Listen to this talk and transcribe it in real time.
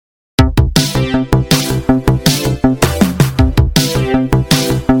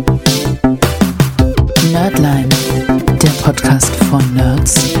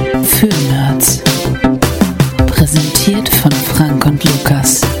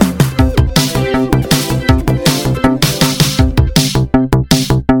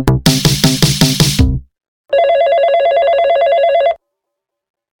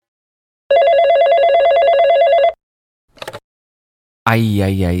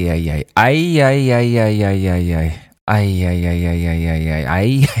Eieieiei. Eieieiei.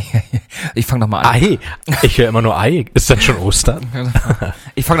 Eieieiei. Ich fange nochmal an. Ei? Ich höre immer nur Ei. Ist das schon Ostern?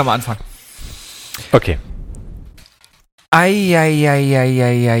 Ich fange nochmal an. Okay. Eieieiei.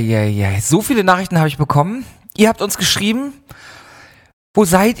 So viele Nachrichten habe ich bekommen. Ihr habt uns geschrieben. Wo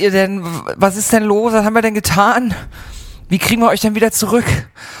seid ihr denn? Was ist denn los? Was haben wir denn getan? Wie kriegen wir euch denn wieder zurück?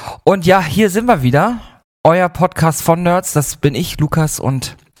 Und ja, hier sind wir wieder. Euer Podcast von Nerds. Das bin ich, Lukas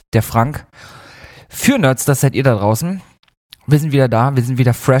und der Frank. Für Nerds, das seid ihr da draußen. Wir sind wieder da, wir sind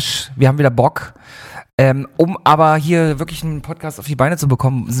wieder fresh, wir haben wieder Bock. Um aber hier wirklich einen Podcast auf die Beine zu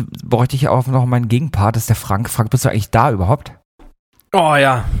bekommen, bräuchte ich auch noch meinen Gegenpart, das ist der Frank. Frank, bist du eigentlich da überhaupt? Oh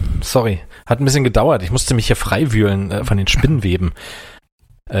ja, sorry. Hat ein bisschen gedauert. Ich musste mich hier frei wühlen von den Spinnenweben.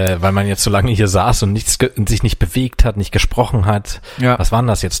 Weil man jetzt so lange hier saß und sich nicht bewegt hat, nicht gesprochen hat. Ja. Was waren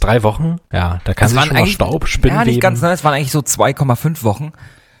das jetzt? 3 Wochen? Ja, da kann sich schon mal Staub, Spinnenweben. Ja, nicht ganz, ne? Es waren eigentlich so 2,5 Wochen.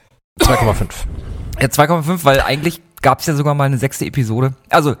 2,5. Ja, 2,5, weil eigentlich gab es ja sogar mal eine 6. Episode.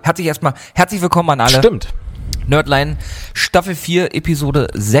 Also, herzlich willkommen an alle. Stimmt. Nerdline, Staffel 4, Episode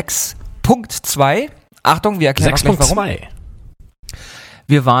 6.2. Achtung, wir erklären auch gleich warum. 6.2.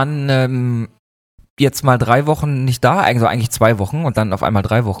 Wir waren jetzt mal 3 Wochen nicht da, also eigentlich 2 Wochen und dann auf einmal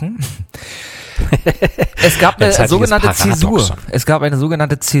 3 Wochen. Es gab eine sogenannte Zäsur. Es gab eine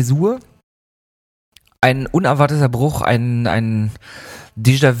sogenannte Zäsur. Ein unerwarteter Bruch, ein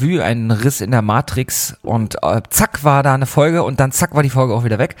Déjà-vu, ein Riss in der Matrix und zack war da eine Folge und dann zack war die Folge auch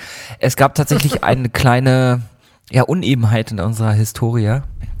wieder weg. Es gab tatsächlich eine kleine Unebenheit in unserer Historie.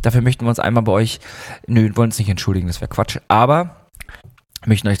 Dafür möchten wir uns einmal bei euch, wir wollen uns nicht entschuldigen, das wäre Quatsch, aber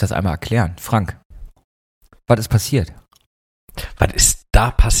möchten euch das einmal erklären. Frank, was ist passiert? Was ist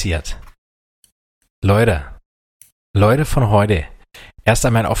da passiert? Leute von heute. Erst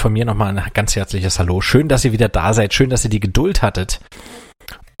einmal auch von mir nochmal ein ganz herzliches Hallo. Schön, dass ihr wieder da seid. Schön, dass ihr die Geduld hattet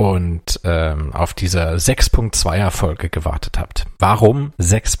und auf diese 6.2er Folge gewartet habt. Warum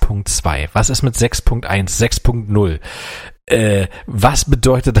 6.2? Was ist mit 6.1, 6.0? Was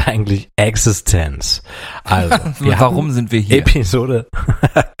bedeutet eigentlich Existenz? Also, warum sind wir hier? Episode,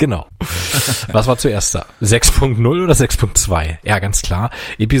 genau. Was war zuerst da? 6.0 oder 6.2? Ja, ganz klar.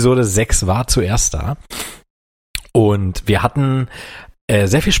 Episode 6 war zuerst da. Und wir hatten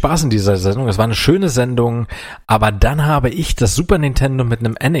sehr viel Spaß in dieser Sendung. Es war eine schöne Sendung, aber dann habe ich das Super Nintendo mit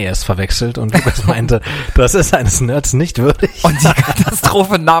einem NES verwechselt und Lukas meinte, das ist eines Nerds nicht würdig. Und die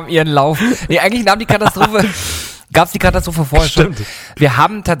Katastrophe nahm ihren Lauf. Nee, eigentlich nahm die Katastrophe... Gab es die Katastrophe vorher schon? Stimmt. Wir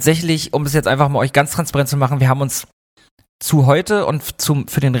haben tatsächlich, um es jetzt einfach mal euch ganz transparent zu machen, wir haben uns zu heute und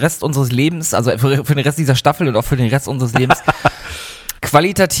für den Rest unseres Lebens, also für den Rest dieser Staffel und auch für den Rest unseres Lebens,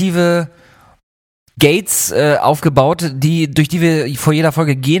 qualitative Gates aufgebaut, durch die wir vor jeder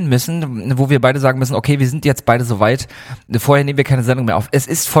Folge gehen müssen, wo wir beide sagen müssen, okay, wir sind jetzt beide soweit, vorher nehmen wir keine Sendung mehr auf. Es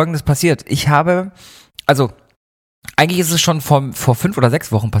ist Folgendes passiert. Eigentlich ist es schon vor 5 oder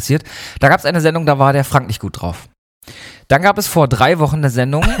 6 Wochen passiert. Da gab es eine Sendung, da war der Frank nicht gut drauf. Dann gab es vor 3 Wochen eine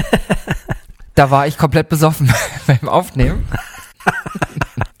Sendung, da war ich komplett besoffen beim Aufnehmen.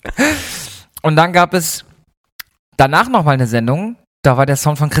 Und dann gab es danach nochmal eine Sendung, da war der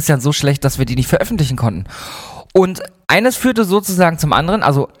Sound von Christian so schlecht, dass wir die nicht veröffentlichen konnten. Und eines führte sozusagen zum anderen,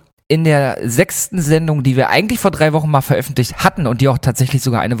 also in der 6. Sendung, die wir eigentlich vor 3 Wochen mal veröffentlicht hatten und die auch tatsächlich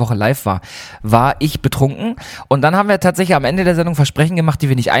sogar eine Woche live war ich betrunken. Und dann haben wir tatsächlich am Ende der Sendung Versprechen gemacht, die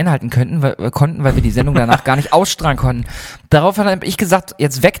wir nicht einhalten konnten, weil wir die Sendung danach gar nicht ausstrahlen konnten. Daraufhin habe ich gesagt,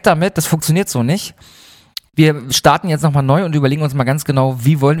 jetzt weg damit, das funktioniert so nicht. Wir starten jetzt nochmal neu und überlegen uns mal ganz genau,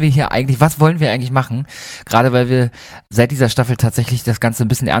 was wollen wir eigentlich machen? Gerade weil wir seit dieser Staffel tatsächlich das Ganze ein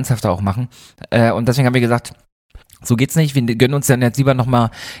bisschen ernsthafter auch machen. Und deswegen haben wir gesagt, so geht's nicht, wir gönnen uns dann jetzt lieber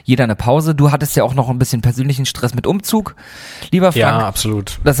nochmal jeder eine Pause. Du hattest ja auch noch ein bisschen persönlichen Stress mit Umzug, lieber Frank. Ja,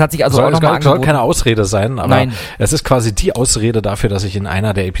 absolut. Das hat sich also auch nochmal angeboten. Soll keine Ausrede sein, aber Nein. Es ist quasi die Ausrede dafür, dass ich in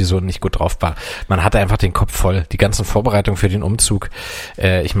einer der Episoden nicht gut drauf war. Man hatte einfach den Kopf voll, die ganzen Vorbereitungen für den Umzug.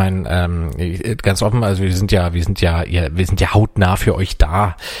 Ich meine, ganz offen, also wir sind ja hautnah für euch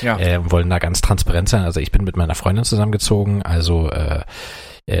da, und wollen da ganz transparent sein. Also ich bin mit meiner Freundin zusammengezogen, also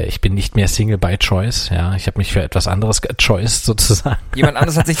ich bin nicht mehr Single by Choice, ja. Ich habe mich für etwas anderes gechoiced sozusagen. Jemand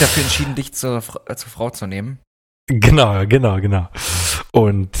anderes hat sich dafür entschieden, dich zur Frau zu nehmen. Genau.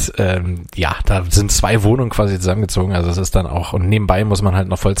 Und da sind 2 Wohnungen quasi zusammengezogen. Also es ist dann auch, und nebenbei muss man halt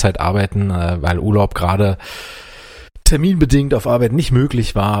noch Vollzeit arbeiten, weil Urlaub gerade terminbedingt auf Arbeit nicht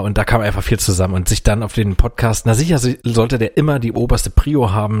möglich war und da kam einfach viel zusammen und sich dann auf den Podcast, na sicher sollte der immer die oberste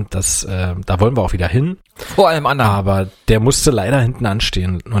Prio haben, da wollen wir auch wieder hin. Vor allem anderen. Aber der musste leider hinten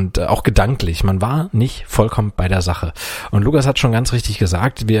anstehen und auch gedanklich, man war nicht vollkommen bei der Sache. Und Lukas hat schon ganz richtig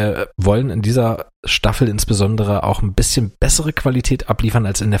gesagt, wir wollen in dieser Staffel insbesondere auch ein bisschen bessere Qualität abliefern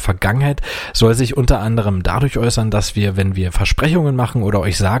als in der Vergangenheit, soll sich unter anderem dadurch äußern, dass wir, wenn wir Versprechungen machen oder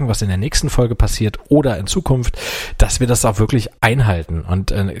euch sagen, was in der nächsten Folge passiert oder in Zukunft, dass wir das auch wirklich einhalten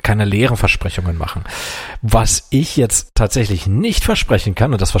und keine leeren Versprechungen machen. Was ich jetzt tatsächlich nicht versprechen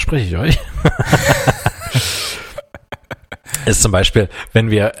kann, und das verspreche ich euch, ist zum Beispiel,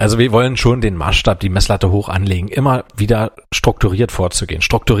 wir wollen schon den Maßstab, die Messlatte hoch anlegen, immer wieder strukturiert vorzugehen,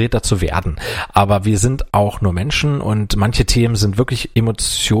 strukturierter zu werden. Aber wir sind auch nur Menschen und manche Themen sind wirklich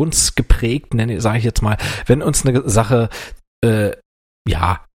emotionsgeprägt, sage ich jetzt mal. Wenn uns eine Sache,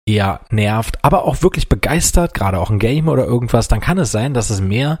 eher nervt, aber auch wirklich begeistert, gerade auch ein Game oder irgendwas, dann kann es sein, dass es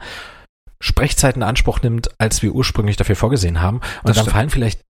mehr Sprechzeit in Anspruch nimmt, als wir ursprünglich dafür vorgesehen haben. Und dann fallen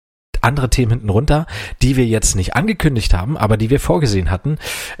vielleicht andere Themen hinten runter, die wir jetzt nicht angekündigt haben, aber die wir vorgesehen hatten.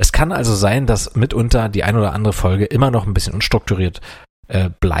 Es kann also sein, dass mitunter die ein oder andere Folge immer noch ein bisschen unstrukturiert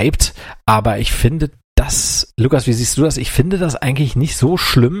bleibt, aber ich finde das, Lukas, wie siehst du das? Ich finde das eigentlich nicht so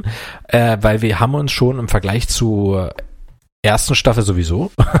schlimm, weil wir haben uns schon im Vergleich zur ersten Staffel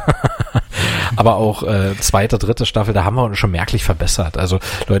sowieso, aber auch zweite, dritte Staffel, da haben wir uns schon merklich verbessert. Also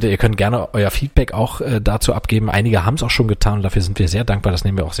Leute, ihr könnt gerne euer Feedback auch dazu abgeben. Einige haben es auch schon getan und dafür sind wir sehr dankbar. Das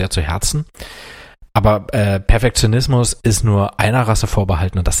nehmen wir auch sehr zu Herzen. Aber Perfektionismus ist nur einer Rasse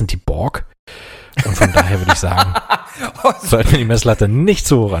vorbehalten und das sind die Borg. Und von daher würde ich sagen, sollten wir die Messlatte nicht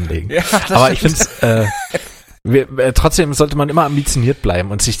so hoch anlegen. Ja, aber ich finde es, trotzdem sollte man immer ambitioniert bleiben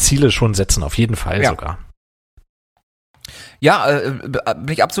und sich Ziele schon setzen, auf jeden Fall sogar. Ja,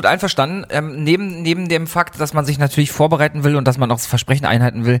 bin ich absolut einverstanden. Neben dem Fakt, dass man sich natürlich vorbereiten will und dass man auch das Versprechen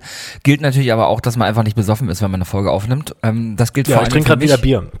einhalten will, gilt natürlich aber auch, dass man einfach nicht besoffen ist, wenn man eine Folge aufnimmt. Das gilt vor allem ich trinke gerade wieder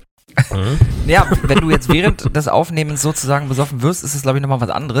Bier. Ja, wenn du jetzt während des Aufnehmens sozusagen besoffen wirst, ist es, glaube ich, nochmal was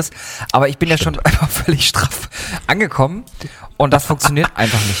anderes. Aber ich bin ja schon einfach völlig straff angekommen und das funktioniert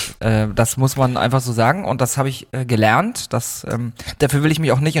einfach nicht. Das muss man einfach so sagen und das habe ich gelernt. Dafür will ich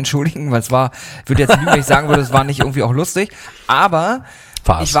mich auch nicht entschuldigen, weil würde jetzt lügen, wenn ich sagen würde, es war nicht irgendwie auch lustig. Aber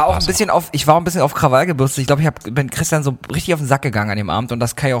ich war auch ein bisschen auf Krawall gebürstet. Ich glaube, bin Christian so richtig auf den Sack gegangen an dem Abend und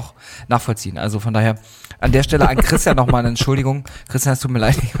das kann ich auch nachvollziehen. Also von daher an der Stelle an Christian nochmal eine Entschuldigung. Christian, es tut mir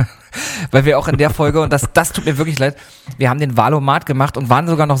leid, weil wir auch in der Folge, und das tut mir wirklich leid, wir haben den Valomat gemacht und waren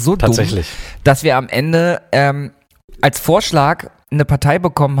sogar noch so dumm, dass wir am Ende als Vorschlag eine Partei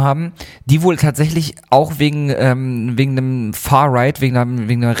bekommen haben, die wohl tatsächlich auch wegen einem Far-Right, wegen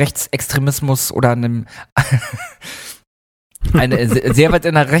einem Rechtsextremismus oder einem eine sehr weit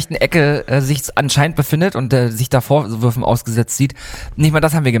in der rechten Ecke sich anscheinend befindet und sich da Vorwürfen ausgesetzt sieht. Nicht mal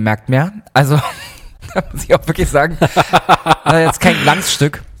das haben wir gemerkt mehr. Also da muss ich auch wirklich sagen, jetzt kein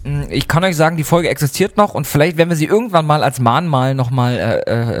Glanzstück. Ich kann euch sagen, die Folge existiert noch und vielleicht werden wir sie irgendwann mal als Mahnmal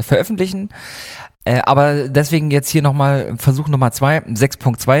nochmal veröffentlichen. Aber deswegen jetzt hier nochmal Versuch Nummer 2,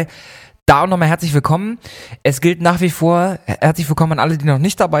 6.2. Da auch nochmal herzlich willkommen. Es gilt nach wie vor, herzlich willkommen an alle, die noch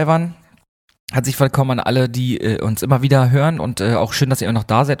nicht dabei waren. Herzlich willkommen an alle, die uns immer wieder hören und auch schön, dass ihr noch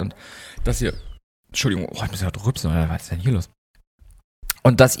da seid und dass ihr, Entschuldigung, ich muss ja rübsen, oder was ist denn hier los?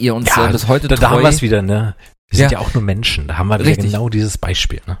 Und dass ihr uns bis heute da haben wir es wieder, ne? Wir sind ja auch nur Menschen, da haben wir genau dieses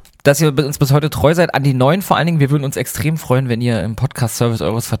Beispiel, ne? Dass ihr uns bis heute treu seid, an die Neuen vor allen Dingen, wir würden uns extrem freuen, wenn ihr im Podcast-Service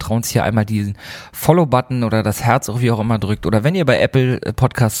eures Vertrauens hier einmal diesen Follow-Button oder das Herz auch wie auch immer drückt oder wenn ihr bei Apple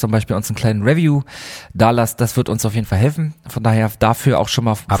Podcasts zum Beispiel uns einen kleinen Review da lasst, das wird uns auf jeden Fall helfen. Von daher dafür auch schon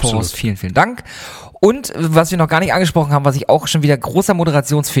mal voraus vielen, vielen Dank. Und was wir noch gar nicht angesprochen haben, was ich auch schon wieder großer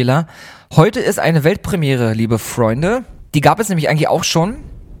Moderationsfehler, heute ist eine Weltpremiere, liebe Freunde. Die gab es nämlich eigentlich auch schon.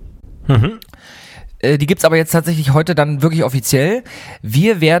 Die gibt's aber jetzt tatsächlich heute dann wirklich offiziell.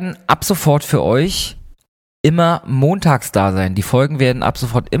 Wir werden ab sofort für euch immer montags da sein. Die Folgen werden ab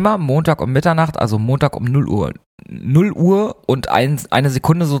sofort immer Montag um Mitternacht, also Montag um 0 Uhr und eine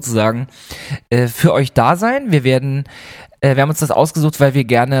Sekunde sozusagen für euch da sein. Wir haben uns das ausgesucht, weil wir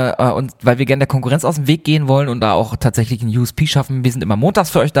gerne der Konkurrenz aus dem Weg gehen wollen und da auch tatsächlich einen USP schaffen. Wir sind immer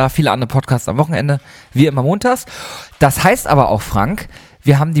montags für euch da, viele andere Podcasts am Wochenende, wir immer montags. Das heißt aber auch, Frank,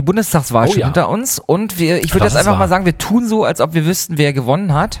 wir haben die Bundestagswahl schon hinter uns und ich würde jetzt einfach mal sagen, wir tun so, als ob wir wüssten, wer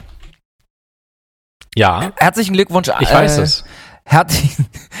gewonnen hat. Ja. Herzlichen Glückwunsch. Ich weiß es.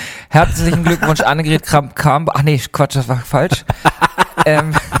 Herzlichen Glückwunsch, Annegret Kramp. Ach nee, Quatsch, das war falsch.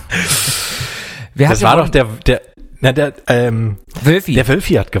 Das war doch der Na, der Wölfi. Der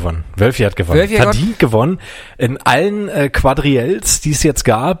Wölfi hat gewonnen. Verdient gewonnen. In allen Quadriels, die es jetzt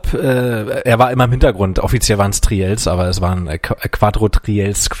gab, er war immer im Hintergrund. Offiziell waren es Triels, aber es waren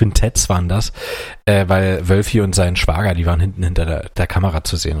Quadro-Triels, Quintetts waren das, weil Wölfi und sein Schwager, die waren hinten hinter der Kamera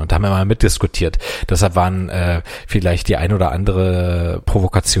zu sehen und haben immer mitdiskutiert. Deshalb waren vielleicht die ein oder andere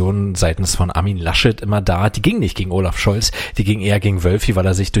Provokation seitens von Armin Laschet immer da. Die ging nicht gegen Olaf Scholz, die ging eher gegen Wölfi, weil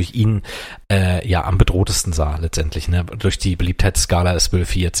er sich durch ihn am bedrohtesten sah letztendlich. Ne? Durch die Beliebtheitsskala ist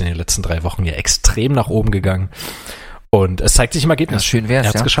Wölfi jetzt in den letzten 3 Wochen ja extrem nach oben gegangen. Und es zeigt sich im Ergebnis. Ja, schön wär's,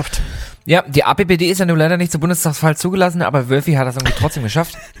 er hat's geschafft. Ja, die APPD ist ja nun leider nicht zur Bundestagswahl zugelassen, aber Wölfi hat das irgendwie trotzdem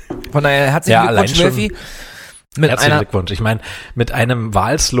geschafft. Von daher herzlichen Glückwunsch, Wölfi. Herzlichen Glückwunsch. Ich meine, mit einem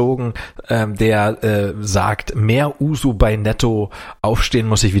Wahlslogan, der sagt, mehr Uso bei Netto, aufstehen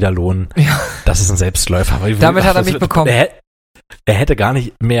muss sich wieder lohnen. Ja. Das ist ein Selbstläufer. Damit hat er mich bekommen. Er hätte gar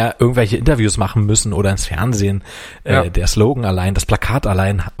nicht mehr irgendwelche Interviews machen müssen oder ins Fernsehen. Ja. Der Slogan allein, das Plakat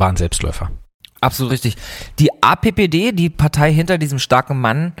allein war ein Selbstläufer. Absolut richtig. Die APPD, die Partei hinter diesem starken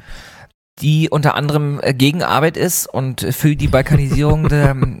Mann, die unter anderem gegen Arbeit ist und für die Balkanisierung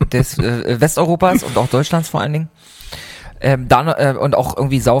des Westeuropas und auch Deutschlands vor allen Dingen. Und auch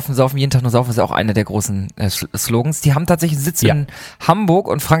irgendwie saufen, jeden Tag nur saufen, ist ja auch einer der großen Slogans. Die haben tatsächlich einen Sitz in Hamburg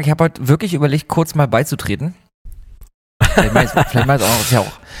und Frank, ich habe heute wirklich überlegt, kurz mal beizutreten. Vielleicht mal ist ja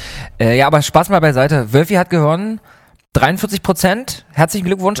auch. Ja, aber Spaß mal beiseite. Wölfi hat gewonnen. 43%. Herzlichen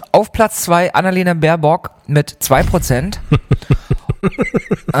Glückwunsch. Auf Platz 2 Annalena Baerbock mit 2%.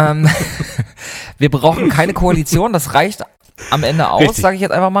 Wir brauchen keine Koalition. Das reicht am Ende aus, sage ich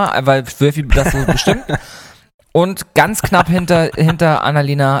jetzt einfach mal, weil Wölfi das so bestimmt. Und ganz knapp hinter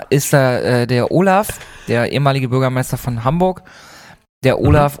Annalena ist der Olaf, der ehemalige Bürgermeister von Hamburg. Der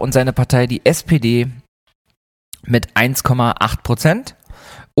Olaf und seine Partei, die SPD, mit 1,8%.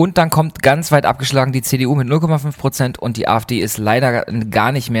 Und dann kommt ganz weit abgeschlagen die CDU mit 0,5% und die AfD ist leider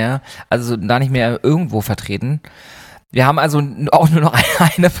gar nicht mehr irgendwo vertreten. Wir haben also auch nur noch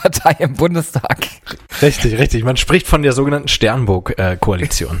eine Partei im Bundestag. Richtig. Man spricht von der sogenannten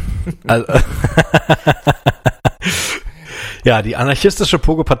Sternburg-Koalition. Also ja, die anarchistische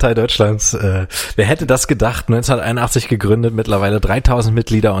Pogo-Partei Deutschlands. Wer hätte das gedacht? 1981 gegründet, mittlerweile 3000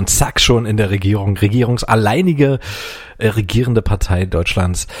 Mitglieder und zack, schon in der Regierung. Regierungsalleinige regierende Partei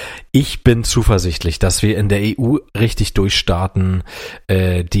Deutschlands. Ich bin zuversichtlich, dass wir in der EU richtig durchstarten.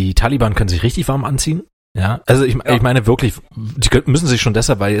 Die Taliban können sich richtig warm anziehen. Ja, also ich meine wirklich, die müssen sich schon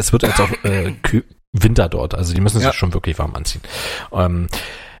deshalb, weil es wird jetzt auch Winter dort. Also die müssen sich schon wirklich warm anziehen.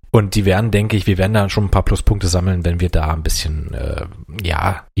 Und die werden, denke ich, wir werden da schon ein paar Pluspunkte sammeln, wenn wir da ein bisschen,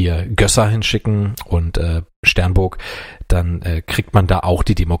 hier Gösser hinschicken und Sternburg, dann kriegt man da auch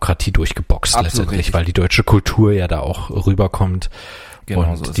die Demokratie durchgeboxt. Absolut letztendlich, richtig. Weil die deutsche Kultur ja da auch rüberkommt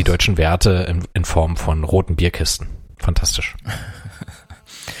genau, und so die deutschen Werte in Form von roten Bierkisten. Fantastisch.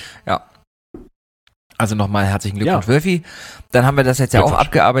 Ja. Also nochmal herzlichen Glückwunsch, Wölfi. Dann haben wir das jetzt ja auch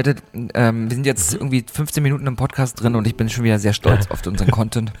abgearbeitet. Wir sind jetzt irgendwie 15 Minuten im Podcast drin und ich bin schon wieder sehr stolz auf unseren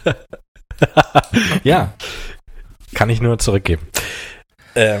Content. Ja, kann ich nur zurückgeben.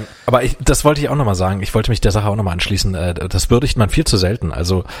 Aber das wollte ich auch nochmal sagen. Ich wollte mich der Sache auch nochmal anschließen. Das würdigt man viel zu selten.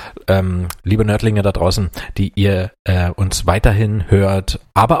 Also, liebe Nerdlinge da draußen, die ihr uns weiterhin hört,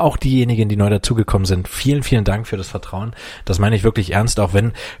 aber auch diejenigen, die neu dazugekommen sind, vielen, vielen Dank für das Vertrauen. Das meine ich wirklich ernst, auch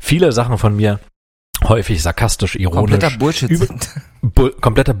wenn viele Sachen von mir häufig sarkastisch, ironisch. Kompletter Bullshit sind.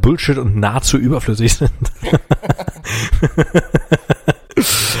 Kompletter Bullshit und nahezu überflüssig sind.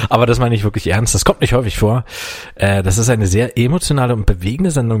 Aber das meine ich wirklich ernst. Das kommt nicht häufig vor. Das ist eine sehr emotionale und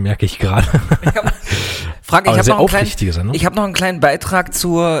bewegende Sendung, merke ich gerade. Frank, ich habe noch einen kleinen Beitrag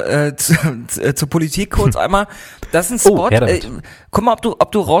zur Politik kurz einmal. Das ist ein Spot. Guck mal,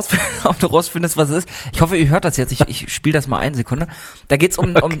 ob du rausfindest, was es ist. Ich hoffe, ihr hört das jetzt. Ich spiele das mal 1 Sekunde. Da geht's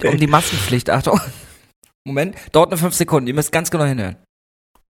um die Maskenpflicht. Achtung. Moment, dauert nur 5 Sekunden. Ihr müsst ganz genau hinhören.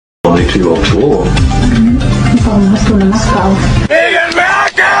 Liegt hier überhaupt Stroh? Warum hast du eine Maske auf? Wegen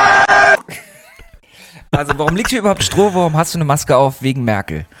Merkel! Also, warum liegt hier überhaupt Stroh? Warum hast du eine Maske auf? Wegen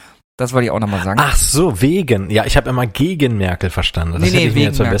Merkel. Das wollte ich auch nochmal sagen. Ach so, wegen. Ja, ich habe immer gegen Merkel verstanden. Das hätte ich mir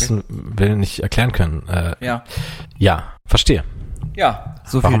jetzt am besten Willen nicht erklären können. Ja, verstehe. Ja,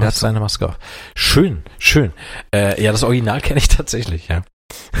 so viel Warum hast du eine Maske auf? Schön. Ja, das Original kenne ich tatsächlich, ja.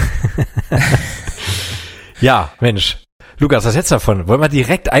 Ja, Mensch. Lukas, was hältst du davon? Wollen wir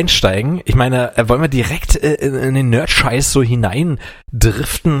direkt einsteigen? Ich meine, wollen wir direkt in den Nerd-Scheiß so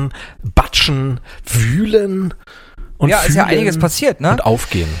hineindriften, batschen, wühlen und ja, ist ja einiges passiert, ne? Und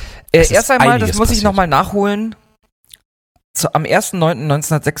aufgehen. Erst einmal, das muss ich nochmal nachholen. Am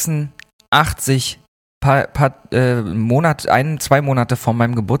 1.9.1986, 2 Monate vor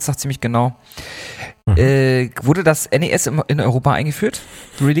meinem Geburtstag ziemlich genau, wurde das NES in Europa eingeführt,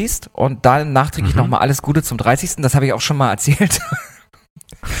 released, und dann nachträglich nochmal alles Gute zum 30. Das habe ich auch schon mal erzählt.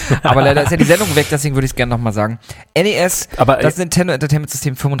 Aber leider ist ja die Sendung weg, deswegen würde ich es gerne nochmal sagen. NES, das Nintendo Entertainment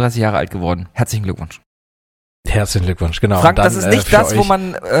System, 35 Jahre alt geworden. Herzlichen Glückwunsch. Herzlichen Glückwunsch, genau. Frank, das ist nicht das, wo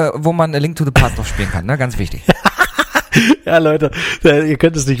man A Link to the Past noch spielen kann, ne? Ganz wichtig. Ja, Leute, ihr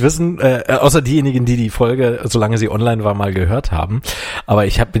könnt es nicht wissen, außer diejenigen, die Folge, solange sie online war, mal gehört haben. Aber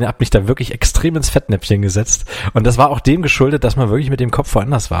ich hab mich da wirklich extrem ins Fettnäpfchen gesetzt. Und das war auch dem geschuldet, dass man wirklich mit dem Kopf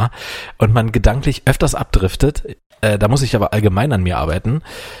woanders war und man gedanklich öfters abdriftet. Da muss ich aber allgemein an mir arbeiten,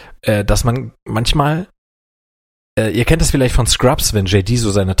 dass man manchmal, ihr kennt das vielleicht von Scrubs, wenn JD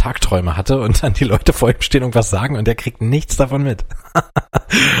so seine Tagträume hatte und dann die Leute vor ihm stehen und was sagen und der kriegt nichts davon mit.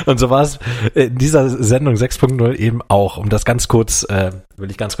 Und so war es in dieser Sendung 6.0 eben auch. Um das ganz kurz, will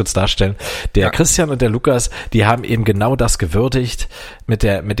ich ganz kurz darstellen. Der Christian und der Lukas, die haben eben genau das gewürdigt mit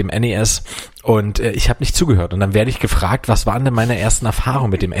dem NES und ich habe nicht zugehört. Und dann werde ich gefragt, was waren denn meine ersten Erfahrungen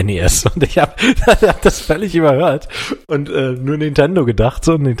mit dem NES? Und ich habe das völlig überhört und nur Nintendo gedacht.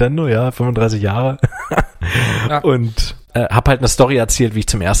 So, Nintendo, ja, 35 Jahre. Ja. Und habe halt eine Story erzählt, wie ich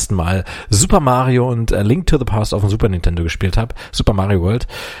zum ersten Mal Super Mario und Link to the Past auf dem Super Nintendo gespielt habe. Super Mario World,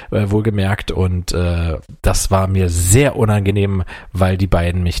 wohlgemerkt. Und das war mir sehr unangenehm, weil die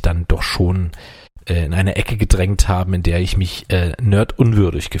beiden mich dann doch schon in eine Ecke gedrängt haben, in der ich mich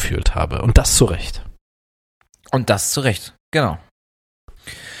nerdunwürdig gefühlt habe. Und das zu Recht. Und das zu Recht, genau.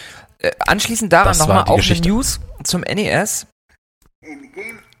 Anschließend daran nochmal auch eine News zum NES.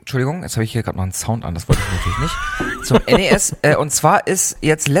 Entschuldigung, jetzt habe ich hier gerade noch einen Sound an, das wollte ich natürlich nicht. Zum NES, und zwar ist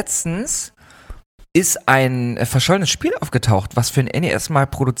jetzt letztens ein verschollenes Spiel aufgetaucht, was für ein NES mal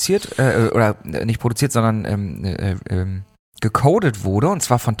produziert, oder nicht produziert, sondern gecodet wurde, und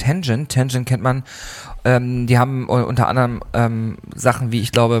zwar von Tengen. Tengen kennt man, die haben unter anderem Sachen wie,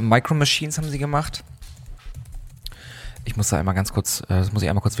 ich glaube, Micro Machines haben sie gemacht. Ich muss da einmal ganz kurz, das muss ich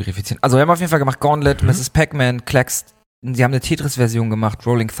einmal kurz verifizieren. Also wir haben auf jeden Fall gemacht Gauntlet, Mrs. Pac-Man, Klacks. Sie haben eine Tetris-Version gemacht,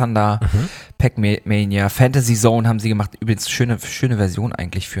 Rolling Thunder, Pac-Mania, Fantasy Zone haben sie gemacht. Übrigens schöne Version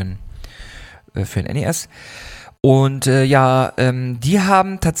eigentlich für ein NES. Und die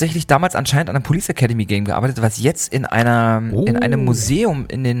haben tatsächlich damals anscheinend an einem Police Academy Game gearbeitet, was jetzt in einem Museum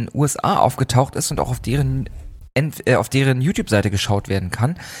in den USA aufgetaucht ist und auch auf deren YouTube-Seite geschaut werden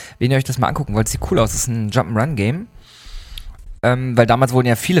kann. Wenn ihr euch das mal angucken wollt, sieht cool aus. Das ist ein Jump'n'Run-Game. Weil damals wurden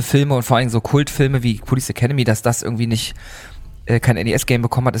ja viele Filme und vor allem so Kultfilme wie Police Academy, dass das irgendwie nicht kein NES-Game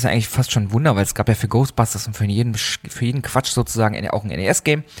bekommen hat, ist ja eigentlich fast schon ein Wunder, weil es gab ja für Ghostbusters und für jeden Quatsch sozusagen auch ein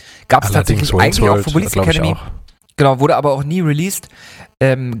NES-Game. Gab es tatsächlich eigentlich auch für Police Academy. Genau, wurde aber auch nie released.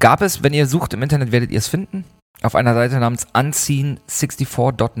 Gab es, wenn ihr sucht im Internet, werdet ihr es finden. Auf einer Seite namens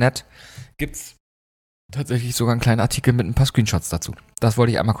unseen64.net gibt's tatsächlich sogar einen kleinen Artikel mit ein paar Screenshots dazu. Das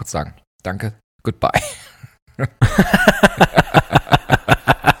wollte ich einmal kurz sagen. Danke, goodbye.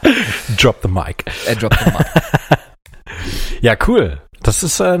 Drop the mic. Drop the mic. Ja, cool. Das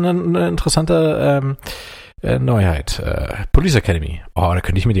ist eine interessante Neuheit. Police Academy. Oh, da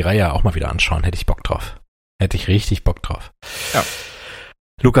könnte ich mir die Reihe auch mal wieder anschauen. Hätte ich Bock drauf. Hätte ich richtig Bock drauf. Ja.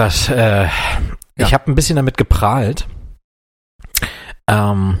 Lukas, ich habe ein bisschen damit geprahlt.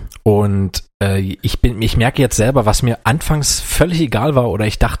 Und ich merke jetzt selber, was mir anfangs völlig egal war, oder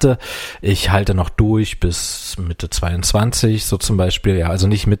ich dachte, ich halte noch durch bis Mitte 22, so zum Beispiel, ja, also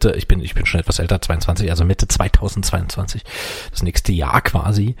nicht Mitte, ich bin schon etwas älter, 22, also Mitte 2022, das nächste Jahr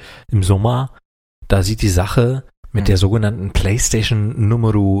quasi, im Sommer, da sieht die Sache mit der sogenannten PlayStation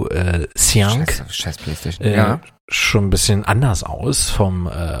Numero 5 Scheiß PlayStation, schon ein bisschen anders aus vom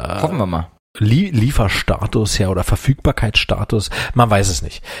hoffen wir mal. Lieferstatus her oder Verfügbarkeitsstatus, man weiß es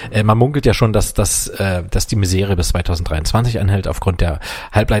nicht. Man munkelt ja schon, dass die Misere bis 2023 anhält, aufgrund der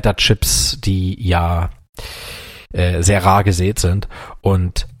Halbleiterchips, die ja sehr rar gesät sind.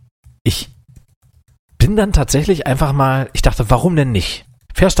 Und ich bin dann tatsächlich einfach mal, ich dachte, warum denn nicht?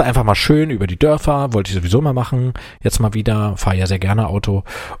 Fährst du einfach mal schön über die Dörfer, wollte ich sowieso mal machen, jetzt mal wieder, fahre ja sehr gerne Auto.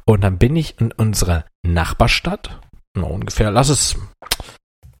 Und dann bin ich in unsere Nachbarstadt, ungefähr, lass es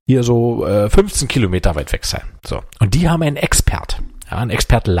hier so 15 Kilometer weit weg sein. So. Und die haben einen einen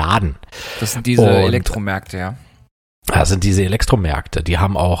Expertladen. Das sind diese Elektromärkte, ja. Das sind diese Elektromärkte. Die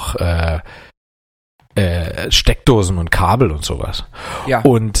haben auch Steckdosen und Kabel und sowas. Ja.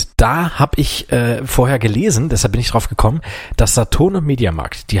 Und da habe ich vorher gelesen, deshalb bin ich drauf gekommen, dass Saturn und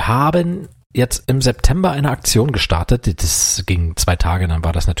Mediamarkt, die haben jetzt im September eine Aktion gestartet. Das ging 2 Tage, dann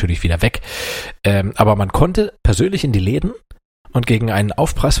war das natürlich wieder weg. Aber man konnte persönlich in die Läden und gegen einen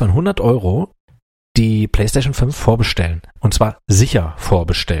Aufpreis von 100 € die PlayStation 5 vorbestellen. Und zwar sicher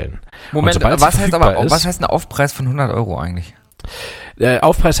vorbestellen. Moment, was heißt ein Aufpreis von 100 € eigentlich?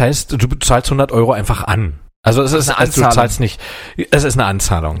 Aufpreis heißt, du zahlst 100 Euro einfach an. Also es ist, eine also du Anzahlung. zahlst nicht, es ist eine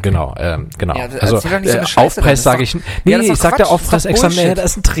Anzahlung, genau, genau. Ja, Also erzähl doch nicht so eine Scheiße, das Aufpreis ist sage doch- ich, Ja, nee, das ist ich doch sag der Quatsch, Aufpreis das ist doch extra, nee, Bullshit. da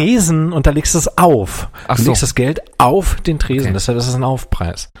ist ein Tresen und da legst du es auf. Ach Du so. legst das Geld auf den Tresen, Okay. deshalb ist es ein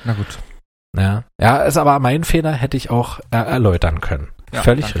Aufpreis. Na gut. Ja, ist aber mein Fehler, hätte ich auch erläutern können. Ja,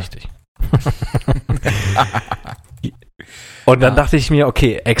 Völlig danke. richtig. Und dann Ja. dachte ich mir,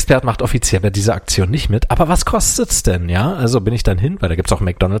 okay, Expert macht offiziell bei dieser Aktion nicht mit, aber was kostet's denn, ja? Also bin ich dann hin, weil da gibt's auch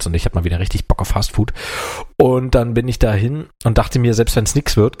McDonald's und ich habe mal wieder richtig Bock auf Fast Food. Und dann bin ich da hin und dachte mir, selbst wenn es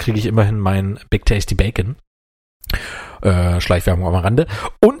nix wird, kriege ich immerhin mein Big Tasty Bacon. Schleichwerbung am Rande.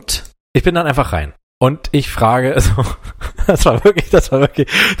 Und ich bin dann einfach rein. Und ich frage, also, das war wirklich,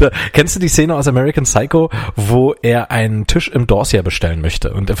 kennst du die Szene aus American Psycho, wo er einen Tisch im Dorsier bestellen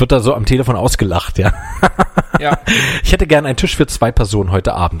möchte? Und er wird da so am Telefon ausgelacht, ja. Ja. Ich hätte gern einen Tisch für 2 Personen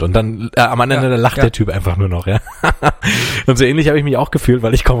heute Abend. Und dann am anderen Ende lacht der Typ einfach nur noch, ja. Und so ähnlich habe ich mich auch gefühlt,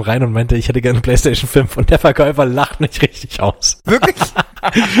 weil ich komme rein und meinte, ich hätte gerne eine PlayStation 5 und der Verkäufer lacht mich richtig aus. Wirklich?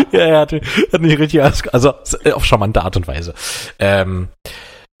 Ja, er hat mich richtig also auf charmante Art und Weise.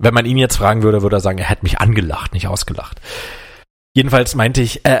 Wenn man ihn jetzt fragen würde, würde er sagen, er hätte mich angelacht, nicht ausgelacht. Jedenfalls meinte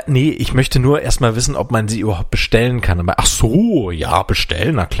ich, nee, ich möchte nur erstmal wissen, ob man sie überhaupt bestellen kann. Und ach so, ja,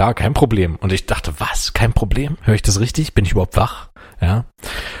 bestellen, na klar, kein Problem. Und ich dachte, was, kein Problem? Höre ich das richtig? Bin ich überhaupt wach? Ja.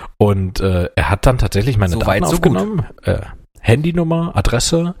 Und er hat dann tatsächlich meine So Daten weit, so aufgenommen, Handynummer,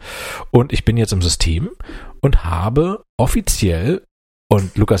 Adresse und ich bin jetzt im System und habe offiziell,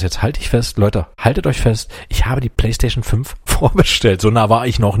 und Lukas, jetzt halte ich fest, Leute, haltet euch fest, ich habe die PlayStation 5 vorbestellt. So nah war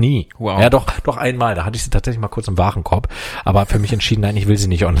ich noch nie. Wow. Ja, doch einmal. Da hatte ich sie tatsächlich mal kurz im Warenkorb. Aber für mich entschieden, nein, ich will sie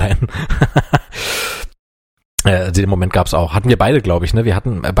nicht online. Den Moment gab's auch. Hatten wir beide, glaube ich, ne? Wir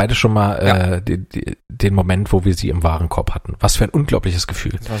hatten beide schon mal den Moment, wo wir sie im Warenkorb hatten. Was für ein unglaubliches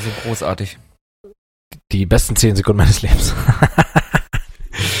Gefühl. Das war so großartig. Die besten 10 Sekunden meines Lebens.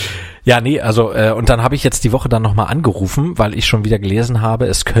 Ja, nee, also und dann habe ich jetzt die Woche dann nochmal angerufen, weil ich schon wieder gelesen habe,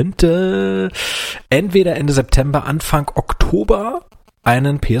 es könnte entweder Ende September, Anfang Oktober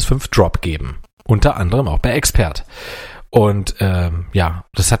einen PS5-Drop geben. Unter anderem auch bei Expert. Und ja,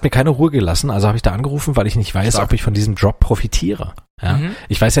 das hat mir keine Ruhe gelassen, also habe ich da angerufen, weil ich nicht weiß, Stark. ob ich von diesem Drop profitiere. Ja? Mhm.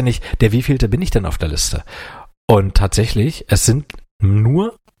 Ich weiß ja nicht, der wievielte bin ich denn auf der Liste? Und tatsächlich, es sind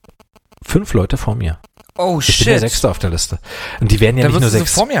nur 5 Leute vor mir. Oh, Ich bin der 6. auf der Liste. Und die werden ja Dann nicht nur wirst du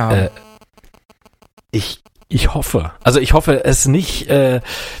 6. sie vor mir haben. Ich hoffe. Also ich hoffe es nicht, weil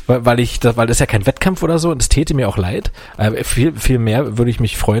das ja kein Wettkampf oder so und es täte mir auch leid. Viel mehr würde ich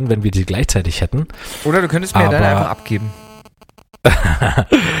mich freuen, wenn wir die gleichzeitig hätten. Oder du könntest mir aber- dann einfach abgeben.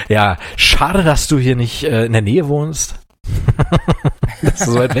 Ja, schade, dass du hier nicht in der Nähe wohnst. Dass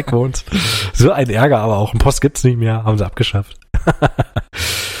du so weit weg wohnst. So ein Ärger, aber auch ein Post gibt's nicht mehr, haben sie abgeschafft.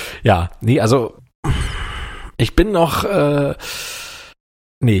 Ja, nee, also ich bin noch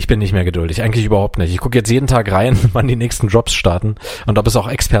nee, ich bin nicht mehr geduldig, eigentlich überhaupt nicht. Ich gucke jetzt jeden Tag rein, wann die nächsten Drops starten und ob es auch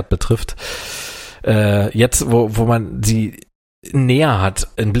Expert betrifft. Jetzt, wo man sie näher hat,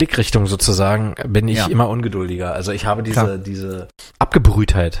 in Blickrichtung sozusagen, bin ich immer ungeduldiger. Also ich habe diese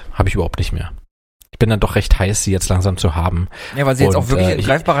Abgebrühtheit habe ich überhaupt nicht mehr. Ich bin dann doch recht heiß, sie jetzt langsam zu haben. Ja, weil sie jetzt Und, auch wirklich in ich-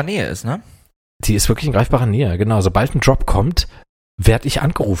 greifbarer Nähe ist, ne? Die ist wirklich in greifbarer Nähe, genau. Sobald ein Drop kommt, werde ich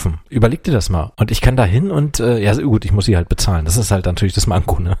angerufen. Überleg dir das mal. Und ich kann da hin und, ja gut, ich muss sie halt bezahlen. Das ist halt natürlich das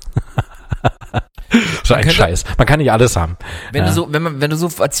Manko, ne? So ein könnte- Scheiß. Man kann nicht alles haben. Wenn Ja. wenn du so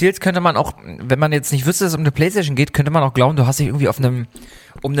erzählst, könnte man auch, wenn man jetzt nicht wüsste, dass es um eine Playstation geht, könnte man auch glauben, du hast dich irgendwie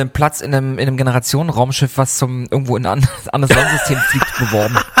um einen Platz in einem Generationenraumschiff, was irgendwo in ein anderes Sonnensystem fliegt,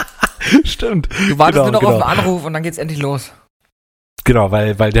 beworben. Stimmt. Du wartest Genau, nur noch genau. auf einen Anruf und dann geht's endlich los. Genau,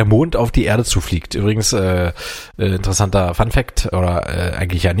 weil der Mond auf die Erde zufliegt. Übrigens, interessanter Funfact, oder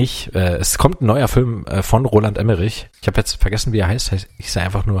eigentlich ja nicht. Es kommt ein neuer Film von Roland Emmerich. Ich habe jetzt vergessen, wie er heißt. Ich sage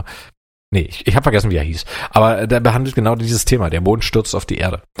einfach nur, nee, ich habe vergessen, wie er hieß. Aber der behandelt genau dieses Thema. Der Mond stürzt auf die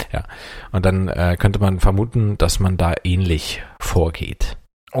Erde. Ja. Und dann könnte man vermuten, dass man da ähnlich vorgeht.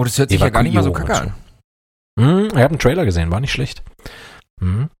 Oh, das hört sich ja gar nicht mal so kacke Evakuierung an. Ich habe einen Trailer gesehen, war nicht schlecht.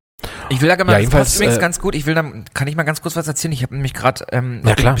 Ich will da Ja, mal, das jedenfalls, passt übrigens ganz gut, kann ich mal ganz kurz was erzählen? Ich habe nämlich gerade,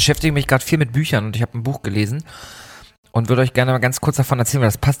 Ja, klar. ich beschäftige mich gerade viel mit Büchern und ich habe ein Buch gelesen und würde euch gerne mal ganz kurz davon erzählen, weil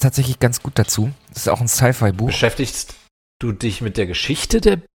das passt tatsächlich ganz gut dazu. Das ist auch ein Sci-Fi-Buch. Beschäftigst du dich mit der Geschichte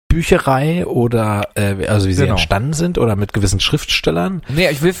der Bücherei oder also wie sie Genau. entstanden sind oder mit gewissen Schriftstellern? Nee,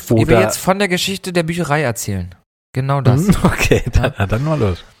 ich will Oder- jetzt von der Geschichte der Bücherei erzählen. Genau das. Okay, dann mal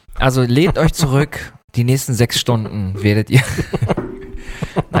los. Also lehnt euch zurück, die nächsten 6 Stunden werdet ihr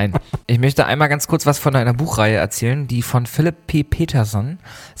Nein, ich möchte einmal ganz kurz was von einer Buchreihe erzählen, die von Philipp P. Peterson,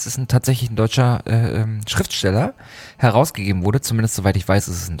 es ist tatsächlich ein deutscher Schriftsteller, herausgegeben wurde, zumindest soweit ich weiß,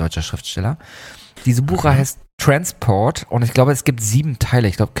 ist es ein deutscher Schriftsteller. Diese Buchreihe heißt Transport und ich glaube, es gibt 7 Teile.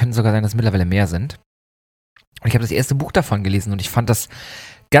 Ich glaube, können sogar sein, dass es mittlerweile mehr sind. Und ich habe das erste Buch davon gelesen und ich fand das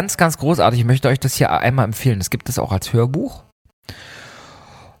ganz, ganz großartig. Ich möchte euch das hier einmal empfehlen. Es gibt es auch als Hörbuch.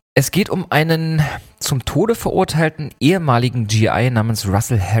 Es geht um einen zum Tode verurteilten ehemaligen GI namens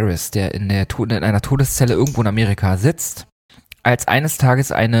Russell Harris, der in einer Todeszelle irgendwo in Amerika sitzt, als eines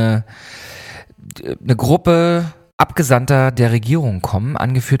Tages eine Gruppe Abgesandter der Regierung kommen,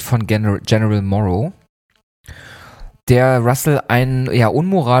 angeführt von General Morrow, der Russell ein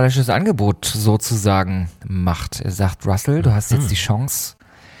unmoralisches Angebot sozusagen macht. Er sagt, Russell, du hast jetzt die Chance,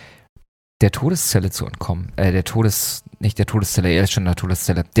 der Todeszelle zu entkommen. Der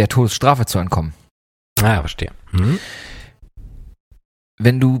Todesstrafe zu entkommen. Ah, verstehe.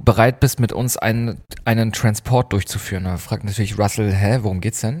 Wenn du bereit bist, mit uns einen Transport durchzuführen. Da fragt natürlich Russell, worum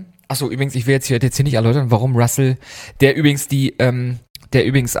geht's denn? Achso, übrigens, ich will jetzt hier nicht erläutern, warum Russell, der übrigens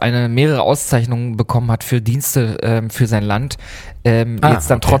mehrere Auszeichnungen bekommen hat für Dienste für sein Land, jetzt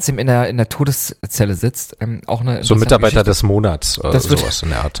dann trotzdem in der Todeszelle sitzt. Auch eine so Mitarbeiter Geschichte. Des Monats oder das sowas in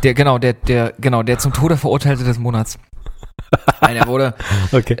der Art. Der zum Tode Verurteilte des Monats. Nein, er wurde,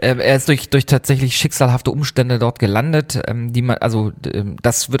 er ist durch tatsächlich schicksalhafte Umstände dort gelandet,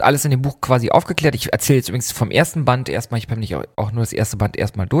 das wird alles in dem Buch quasi aufgeklärt. Ich erzähle jetzt übrigens vom ersten Band erstmal, ich habe nicht auch nur das erste Band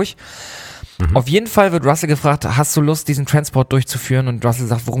erstmal durch. Auf jeden Fall wird Russell gefragt, hast du Lust, diesen Transport durchzuführen? Und Russell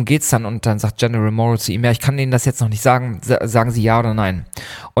sagt, worum geht's dann? Und dann sagt General Morrow zu ihm, ich kann Ihnen das jetzt noch nicht sagen, sagen Sie ja oder nein.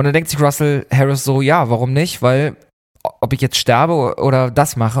 Und dann denkt sich Russell Harris so, ja, warum nicht? Weil, ob ich jetzt sterbe oder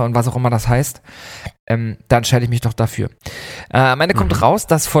das mache und was auch immer das heißt, da entscheide ich mich doch dafür. Am Ende kommt raus,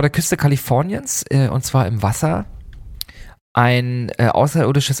 dass vor der Küste Kaliforniens, und zwar im Wasser, ein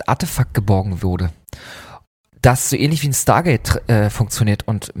außerirdisches Artefakt geborgen wurde, das so ähnlich wie ein Stargate funktioniert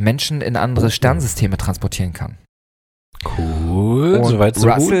und Menschen in andere Sternsysteme transportieren kann. Cool, und soweit so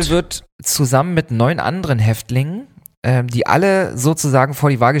Russell gut. wird zusammen mit 9 anderen Häftlingen, die alle sozusagen vor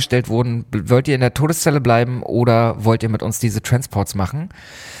die Waage gestellt wurden, wollt ihr in der Todeszelle bleiben oder wollt ihr mit uns diese Transports machen,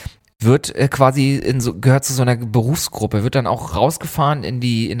 wird gehört zu so einer Berufsgruppe, wird dann auch rausgefahren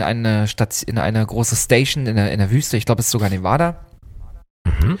in eine große Station in der Wüste, ich glaube es ist sogar Nevada.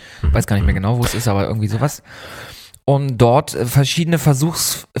 Weiß gar nicht mehr genau, wo es ist, aber irgendwie sowas. Um dort verschiedene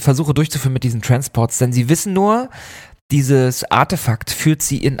Versuche durchzuführen mit diesen Transports, denn sie wissen nur, dieses Artefakt führt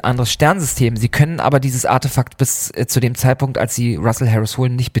sie in ein anderes Sternsystem. Sie können aber dieses Artefakt bis zu dem Zeitpunkt, als sie Russell Harris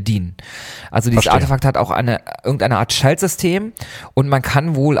holen, nicht bedienen. Also dieses Artefakt hat auch irgendeine Art Schaltsystem und man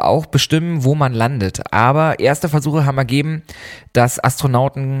kann wohl auch bestimmen, wo man landet. Aber erste Versuche haben ergeben, dass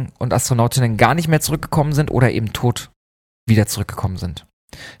Astronauten und Astronautinnen gar nicht mehr zurückgekommen sind oder eben tot wieder zurückgekommen sind.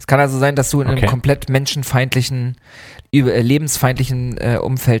 Es kann also sein, dass du in einem komplett menschenfeindlichen, lebensfeindlichen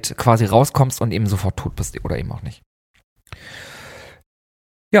Umfeld quasi rauskommst und eben sofort tot bist oder eben auch nicht.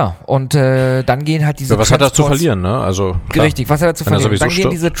 Ja, und dann gehen halt diese was hat er zu verlieren, ne? Also klar, richtig, was hat er zu verlieren? Dann gehen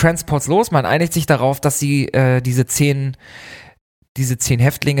stirbt. diese Transports los. Man einigt sich darauf, dass sie diese 10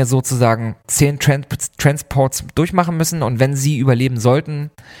 Häftlinge sozusagen 10 Transports durchmachen müssen und wenn sie überleben sollten,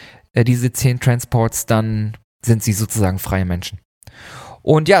 diese 10 Transports, dann sind sie sozusagen freie Menschen.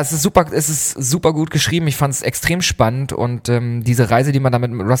 Und ja, es ist super gut geschrieben. Ich fand es extrem spannend und diese Reise, die man da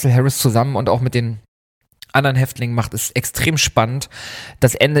mit Russell Harris zusammen und auch mit den anderen Häftlingen macht, ist extrem spannend.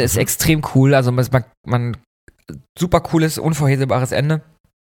 Das Ende ist extrem cool. Also man super cooles, unvorhersehbares Ende.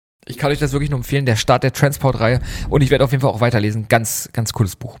 Ich kann euch das wirklich nur empfehlen. Der Start der Transport-Reihe und ich werde auf jeden Fall auch weiterlesen. Ganz, ganz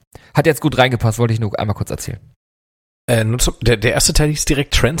cooles Buch. Hat jetzt gut reingepasst, wollte ich nur einmal kurz erzählen. Der erste Teil hieß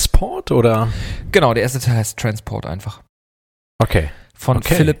direkt Transport, oder? Genau, der erste Teil heißt Transport einfach. Okay. Von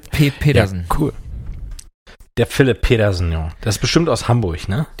Philipp P. Peterson. Ja, cool. Der Philipp Peterson, ja. Das ist bestimmt aus Hamburg,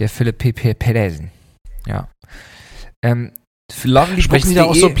 ne? Der Philipp P. Peterson. Ja. Sprechen die da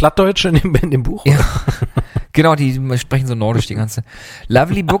auch so Plattdeutsch in dem Buch? Ja. Genau, die sprechen so nordisch die ganze.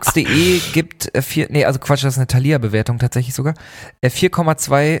 Lovelybooks.de gibt das ist eine Thalia-Bewertung tatsächlich sogar.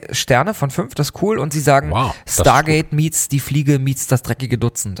 4,2 Sterne von 5, das ist cool. Und sie sagen, wow, Stargate meets die Fliege meets das dreckige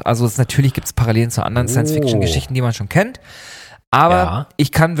Dutzend. Also natürlich gibt es Parallelen zu anderen Science-Fiction-Geschichten, die man schon kennt. Aber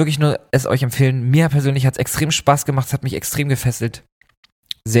ich kann wirklich nur es euch empfehlen. Mir persönlich hat es extrem Spaß gemacht, es hat mich extrem gefesselt.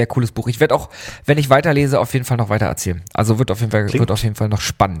 Sehr cooles Buch. Ich werde auch, wenn ich weiterlese, auf jeden Fall noch weiter erzählen. Also wird auf jeden Fall noch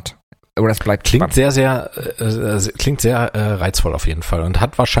spannend. Oder es bleibt spannend. Klingt sehr reizvoll auf jeden Fall und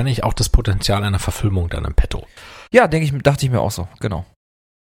hat wahrscheinlich auch das Potenzial einer Verfilmung dann im Petto. Ja, dachte ich mir auch so, genau.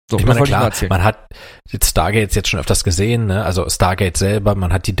 So, ich das meine, wollte klar, nur erzählen. man hat Stargate jetzt schon öfters gesehen, ne? Also Stargate selber,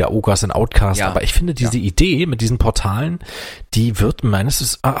 man hat die Daokas in Outcast, Ja. aber ich finde diese Idee mit diesen Portalen, die wird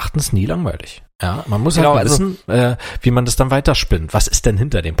meines Erachtens nie langweilig. Ja, man muss Genau, halt wissen, wie man das dann weiterspinnt. Was ist denn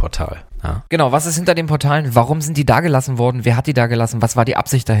hinter dem Portal? Ja. Genau, was ist hinter den Portalen? Warum sind die da gelassen worden? Wer hat die da gelassen? Was war die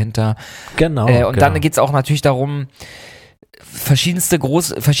Absicht dahinter? Genau. Und dann geht's auch natürlich darum, verschiedenste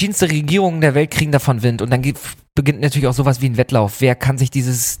Regierungen der Welt kriegen davon Wind. Und dann beginnt natürlich auch sowas wie ein Wettlauf. Wer kann sich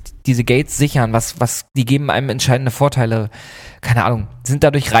diese Gates sichern? Die geben einem entscheidende Vorteile. Keine Ahnung. Sind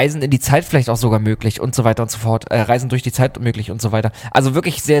dadurch Reisen in die Zeit vielleicht auch sogar möglich und so weiter und so fort. Reisen durch die Zeit möglich und so weiter. Also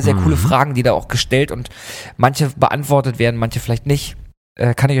wirklich sehr, sehr coole Fragen, die da auch gestellt und manche beantwortet werden, manche vielleicht nicht.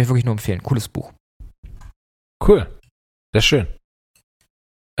 Kann ich euch wirklich nur empfehlen. Cooles Buch. Cool. Sehr schön.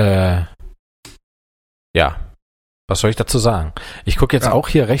 Ja. Was soll ich dazu sagen? Ich gucke jetzt auch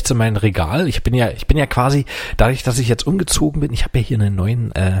hier rechts in mein Regal. Ich bin ja quasi, dadurch, dass ich jetzt umgezogen bin, ich habe ja hier einen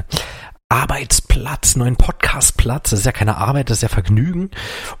neuen Arbeitsplatz, neuen Podcastplatz. Das ist ja keine Arbeit, das ist ja Vergnügen.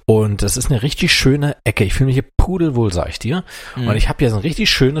 Und das ist eine richtig schöne Ecke. Ich fühle mich hier pudelwohl, sag ich dir. Und ich habe hier so ein richtig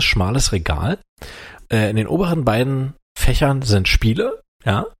schönes, schmales Regal. In den oberen beiden Fächern sind Spiele,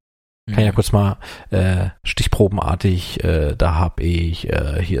 ja. Kann ja kurz mal stichprobenartig, da habe ich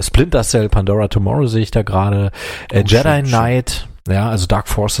hier Splinter Cell, Pandora Tomorrow sehe ich da gerade, Jedi Knight, ja, also Dark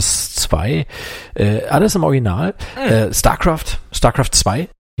Forces 2, alles im Original, StarCraft 2,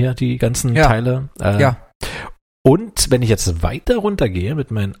 ja, die ganzen Teile. Und wenn ich jetzt weiter runtergehe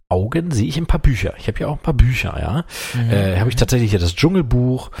mit meinen Augen, sehe ich ein paar Bücher. Ich habe hier auch ein paar Bücher, ja. Habe ich tatsächlich hier das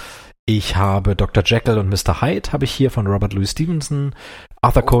Dschungelbuch. Ich habe Dr. Jekyll und Mr. Hyde, habe ich hier von Robert Louis Stevenson,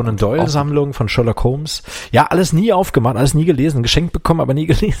 Arthur Conan Doyle Sammlung von Sherlock Holmes. Ja, alles nie aufgemacht, alles nie gelesen, geschenkt bekommen, aber nie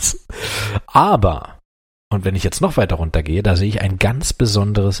gelesen. Aber, und wenn ich jetzt noch weiter runtergehe, da sehe ich ein ganz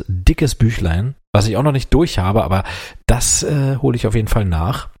besonderes, dickes Büchlein, was ich auch noch nicht durch habe, aber das hole ich auf jeden Fall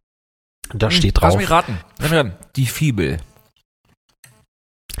nach. Da steht drauf. Lass mich raten. Die Fibel.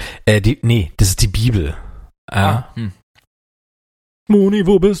 Das ist die Bibel. Moni,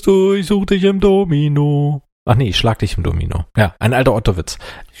 wo bist du? Ich such dich im Domino. Ach nee, ich schlag dich im Domino. Ja, ein alter Otto-Witz.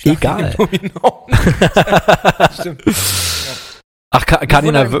 Egal. Stimmt. Ach,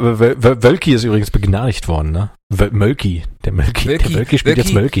 Kardinal Wölki ist übrigens begnadigt worden, ne? Mölki. Der Wölki spielt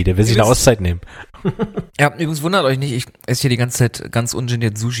jetzt Mölki, der will sich eine Auszeit nehmen. Ja, übrigens wundert euch nicht, ich esse hier die ganze Zeit ganz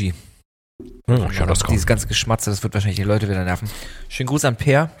ungeniert Sushi. Ja, das kommt. Dieses ganze Geschmatze, das wird wahrscheinlich die Leute wieder nerven. Schönen Gruß an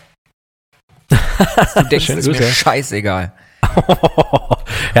Per. Du denkst, es ist mir scheißegal.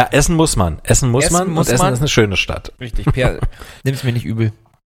 Ja, Essen muss man. Essen ist eine schöne Stadt. Richtig, Per, nimm's mir nicht übel.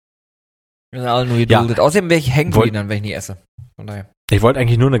 Wir sind alle nur geduldet. Ja. Außerdem wäre ich hängen geblieben, wenn ich nie esse. Von daher. Ich wollte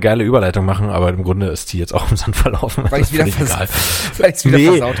eigentlich nur eine geile Überleitung machen, aber im Grunde ist die jetzt auch im Sand verlaufen. Weil ich wieder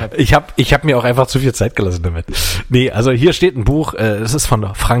versaut habe. Ich hab mir auch einfach zu viel Zeit gelassen damit. Nee, also hier steht ein Buch, das ist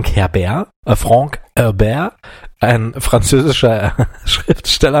von Frank Herbert, ein französischer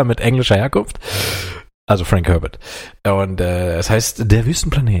Schriftsteller mit englischer Herkunft. Also Frank Herbert. Und es heißt Der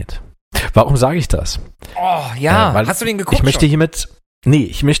Wüstenplanet. Warum sage ich das? Oh, ja. Hast du den geguckt?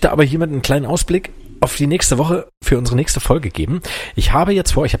 Ich möchte aber hiermit einen kleinen Ausblick auf die nächste Woche für unsere nächste Folge geben. Ich habe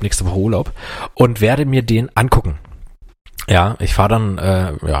nächste Woche Urlaub und werde mir den angucken. Ja, ich fahre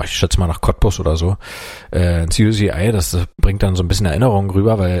dann, ich schätze mal nach Cottbus oder so, ins UCI. Das bringt dann so ein bisschen Erinnerungen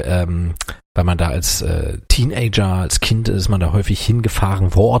rüber, weil man da als Teenager, als Kind ist man da häufig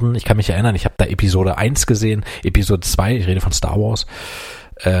hingefahren worden. Ich kann mich erinnern, ich habe da Episode 1 gesehen, Episode 2, ich rede von Star Wars.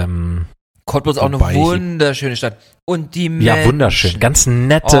 Cottbus auch eine wunderschöne Stadt. Und die Menschen. Ja, wunderschön. Ganz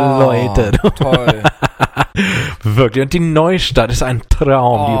nette Leute. Toll. Wirklich. Und die Neustadt ist ein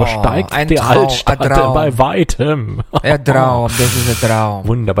Traum. Die übersteigt die Altstadt bei weitem. Ein Traum. Das ist ein Traum.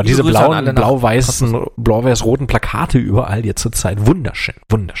 Wunderbar. Diese blauen, blau-weiß-roten Plakate überall jetzt zur Zeit. Wunderschön.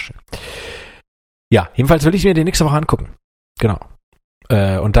 Wunderschön. Ja, jedenfalls will ich mir die nächste Woche angucken. Genau.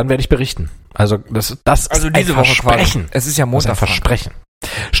 Und dann werde ich berichten. Also das ist diese Woche Versprechen. Es ist ja Montag. Das ist ein Versprechen.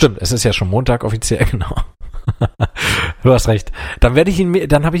 Stimmt, es ist ja schon Montag offiziell, genau. Du hast recht. Dann habe ich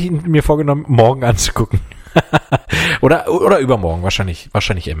ihn mir vorgenommen, morgen anzugucken. oder übermorgen, wahrscheinlich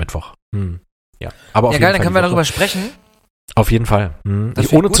eher Mittwoch. Ja, aber auf jeden geil, Fall dann können wir darüber sprechen. Auf jeden Fall.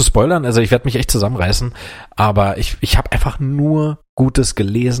 Ohne zu spoilern, also ich werde mich echt zusammenreißen, aber ich habe einfach nur Gutes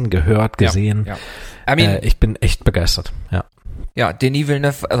gelesen, gehört, gesehen. Ja. Ich bin echt begeistert, ja. Ja, Denis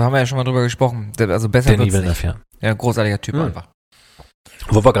Villeneuve, also haben wir ja schon mal drüber gesprochen, also besser wird's nicht. Villeneuve, ja. Ja, großartiger Typ einfach.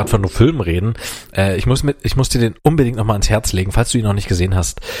 Wo wir gerade von Filmen reden, ich muss dir den unbedingt nochmal ans Herz legen, falls du ihn noch nicht gesehen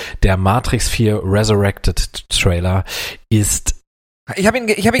hast. Der Matrix 4 Resurrected Trailer ist Ich hab ihn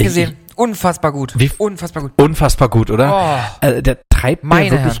gesehen. Unfassbar gut. Unfassbar gut. Unfassbar gut, oder? Oh. Der treibt mir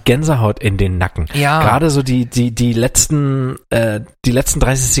Meine wirklich Herren. Gänsehaut in den Nacken. Ja. Gerade so die letzten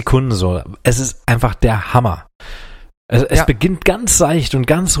 30 Sekunden so. Es ist einfach der Hammer. Also es beginnt ganz seicht und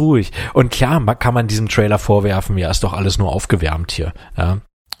ganz ruhig. Und klar, kann man diesem Trailer vorwerfen, ja, ist doch alles nur aufgewärmt hier.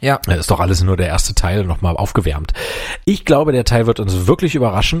 Ja. Ist doch alles nur der erste Teil nochmal aufgewärmt. Ich glaube, der Teil wird uns wirklich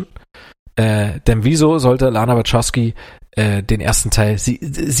überraschen. Denn wieso sollte Lana Wachowski den ersten Teil, sie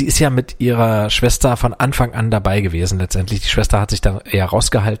ist ja mit ihrer Schwester von Anfang an dabei gewesen letztendlich. Die Schwester hat sich da eher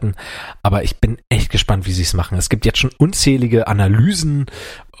rausgehalten, aber ich bin echt gespannt, wie sie es machen. Es gibt jetzt schon unzählige Analysen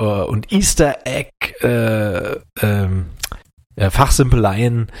und Easter Egg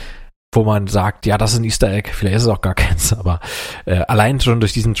Fachsimpeleien, wo man sagt, ja, das ist ein Easter Egg, vielleicht ist es auch gar keins, aber allein schon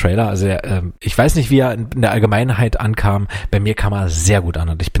durch diesen Trailer, also ich weiß nicht, wie er in der Allgemeinheit ankam, bei mir kam er sehr gut an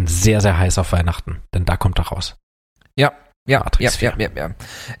und ich bin sehr, sehr heiß auf Weihnachten, denn da kommt er raus. Ja. Matrix 4.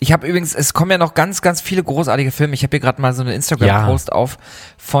 Ich habe übrigens, es kommen ja noch ganz, ganz viele großartige Filme. Ich habe hier gerade mal so eine Instagram-Post auf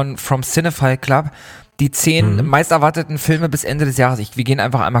from Cinephile Club. Die 10 meist erwarteten Filme bis Ende des Jahres. Wir gehen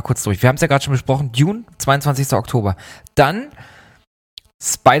einfach einmal kurz durch. Wir haben es ja gerade schon besprochen. Dune, 22. Oktober. Dann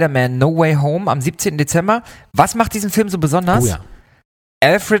Spider-Man No Way Home am 17. Dezember. Was macht diesen Film so besonders? Oh ja.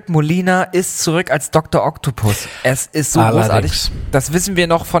 Alfred Molina ist zurück als Dr. Octopus. Es ist so großartig. Das wissen wir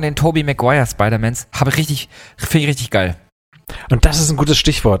noch von den Tobey Maguire Spider-Mans. Finde ich richtig geil. Und das ist ein gutes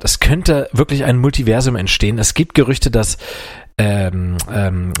Stichwort. Es könnte wirklich ein Multiversum entstehen. Es gibt Gerüchte, dass Andrew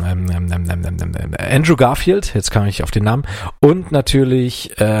Garfield, jetzt kam ich auf den Namen, und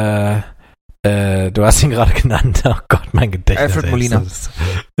natürlich du hast ihn gerade genannt. Oh Gott, mein Gedächtnis. Alfred Molina.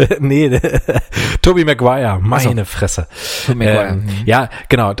 Nee, Tobey Maguire, meine Fresse. Tobey Maguire. Ja,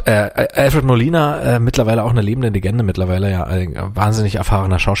 genau. Alfred Molina, mittlerweile auch eine lebende Legende, mittlerweile ja ein wahnsinnig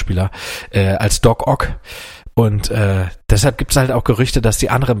erfahrener Schauspieler, als Doc Ock. Und deshalb gibt es halt auch Gerüchte, dass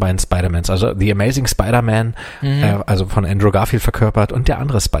die anderen beiden Spider-Mans, also The Amazing Spider-Man, also von Andrew Garfield verkörpert, und der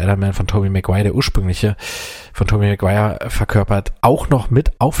andere Spider-Man von Tobey Maguire, der ursprüngliche von Tobey Maguire verkörpert, auch noch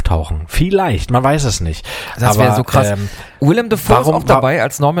mit auftauchen. Vielleicht, man weiß es nicht. Das wäre so krass. Willem Dafoe ist auch dabei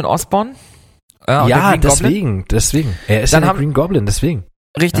als Norman Osborn. Ja, deswegen. Er ist dann der Green Goblin, deswegen.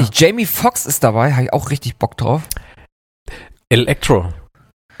 Richtig, ja. Jamie Foxx ist dabei, habe ich auch richtig Bock drauf. Electro,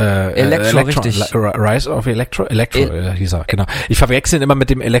 richtig. Rise of Electro hieß er, genau. Ich verwechsel ihn immer mit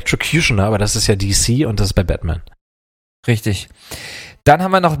dem Electrocutioner, aber das ist ja DC und das ist bei Batman. Richtig. Dann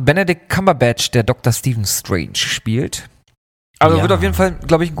haben wir noch Benedict Cumberbatch, der Dr. Stephen Strange spielt. Also wird auf jeden Fall,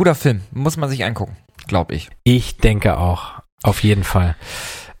 glaube ich, ein guter Film. Muss man sich angucken, glaube ich. Ich denke auch, auf jeden Fall.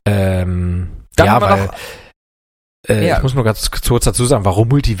 Dann haben wir noch ich muss nur ganz kurz dazu sagen, warum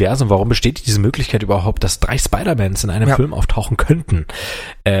Multiversum, warum besteht diese Möglichkeit überhaupt, dass 3 Spider-Mans in einem Film auftauchen könnten?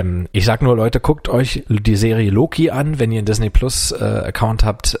 Ich sag nur, Leute, guckt euch die Serie Loki an, wenn ihr einen Disney Plus Account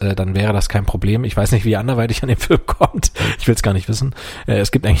habt, dann wäre das kein Problem. Ich weiß nicht, wie ihr anderweitig an den Film kommt, ich will es gar nicht wissen. Es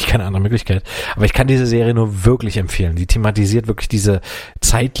gibt eigentlich keine andere Möglichkeit, aber ich kann diese Serie nur wirklich empfehlen. Die thematisiert wirklich diese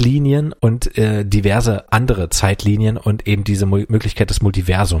Zeitlinien und diverse andere Zeitlinien und eben diese Möglichkeit des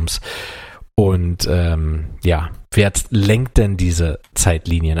Multiversums. Und wer lenkt denn diese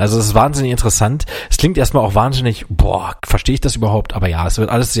Zeitlinien? Also es ist wahnsinnig interessant. Es klingt erstmal auch wahnsinnig, verstehe ich das überhaupt? Aber ja, es wird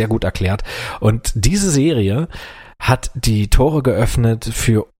alles sehr gut erklärt. Und diese Serie hat die Tore geöffnet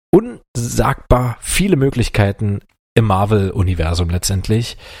für unsagbar viele Möglichkeiten im Marvel-Universum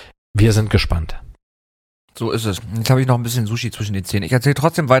letztendlich. Wir sind gespannt. So ist es. Jetzt habe ich noch ein bisschen Sushi zwischen den Zähnen. Ich erzähle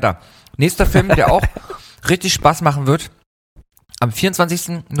trotzdem weiter. Nächster Film, der auch richtig Spaß machen wird, am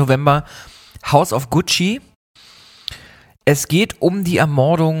 24. November, House of Gucci. Es geht um die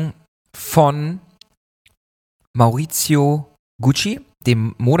Ermordung von Maurizio Gucci,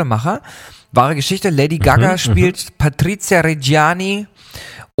 dem Modemacher. Wahre Geschichte. Lady Gaga spielt Patrizia Reggiani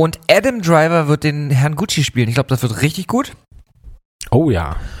und Adam Driver wird den Herrn Gucci spielen. Ich glaube, das wird richtig gut. Oh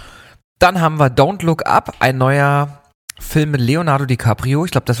ja. Dann haben wir Don't Look Up, ein neuer Film mit Leonardo DiCaprio.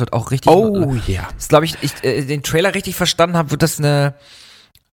 Ich glaube, das wird auch richtig. Oh ja. Das glaube ich, den Trailer richtig verstanden habe, wird das eine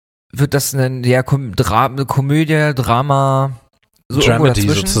Komödie, Drama, so Dramedy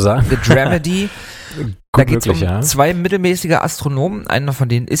sozusagen. Eine Dramedy. Da geht es um 2 mittelmäßige Astronomen. Einer von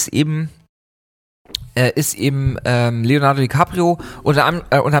denen ist eben Leonardo DiCaprio. Unter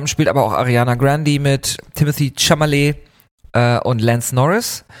anderem spielt aber auch Ariana Grande mit, Timothy Chalamet und Lance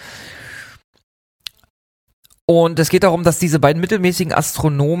Norris. Und es geht darum, dass diese beiden mittelmäßigen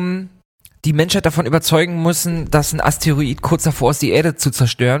Astronomen die Menschheit davon überzeugen müssen, dass ein Asteroid kurz davor ist, die Erde zu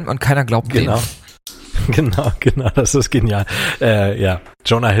zerstören, und keiner glaubt denen. Genau, das ist genial.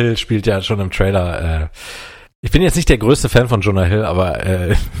 Jonah Hill spielt ja schon im Trailer. Ich bin jetzt nicht der größte Fan von Jonah Hill, aber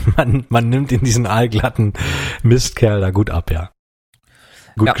man nimmt in diesen aalglatten Mistkerl da gut ab, ja.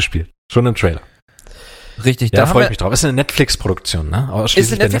 Gut gespielt. Schon im Trailer. Richtig. Da freue ich mich drauf. Ist eine Netflix-Produktion, ne?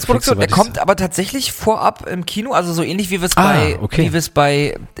 Ist eine Netflix-Produktion. Der kommt aber tatsächlich vorab im Kino, also so ähnlich wie wir es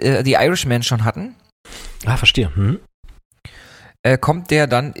bei The Irishman schon hatten. Ah, verstehe. Kommt der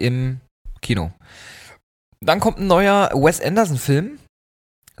dann im Kino. Dann kommt ein neuer Wes Anderson-Film,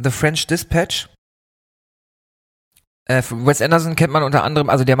 The French Dispatch. Wes Anderson kennt man unter anderem,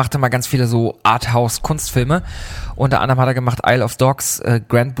 also der machte mal ganz viele so Arthouse-Kunstfilme. Unter anderem hat er gemacht Isle of Dogs,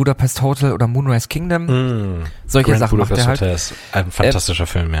 Grand Budapest Hotel oder Moonrise Kingdom. Solche Grand Sachen Budapest macht er halt. Hotel ist ein fantastischer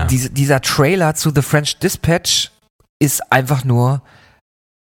Film, ja. Dieser Trailer zu The French Dispatch ist einfach nur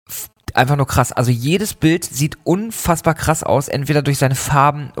krass. Also jedes Bild sieht unfassbar krass aus, entweder durch seine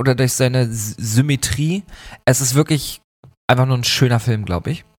Farben oder durch seine Symmetrie. Es ist wirklich einfach nur ein schöner Film,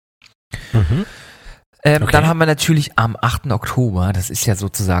 glaube ich. Okay. Dann haben wir natürlich am 8. Oktober, das ist ja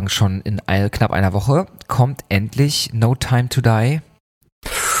sozusagen schon in knapp einer Woche, kommt endlich No Time to Die.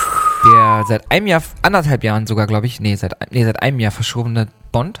 Der seit anderthalb Jahren sogar, glaube ich, seit einem Jahr verschobene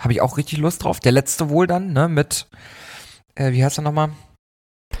Bond. Habe ich auch richtig Lust drauf. Der letzte wohl dann, ne, mit, wie heißt er nochmal?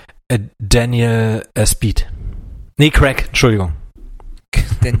 Daniel Speed. Nee, Craig, Entschuldigung.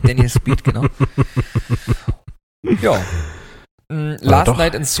 Daniel Speed, genau. Ja. Last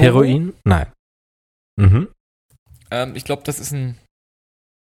Night in Soho. Heroin? Nein. Ich glaube, das ist ein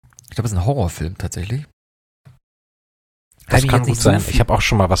Horrorfilm tatsächlich. Das kann gut sein. Ich habe auch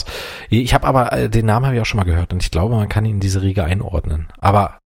schon mal was. Ich habe aber, den Namen habe ich auch schon mal gehört und ich glaube, man kann ihn in diese Riege einordnen.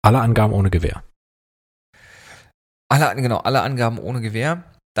 Aber alle Angaben ohne Gewehr. Alle Angaben ohne Gewehr.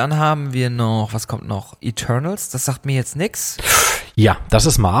 Dann haben wir noch, was kommt noch? Eternals, das sagt mir jetzt nix. Ja, das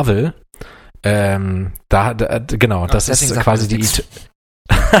ist Marvel. Genau, das ist quasi die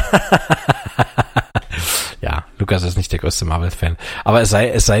Ja, Lukas ist nicht der größte Marvel-Fan. Aber es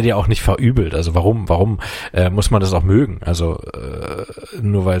sei dir auch nicht verübelt. Also warum muss man das auch mögen? Also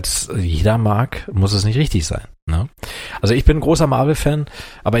nur weil es jeder mag, muss es nicht richtig sein. Ne? Also ich bin ein großer Marvel-Fan,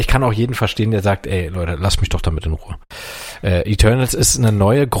 aber ich kann auch jeden verstehen, der sagt, ey Leute, lasst mich doch damit in Ruhe. Eternals ist eine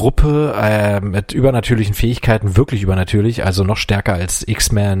neue Gruppe mit übernatürlichen Fähigkeiten, wirklich übernatürlich, also noch stärker als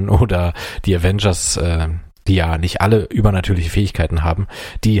X-Men oder die Avengers, die ja nicht alle übernatürliche Fähigkeiten haben.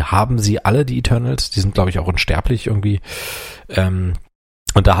 Die haben sie alle, die Eternals. Die sind, glaube ich, auch unsterblich irgendwie. Und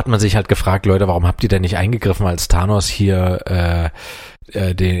da hat man sich halt gefragt, Leute, warum habt ihr denn nicht eingegriffen, als Thanos hier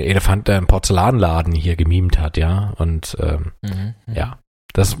den Elefant im Porzellanladen hier gemimt hat, ja? Und ja,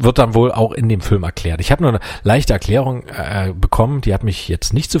 das wird dann wohl auch in dem Film erklärt. Ich habe nur eine leichte Erklärung bekommen, die hat mich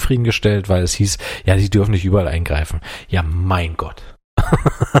jetzt nicht zufriedengestellt, weil es hieß, ja, sie dürfen nicht überall eingreifen. Ja, mein Gott.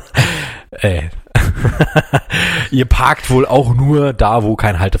 Ey. Ihr parkt wohl auch nur da, wo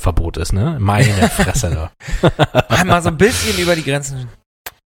kein Halteverbot ist, ne? Meine Fresse da. Einmal so ein bisschen über die Grenzen.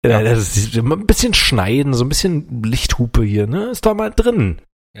 Ja, das ist ein bisschen schneiden, so ein bisschen Lichthupe hier, ne? Ist da mal drin.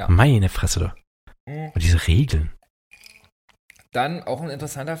 Ja. Meine Fresse da. Und diese Regeln. Dann auch ein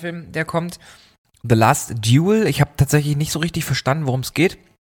interessanter Film, der kommt. The Last Duel. Ich habe tatsächlich nicht so richtig verstanden, worum es geht.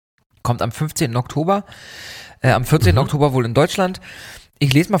 Kommt am 15. Oktober. Am 14. Oktober wohl in Deutschland.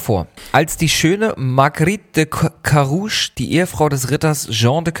 Ich lese mal vor. Als die schöne Marguerite de Carouge, die Ehefrau des Ritters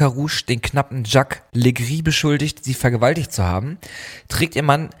Jean de Carouge, den knappen Jacques Legris beschuldigt, sie vergewaltigt zu haben, trägt ihr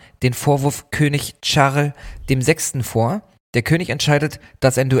Mann den Vorwurf König Charles VI. Vor. Der König entscheidet,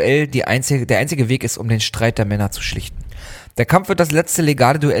 dass ein Duell der einzige Weg ist, um den Streit der Männer zu schlichten. Der Kampf wird das letzte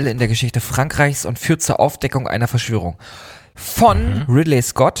legale Duell in der Geschichte Frankreichs und führt zur Aufdeckung einer Verschwörung. Von Ridley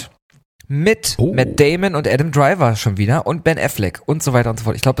Scott, mit Matt Damon und Adam Driver schon wieder und Ben Affleck und so weiter und so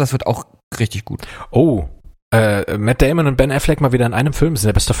fort. Ich glaube, das wird auch richtig gut. Matt Damon und Ben Affleck mal wieder in einem Film, sind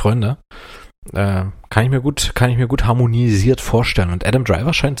ja beste Freunde. Kann ich mir gut harmonisiert vorstellen. Und Adam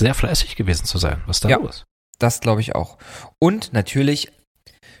Driver scheint sehr fleißig gewesen zu sein. Was ist da los? Das glaube ich auch. Und natürlich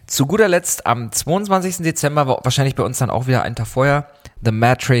zu guter Letzt am 22. Dezember, wahrscheinlich bei uns dann auch wieder einen Tag vorher, The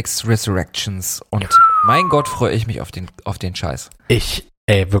Matrix Resurrections. Und mein Gott, freue ich mich auf den Scheiß.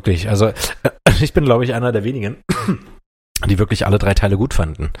 Wirklich, also ich bin, glaube ich, einer der wenigen, die wirklich alle 3 Teile gut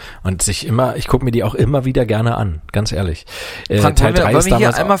fanden. Und ich gucke mir die auch immer wieder gerne an, ganz ehrlich. Frank, Teil 3 wollen wir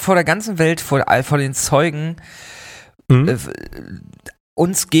hier einmal vor der ganzen Welt, vor den Zeugen,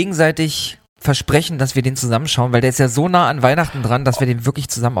 uns gegenseitig versprechen, dass wir den zusammenschauen, weil der ist ja so nah an Weihnachten dran, dass wir den wirklich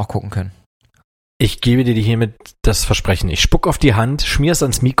zusammen auch gucken können. Ich gebe dir hiermit das Versprechen. Ich spuck auf die Hand, schmier es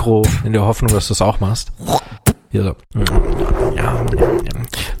ans Mikro, in der Hoffnung, dass du es auch machst. Hier so. Ja.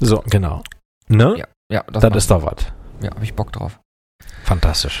 So, genau. Ne? Ja, das ist doch was. Ja, hab ich Bock drauf.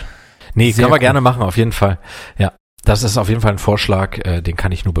 Fantastisch. Nee, sehr kann man gerne machen, auf jeden Fall. Ja, das ist auf jeden Fall ein Vorschlag, den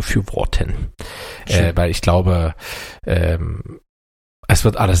kann ich nur befürworten. Weil ich glaube, es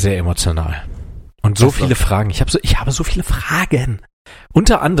wird alles sehr emotional. Und so viele Fragen. Ich habe so viele Fragen.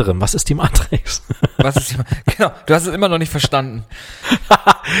 Unter anderem, was ist die Matrix? Genau, du hast es immer noch nicht verstanden.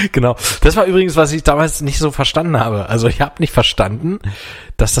 Genau. Das war übrigens, was ich damals nicht so verstanden habe. Also ich habe nicht verstanden,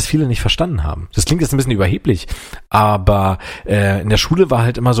 dass das viele nicht verstanden haben. Das klingt jetzt ein bisschen überheblich, aber in der Schule war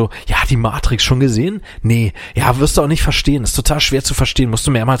halt immer so, ja, die Matrix schon gesehen? Nee, ja, wirst du auch nicht verstehen. Ist total schwer zu verstehen, musst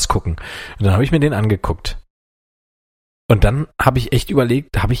du mehrmals gucken. Und dann habe ich mir den angeguckt. Und dann habe ich echt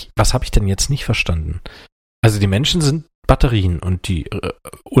überlegt, was habe ich denn jetzt nicht verstanden? Also die Menschen sind Batterien und die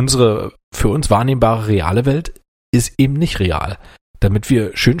unsere für uns wahrnehmbare reale Welt ist eben nicht real, damit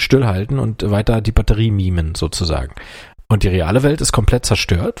wir schön stillhalten und weiter die Batterie mimen sozusagen. Und die reale Welt ist komplett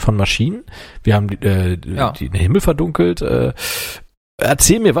zerstört von Maschinen. Wir haben den Himmel verdunkelt.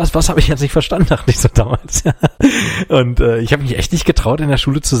 Erzähl mir was habe ich jetzt nicht verstanden, dachte ich so damals. Und ich habe mich echt nicht getraut, in der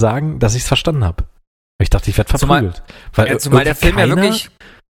Schule zu sagen, dass ich es verstanden habe. Ich dachte, ich werde verprügelt. Zumal der Film ja wirklich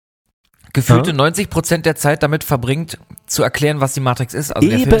gefühlte 90% der Zeit damit verbringt, zu erklären, was die Matrix ist. Also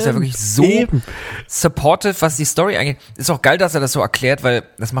der Film ist ja wirklich so supportive, was die Story angeht. Ist auch geil, dass er das so erklärt, weil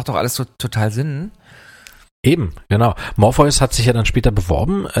das macht doch alles so total Sinn. Eben, genau. Morpheus hat sich ja dann später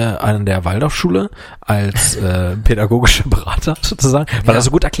beworben an der Waldorfschule als pädagogischer Berater sozusagen, weil er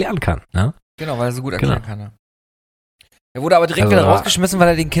so gut erklären kann. Ne? Genau, weil er so gut erklären kann. Ja. Er wurde aber direkt wieder rausgeschmissen, weil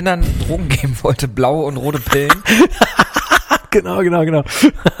er den Kindern Drogen geben wollte, blaue und rote Pillen. Genau.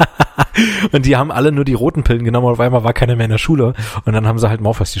 Und die haben alle nur die roten Pillen genommen und auf einmal war keiner mehr in der Schule und dann haben sie halt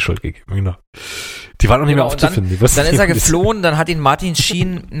Morpheus die Schuld gegeben, genau. Die waren auch nicht mehr aufzufinden. Dann ist er geflohen, dann hat ihn Martin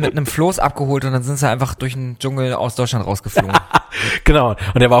Sheen mit einem Floß abgeholt und dann sind sie einfach durch den Dschungel aus Deutschland rausgeflogen. Genau,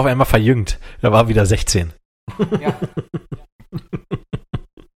 und er war auf einmal verjüngt. Er war wieder 16. Ja.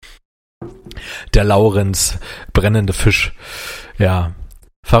 Der Laurenz, brennende Fisch. Ja,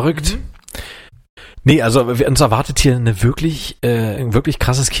 verrückt. Nee, also uns erwartet hier ein wirklich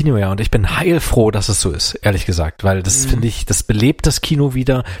krasses Kino, ja. Und ich bin heilfroh, dass es so ist, ehrlich gesagt. Weil das finde ich, das belebt das Kino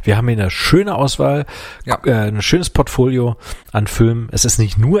wieder. Wir haben hier eine schöne Auswahl, ein schönes Portfolio an Filmen. Es ist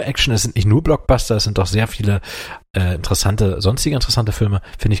nicht nur Action, es sind nicht nur Blockbuster, es sind doch sehr viele sonstige interessante Filme.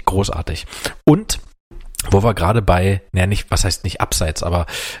 Finde ich großartig. Und wo wir gerade bei, was heißt nicht abseits, aber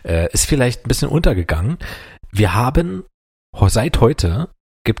ist vielleicht ein bisschen untergegangen. Wir haben seit heute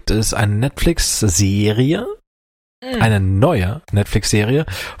gibt es eine Netflix-Serie, eine neue Netflix-Serie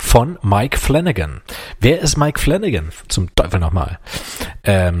von Mike Flanagan. Wer ist Mike Flanagan? Zum Teufel nochmal.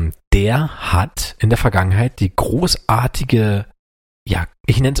 Der hat in der Vergangenheit die großartige,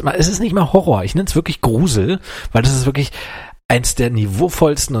 ich nenne es mal, es ist nicht mal Horror, ich nenne es wirklich Grusel, weil das ist wirklich eins der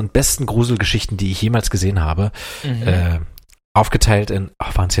niveauvollsten und besten Gruselgeschichten, die ich jemals gesehen habe. Aufgeteilt in,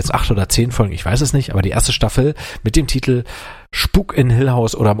 waren es jetzt 8 oder 10 Folgen, ich weiß es nicht, aber die erste Staffel mit dem Titel Spuk in Hill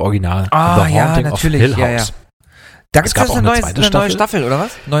House oder im Original The Haunting of Hill House. Da gibt es eine neue Staffel, oder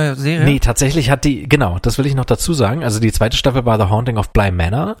was? Neue Serie? Nee, tatsächlich hat das will ich noch dazu sagen, also die zweite Staffel war The Haunting of Bly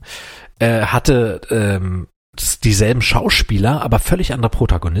Manor, hatte dieselben Schauspieler, aber völlig andere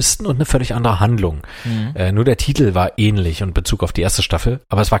Protagonisten und eine völlig andere Handlung. Nur der Titel war ähnlich in Bezug auf die erste Staffel,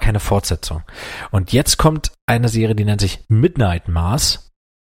 aber es war keine Fortsetzung. Und jetzt kommt eine Serie, die nennt sich Midnight Mass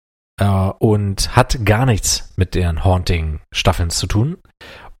und hat gar nichts mit den Haunting-Staffeln zu tun.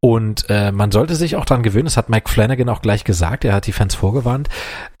 Und man sollte sich auch dran gewöhnen, das hat Mike Flanagan auch gleich gesagt, er hat die Fans vorgewarnt,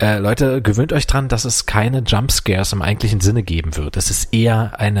 Leute, gewöhnt euch dran, dass es keine Jumpscares im eigentlichen Sinne geben wird. Es ist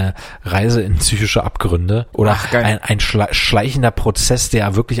eher eine Reise in psychische Abgründe oder ein schleichender Prozess,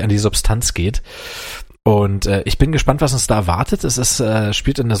 der wirklich an die Substanz geht. Und ich bin gespannt, was uns da erwartet. Es ist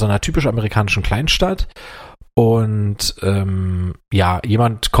spielt in so einer typisch amerikanischen Kleinstadt. Und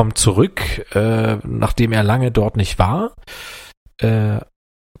jemand kommt zurück, nachdem er lange dort nicht war,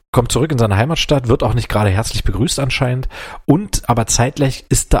 kommt zurück in seine Heimatstadt, wird auch nicht gerade herzlich begrüßt anscheinend und aber zeitgleich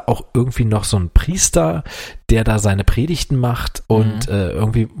ist da auch irgendwie noch so ein Priester, der da seine Predigten macht und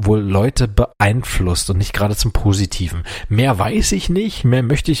irgendwie wohl Leute beeinflusst und nicht gerade zum Positiven. Mehr weiß ich nicht, mehr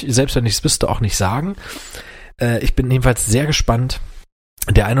möchte ich, selbst wenn ich es wüsste, auch nicht sagen. Ich bin jedenfalls sehr gespannt.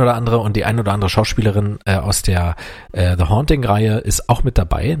 Der ein oder andere und die ein oder andere Schauspielerin aus der The Haunting-Reihe ist auch mit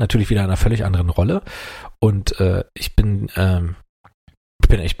dabei, natürlich wieder in einer völlig anderen Rolle und ich bin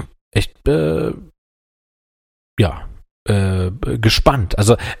echt gespannt.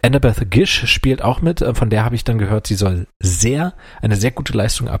 Also Annabeth Gish spielt auch mit, von der habe ich dann gehört, sie soll eine sehr gute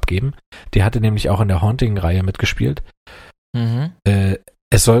Leistung abgeben. Die hatte nämlich auch in der Haunting-Reihe mitgespielt.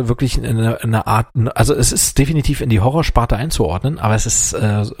 Es soll wirklich eine Art, also es ist definitiv in die Horrorsparte einzuordnen, aber es ist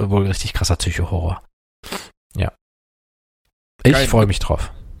wohl richtig krasser Psycho-Horror. Ja. Ich freue mich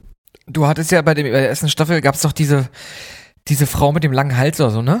drauf. Du hattest ja bei der ersten Staffel, gab es doch diese Frau mit dem langen Hals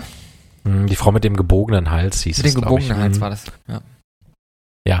oder so, ne? Die Frau mit dem gebogenen Hals hieß es, mit dem gebogenen Hals war das, ja.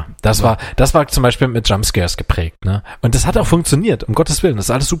 Ja, Das war zum Beispiel mit Jumpscares geprägt, ne? Und das hat auch funktioniert, um Gottes Willen, das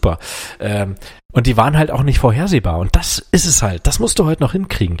ist alles super. Und die waren halt auch nicht vorhersehbar. Und das ist es halt. Das musst du heute noch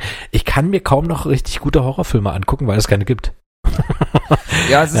hinkriegen. Ich kann mir kaum noch richtig gute Horrorfilme angucken, weil es keine gibt.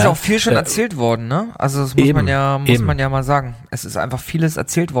 Ja, es ist auch viel schon erzählt worden, ne? Also das muss man ja mal sagen. Es ist einfach vieles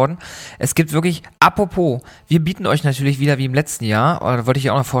erzählt worden. Es gibt wirklich, apropos, wir bieten euch natürlich wieder wie im letzten Jahr, oder wollte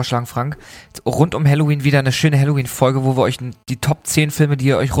ich auch noch vorschlagen, Frank, rund um Halloween wieder eine schöne Halloween-Folge, wo wir euch die Top 10 Filme, die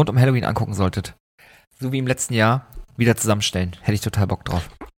ihr euch rund um Halloween angucken solltet, so wie im letzten Jahr, wieder zusammenstellen. Hätte ich total Bock drauf.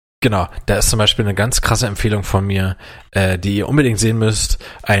 Genau, da ist zum Beispiel eine ganz krasse Empfehlung von mir, die ihr unbedingt sehen müsst.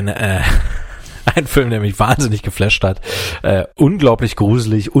 Ein Film, der mich wahnsinnig geflasht hat. Unglaublich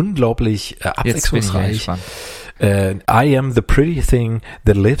gruselig, unglaublich abwechslungsreich. I Am the Pretty Thing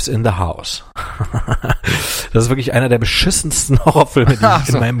That Lives in the House. Das ist wirklich einer der beschissensten Horrorfilme, die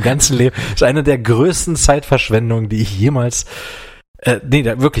ich in meinem ganzen Leben... Das ist eine der größten Zeitverschwendungen, die ich jemals...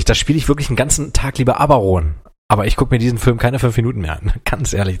 da spiele ich wirklich einen ganzen Tag lieber Abaron. Aber ich gucke mir diesen Film keine 5 Minuten mehr an.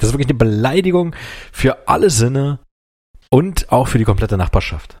 Ganz ehrlich. Das ist wirklich eine Beleidigung für alle Sinne und auch für die komplette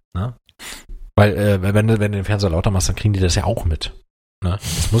Nachbarschaft. Ne? Weil, wenn du den Fernseher lauter machst, dann kriegen die das ja auch mit. Ne?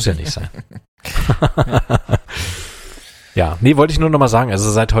 Das muss ja nicht sein. Ja, wollte ich nur noch mal sagen.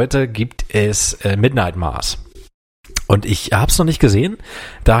 Also seit heute gibt es Midnight Mass. Und ich hab's noch nicht gesehen.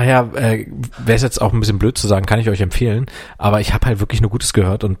 Daher wäre es jetzt auch ein bisschen blöd zu sagen, kann ich euch empfehlen. Aber ich habe halt wirklich nur Gutes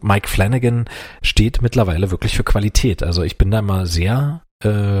gehört. Und Mike Flanagan steht mittlerweile wirklich für Qualität. Also ich bin da mal sehr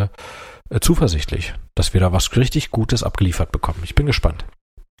zuversichtlich, dass wir da was richtig Gutes abgeliefert bekommen. Ich bin gespannt.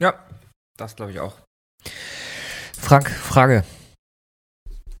 Ja, das glaube ich auch. Frank, Frage.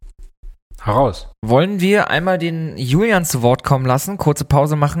 Heraus. Wollen wir einmal den Julian zu Wort kommen lassen, kurze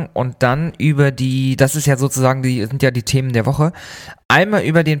Pause machen und dann über das ist ja sozusagen, sind ja die Themen der Woche, einmal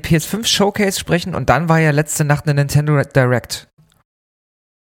über den PS5 Showcase sprechen und dann war ja letzte Nacht eine Nintendo Direct.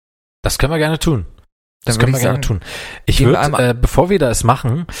 Das können wir gerne tun. Ich würde, bevor wir das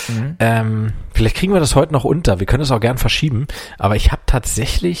machen, vielleicht kriegen wir das heute noch unter. Wir können es auch gern verschieben. Aber ich habe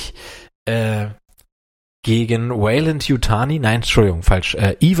tatsächlich gegen Wayland Yutani, nein, Entschuldigung, falsch,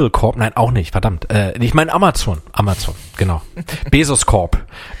 Evil Corp, nein, auch nicht, verdammt. Ich meine Amazon, genau. Bezos Corp.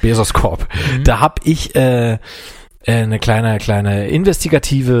 Da habe ich eine kleine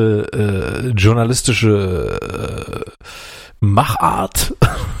investigative journalistische Machart.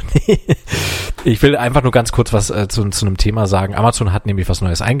 Ich will einfach nur ganz kurz was zu einem Thema sagen. Amazon hat nämlich was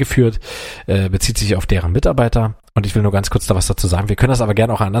Neues eingeführt, bezieht sich auf deren Mitarbeiter und ich will nur ganz kurz da was dazu sagen. Wir können das aber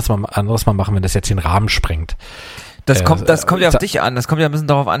gerne auch anderes mal machen, wenn das jetzt den Rahmen sprengt. Das kommt ja auf dich an. Das kommt ja ein bisschen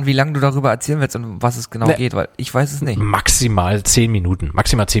darauf an, wie lange du darüber erzählen willst und um was es genau geht, weil ich weiß es nicht. Maximal 10 Minuten.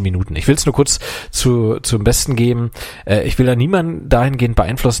 Ich will es nur kurz zum Besten geben. Ich will da niemanden dahingehend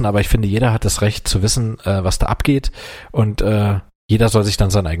beeinflussen, aber ich finde, jeder hat das Recht zu wissen, was da abgeht und jeder soll sich dann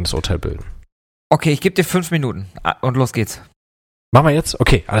sein eigenes Urteil bilden. Okay, ich gebe dir 5 Minuten und los geht's. Machen wir jetzt?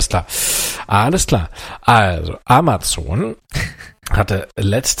 Okay, alles klar. Also, Amazon hatte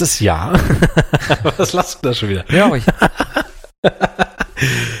letztes Jahr was lachst du da schon wieder? Ja, ruhig.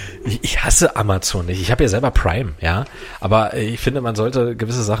 Ich hasse Amazon nicht. Ich habe ja selber Prime, ja. Aber ich finde, man sollte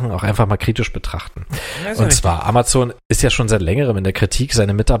gewisse Sachen auch einfach mal kritisch betrachten. Und zwar, Amazon ist ja schon seit längerem in der Kritik,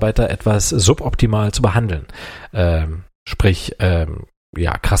 seine Mitarbeiter etwas suboptimal zu behandeln. Sprich,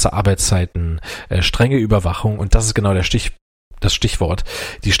 krasse Arbeitszeiten, strenge Überwachung und das ist genau das Stichwort.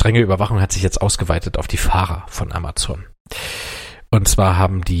 Die strenge Überwachung hat sich jetzt ausgeweitet auf die Fahrer von Amazon. Und zwar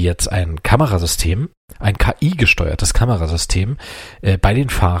haben die jetzt ein Kamerasystem, ein KI-gesteuertes Kamerasystem bei den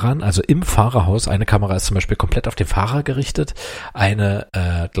Fahrern, also im Fahrerhaus. Eine Kamera ist zum Beispiel komplett auf den Fahrer gerichtet, eine,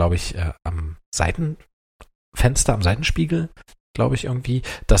 am Seitenfenster, am Seitenspiegel, glaube ich irgendwie,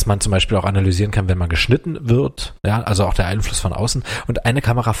 dass man zum Beispiel auch analysieren kann, wenn man geschnitten wird, ja, also auch der Einfluss von außen und eine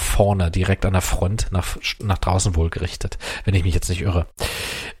Kamera vorne, direkt an der Front, nach draußen wohl gerichtet, wenn ich mich jetzt nicht irre.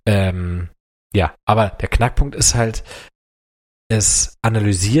 Aber der Knackpunkt ist halt, es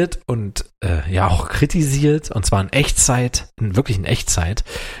analysiert und auch kritisiert, und zwar wirklich in Echtzeit,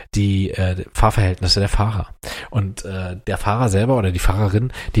 die Fahrverhältnisse der Fahrer. Und der Fahrer selber oder die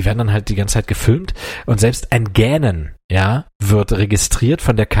Fahrerin, die werden dann halt die ganze Zeit gefilmt und selbst ein Gähnen, wird registriert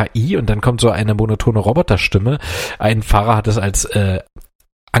von der KI und dann kommt so eine monotone Roboterstimme. Ein Fahrer hat es als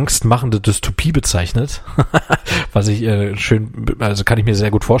angstmachende Dystopie bezeichnet, was ich kann ich mir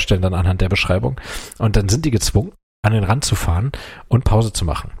sehr gut vorstellen dann anhand der Beschreibung. Und dann sind die gezwungen, an den Rand zu fahren und Pause zu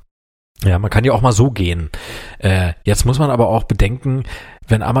machen. Ja, man kann ja auch mal so gehen. Jetzt muss man aber auch bedenken,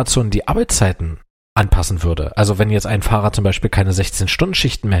 wenn Amazon die Arbeitszeiten anpassen würde. Also wenn jetzt ein Fahrer zum Beispiel keine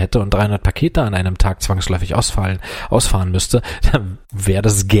 16-Stunden-Schichten mehr hätte und 300 Pakete an einem Tag zwangsläufig ausfahren müsste, dann wäre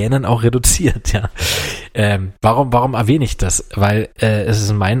das Gähnen auch reduziert, ja. Warum erwähne ich das? Weil es ist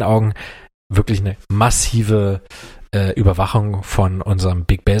in meinen Augen wirklich eine massive Überwachung von unserem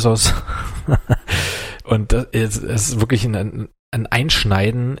Big Bezos. Und es ist wirklich ein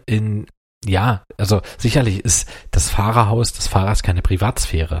Einschneiden in, ja, also sicherlich ist das Fahrerhaus des Fahrers keine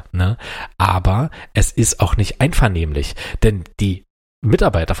Privatsphäre, ne? Aber es ist auch nicht einvernehmlich, denn die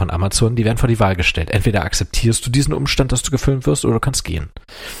Mitarbeiter von Amazon, die werden vor die Wahl gestellt. Entweder akzeptierst du diesen Umstand, dass du gefilmt wirst, oder du kannst gehen.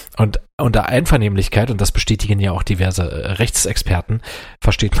 Und unter Einvernehmlichkeit, und das bestätigen ja auch diverse Rechtsexperten,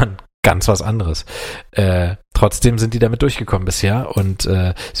 versteht man ganz was anderes. Trotzdem sind die damit durchgekommen bisher und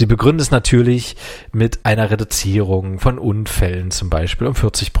sie begründen es natürlich mit einer Reduzierung von Unfällen zum Beispiel um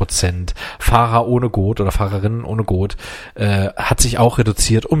 40%. Fahrer ohne Gurt oder Fahrerinnen ohne Gurt hat sich auch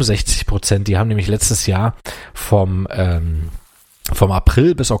reduziert um 60%. Die haben nämlich letztes Jahr vom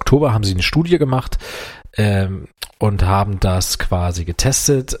April bis Oktober haben sie eine Studie gemacht und haben das quasi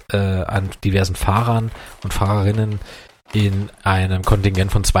getestet an diversen Fahrern und Fahrerinnen in einem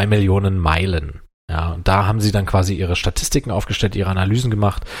Kontingent von 2 Millionen Meilen. Ja, und da haben sie dann quasi ihre Statistiken aufgestellt, ihre Analysen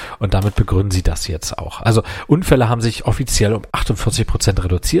gemacht und damit begründen sie das jetzt auch. Also Unfälle haben sich offiziell um 48%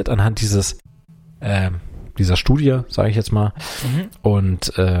 reduziert anhand dieser Studie, sage ich jetzt mal.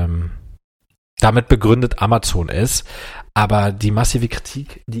 Und damit begründet Amazon es. Aber die massive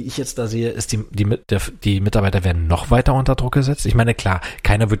Kritik, die ich jetzt da sehe, ist, die Mitarbeiter werden noch weiter unter Druck gesetzt. Ich meine, klar,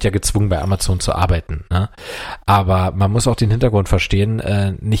 keiner wird ja gezwungen, bei Amazon zu arbeiten, ne? Aber man muss auch den Hintergrund verstehen,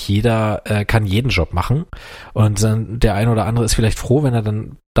 nicht jeder kann jeden Job machen. Und der eine oder andere ist vielleicht froh, wenn er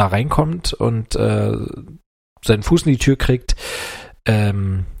dann da reinkommt und seinen Fuß in die Tür kriegt.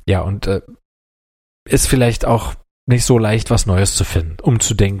 Ist vielleicht auch nicht so leicht, was Neues zu finden,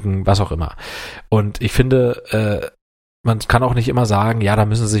 umzudenken, was auch immer. Und ich finde, man kann auch nicht immer sagen, ja, da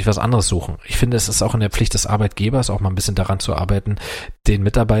müssen sie sich was anderes suchen. Ich finde, es ist auch in der Pflicht des Arbeitgebers, auch mal ein bisschen daran zu arbeiten, den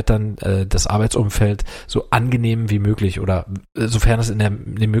Mitarbeitern das Arbeitsumfeld so angenehm wie möglich oder sofern es in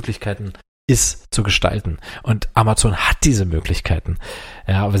den Möglichkeiten ist, zu gestalten. Und Amazon hat diese Möglichkeiten.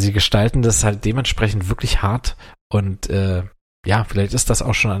 Ja, aber sie gestalten das halt dementsprechend wirklich hart und vielleicht ist das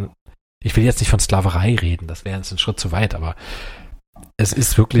auch schon ich will jetzt nicht von Sklaverei reden, das wäre jetzt ein Schritt zu weit, aber es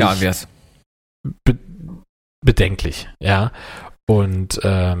ist wirklich bedenklich, ja. Und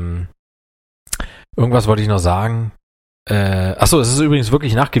irgendwas wollte ich noch sagen. Es ist übrigens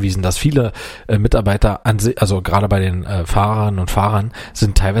wirklich nachgewiesen, dass viele Mitarbeiter also gerade bei den Fahrern und Fahrern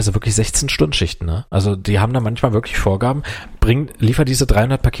sind teilweise wirklich 16-Stunden-Schichten, ne? Also die haben da manchmal wirklich Vorgaben, liefer diese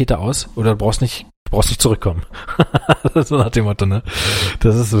 300 Pakete aus oder du brauchst nicht zurückkommen. So nach dem Motto, ne?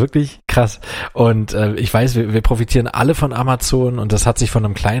 Das ist wirklich krass. Und ich weiß, wir profitieren alle von Amazon und das hat sich von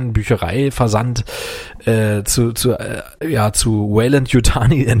einem kleinen Büchereiversand zu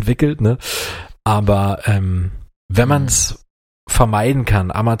Wayland-Yutani entwickelt, ne? Aber wenn man es vermeiden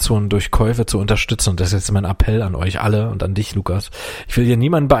kann, Amazon durch Käufe zu unterstützen, und das ist jetzt mein Appell an euch alle und an dich, Lukas, ich will hier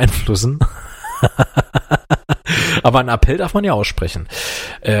niemanden beeinflussen, aber einen Appell darf man ja aussprechen.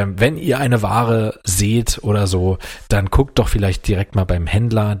 Wenn ihr eine Ware seht oder so, dann guckt doch vielleicht direkt mal beim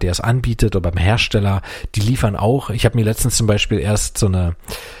Händler, der es anbietet, oder beim Hersteller. Die liefern auch. Ich habe mir letztens zum Beispiel erst so eine,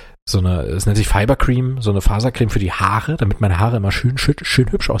 es nennt sich Fibercreme, so eine Fasercreme für die Haare, damit meine Haare immer schön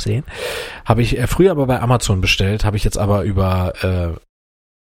hübsch aussehen. Habe ich früher aber bei Amazon bestellt, habe ich jetzt aber über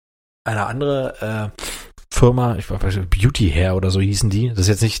eine andere Firma, ich weiß nicht, Beauty Hair oder so hießen die. Das ist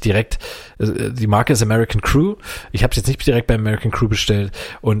jetzt nicht direkt, die Marke ist American Crew. Ich habe es jetzt nicht direkt bei American Crew bestellt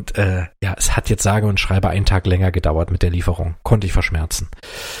und es hat jetzt sage und schreibe einen Tag länger gedauert mit der Lieferung. Konnte ich verschmerzen.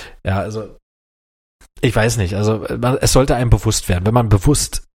 Ja, also ich weiß nicht, also es sollte einem bewusst werden, wenn man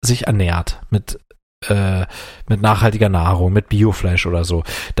bewusst sich ernährt mit nachhaltiger Nahrung, mit Biofleisch oder so,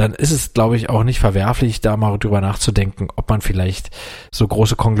 dann ist es, glaube ich, auch nicht verwerflich, da mal drüber nachzudenken, ob man vielleicht so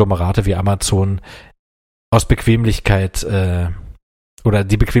große Konglomerate wie Amazon aus Bequemlichkeit oder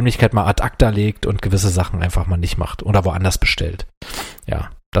die Bequemlichkeit mal ad acta legt und gewisse Sachen einfach mal nicht macht oder woanders bestellt. Ja,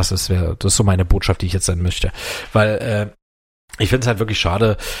 das ist so meine Botschaft, die ich jetzt sein möchte. Weil ich finde es halt wirklich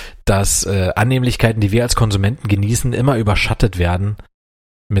schade, dass Annehmlichkeiten, die wir als Konsumenten genießen, immer überschattet werden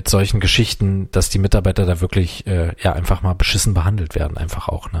mit solchen Geschichten, dass die Mitarbeiter da wirklich einfach mal beschissen behandelt werden, einfach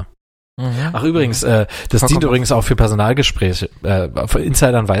auch, ne? Ach übrigens, das dient übrigens auch für Personalgespräche. Von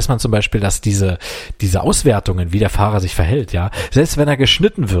Insidern weiß man zum Beispiel, dass diese Auswertungen, wie der Fahrer sich verhält, ja, selbst wenn er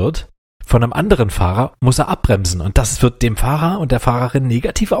geschnitten wird von einem anderen Fahrer, muss er abbremsen. Und das wird dem Fahrer und der Fahrerin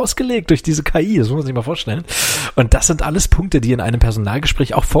negativ ausgelegt durch diese KI. Das muss man sich mal vorstellen. Und das sind alles Punkte, die in einem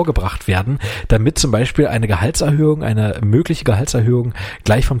Personalgespräch auch vorgebracht werden, damit zum Beispiel eine mögliche Gehaltserhöhung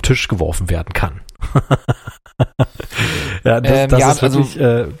gleich vom Tisch geworfen werden kann. Ja, das ist wirklich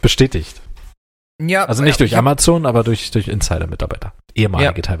bestätigt. Ja, Also nicht durch Amazon, aber durch Insider-Mitarbeiter.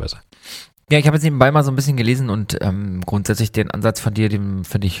 Ehemalige teilweise. Ja, ich habe jetzt nebenbei mal so ein bisschen gelesen und grundsätzlich den Ansatz von dir, den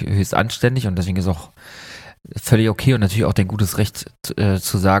finde ich höchst anständig und deswegen ist auch völlig okay und natürlich auch dein gutes Recht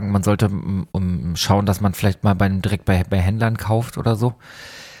zu sagen, man sollte schauen, dass man vielleicht mal direkt bei Händlern kauft oder so.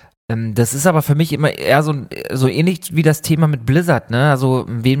 Das ist aber für mich immer eher so ähnlich wie das Thema mit Blizzard, ne? Also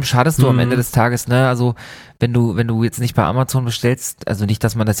wem schadest du am Ende des Tages, ne? Also wenn du jetzt nicht bei Amazon bestellst, also nicht,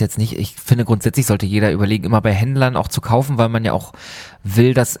 dass man das jetzt nicht, ich finde grundsätzlich sollte jeder überlegen, immer bei Händlern auch zu kaufen, weil man ja auch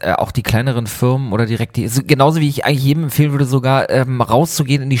will, dass auch die kleineren Firmen oder direkt genauso wie ich eigentlich jedem empfehlen würde, sogar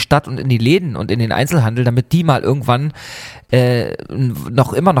rauszugehen in die Stadt und in die Läden und in den Einzelhandel, damit die mal irgendwann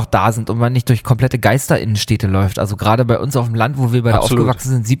immer noch da sind und man nicht durch komplette Geisterinnenstädte läuft. Also gerade bei uns auf dem Land, wo wir beide aufgewachsen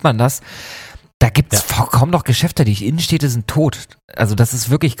sind, sieht man das. Da gibt's kaum noch Geschäfte, die Innenstädte sind tot. Also das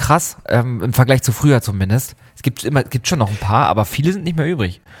ist wirklich krass, im Vergleich zu früher zumindest. Es gibt schon noch ein paar, aber viele sind nicht mehr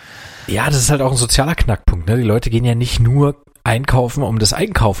übrig. Ja, das ist halt auch ein sozialer Knackpunkt, ne? Die Leute gehen ja nicht nur einkaufen um des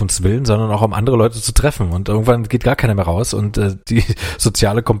Einkaufens willen, sondern auch um andere Leute zu treffen und irgendwann geht gar keiner mehr raus und die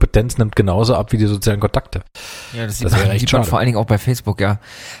soziale Kompetenz nimmt genauso ab wie die sozialen Kontakte. Ja, das sieht man vor allen Dingen auch bei Facebook, ja.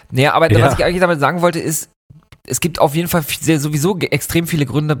 Naja, aber was ich eigentlich damit sagen wollte ist, es gibt auf jeden Fall sowieso extrem viele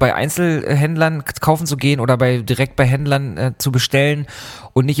Gründe, bei Einzelhändlern kaufen zu gehen oder direkt bei Händlern zu bestellen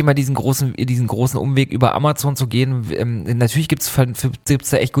und nicht immer diesen großen Umweg über Amazon zu gehen. Natürlich gibt's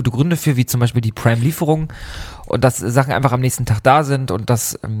da echt gute Gründe für, wie zum Beispiel die Prime-Lieferung und dass Sachen einfach am nächsten Tag da sind und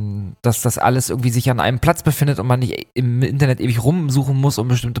dass das alles irgendwie sich an einem Platz befindet und man nicht im Internet ewig rumsuchen muss, um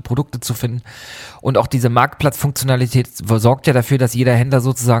bestimmte Produkte zu finden. Und auch diese Marktplatzfunktionalität sorgt ja dafür, dass jeder Händler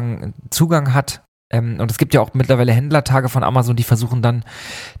sozusagen Zugang hat. Und es gibt ja auch mittlerweile Händlertage von Amazon, die versuchen dann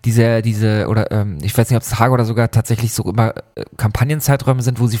diese oder ich weiß nicht, ob es Tage oder sogar tatsächlich so immer Kampagnenzeiträume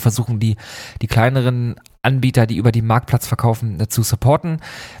sind, wo sie versuchen, die kleineren Anbieter, die über die Marktplatz verkaufen, zu supporten.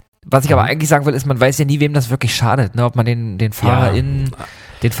 Was ich aber eigentlich sagen will, ist, man weiß ja nie, wem das wirklich schadet, ne? Ob man den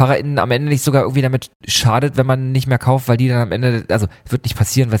FahrerInnen am Ende nicht sogar irgendwie damit schadet, wenn man nicht mehr kauft, weil die dann am Ende, also wird nicht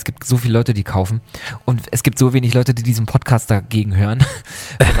passieren, weil es gibt so viele Leute, die kaufen und es gibt so wenig Leute, die diesen Podcast dagegen hören.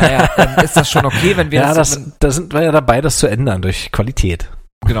 Von daher ist das schon okay, wenn wir da sind wir ja dabei, das zu ändern durch Qualität.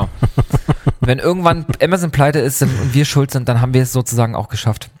 Genau. Wenn irgendwann Amazon pleite ist und wir schuld sind, dann haben wir es sozusagen auch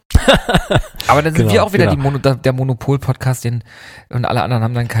geschafft. Aber dann sind wir auch wieder der Monopol-Podcast und alle anderen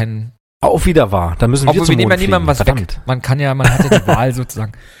haben dann keinen. Auch wieder wahr. Da müssen wir zum nehmen Mond ja niemandem was Verdammt. weg. Man hat ja die Wahl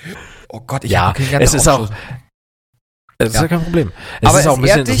sozusagen. Oh Gott, es ist auch. Das ist ja kein Problem. Es ist auch ein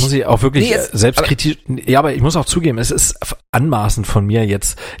bisschen, das muss ich auch wirklich selbstkritisch, aber ich muss auch zugeben, es ist anmaßend von mir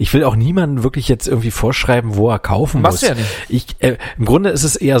jetzt. Ich will auch niemanden wirklich jetzt irgendwie vorschreiben, wo er kaufen muss. Machst du ja nicht. Im Grunde ist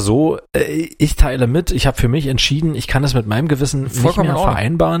es eher so, ich teile mit, ich habe für mich entschieden, ich kann das mit meinem Gewissen nicht mehr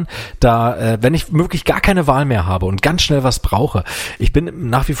vereinbaren, da, wenn ich wirklich gar keine Wahl mehr habe und ganz schnell was brauche. Ich bin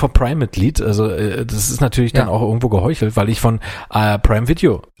nach wie vor Prime-Mitglied, also das ist natürlich dann auch irgendwo geheuchelt, weil ich von Prime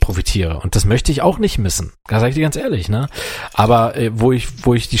Video profitiere und das möchte ich auch nicht missen. Da sage ich dir ganz ehrlich, ne? Aber wo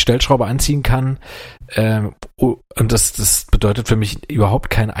ich die Stellschraube anziehen kann, und das bedeutet für mich überhaupt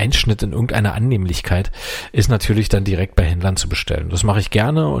keinen Einschnitt in irgendeine Annehmlichkeit, ist natürlich dann direkt bei Händlern zu bestellen. Das mache ich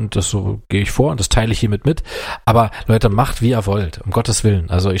gerne und das so gehe ich vor und das teile ich hiermit mit. Aber Leute, macht wie ihr wollt, um Gottes Willen.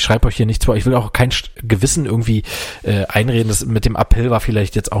 Also ich schreibe euch hier nichts vor. Ich will auch kein Gewissen irgendwie einreden. Das mit dem Appell war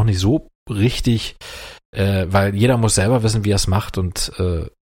vielleicht jetzt auch nicht so richtig, weil jeder muss selber wissen, wie er es macht und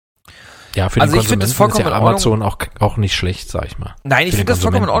ja, für den Konsumenten ist ja Amazon auch nicht schlecht, sag ich mal. Nein, ich finde das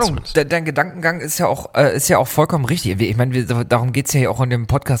vollkommen in Ordnung. Dein Gedankengang ist ja auch vollkommen richtig. Ich meine, darum geht's ja hier auch in dem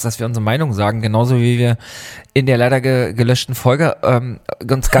Podcast, dass wir unsere Meinung sagen, genauso wie wir in der leider gelöschten Folge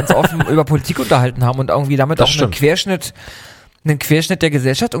uns ganz offen über Politik unterhalten haben und irgendwie damit das auch einen Querschnitt der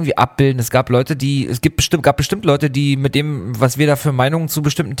Gesellschaft irgendwie abbilden. Es gab bestimmt Leute, die mit dem, was wir da für Meinungen zu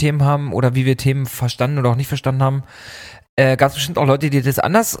bestimmten Themen haben oder wie wir Themen verstanden oder auch nicht verstanden haben, gab es bestimmt auch Leute, die das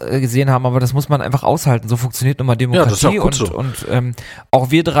anders gesehen haben, aber das muss man einfach aushalten. So funktioniert nun mal Demokratie. Ja, das ist auch gut so. Und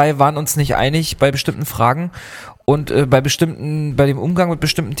auch wir drei waren uns nicht einig bei bestimmten Fragen und bei dem Umgang mit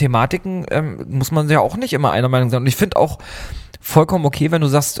bestimmten Thematiken muss man ja auch nicht immer einer Meinung sein. Und ich finde auch vollkommen okay, wenn du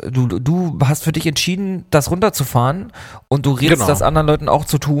sagst, du hast für dich entschieden, das runterzufahren und du rätst das anderen Leuten auch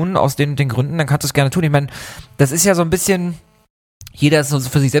zu tun, aus den Gründen, dann kannst du es gerne tun. Ich meine, das ist ja so ein bisschen, jeder ist so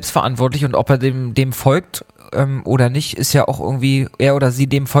für sich selbst verantwortlich und ob er dem folgt oder nicht, ist ja auch irgendwie, er oder sie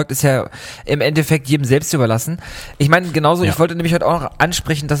dem folgt, ist ja im Endeffekt jedem selbst überlassen. Ich meine, genauso, ich wollte nämlich heute auch noch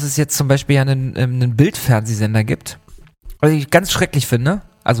ansprechen, dass es jetzt zum Beispiel ja einen Bild-Fernsehsender gibt, was ich ganz schrecklich finde.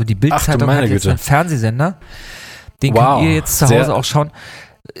 Also die Bild-Zeitung hat jetzt einen Fernsehsender, den könnt ihr jetzt zu Hause auch schauen.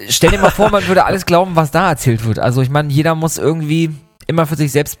 Stell dir mal vor, man würde alles glauben, was da erzählt wird. Also ich meine, jeder muss irgendwie immer für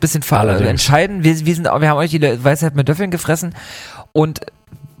sich selbst ein bisschen entscheiden. Wir haben euch die Weisheit mit Löffeln gefressen und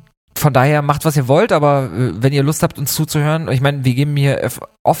von daher macht, was ihr wollt, aber wenn ihr Lust habt, uns zuzuhören, ich meine, wir geben hier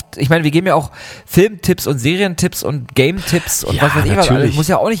wir geben ja auch Filmtipps und Serientipps und Game-Tipps und was weiß ich was alles. Muss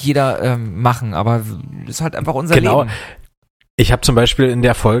ja auch nicht jeder machen, aber ist halt einfach unser Leben. Ich habe zum Beispiel in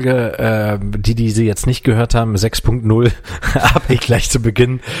der Folge, die sie jetzt nicht gehört haben, 6.0, habe ich gleich zu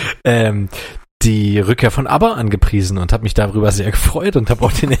Beginn die Rückkehr von ABBA angepriesen und habe mich darüber sehr gefreut und habe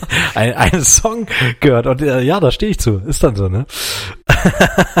auch einen Song gehört und ja, da stehe ich zu. Ist dann so, ne?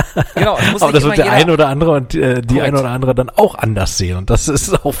 Genau, aber das wird der eine oder andere und die eine oder andere dann auch anders sehen und das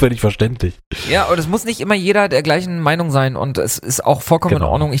ist auch völlig verständlich. Ja, und es muss nicht immer jeder der gleichen Meinung sein und es ist auch vollkommen in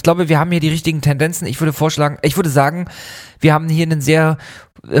Ordnung. Ich glaube, wir haben hier die richtigen Tendenzen. Ich würde sagen, wir haben hier ein sehr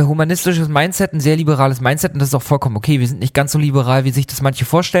humanistisches Mindset, ein sehr liberales Mindset und das ist auch vollkommen okay. Wir sind nicht ganz so liberal, wie sich das manche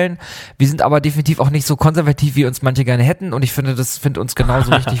vorstellen. Wir sind aber definitiv auch nicht so konservativ, wie uns manche gerne hätten und ich finde, das findet uns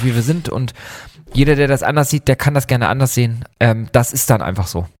genauso wichtig, wie wir sind und jeder, der das anders sieht, der kann das gerne anders sehen. Das ist dann einfach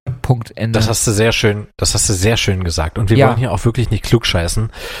so. Punkt, Ende. Das hast du sehr schön gesagt und wir wollen hier auch wirklich nicht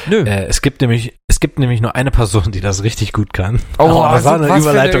klugscheißen. Nö. Es gibt nämlich nur eine Person, die das richtig gut kann. Oh, das war eine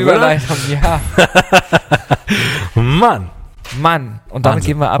Überleitung, ja. Mann, und damit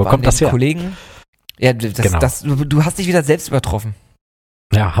gehen wir ab an den Kollegen. Ja, du hast dich wieder selbst übertroffen.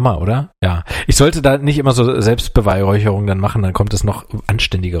 Ja, Hammer, oder? Ja. Ich sollte da nicht immer so Selbstbeweihräucherung dann machen, dann kommt es noch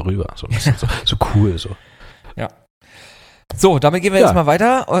anständiger rüber. So ein bisschen so cool, so. Ja. So, damit gehen wir jetzt mal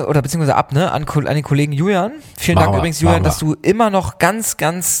weiter, oder beziehungsweise ab, ne, an den Kollegen Julian. Vielen Dank übrigens, Julian, dass du immer noch ganz,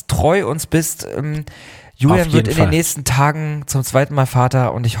 ganz treu uns bist. Julian wird in den nächsten Tagen zum zweiten Mal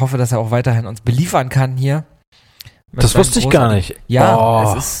Vater und ich hoffe, dass er auch weiterhin uns beliefern kann hier. Das wusste ich gar nicht.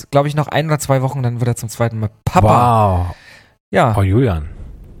 Ja, es ist, glaube ich, noch 1 oder 2 Wochen, dann wird er zum zweiten Mal Papa. Wow. Ja. Oh, Julian,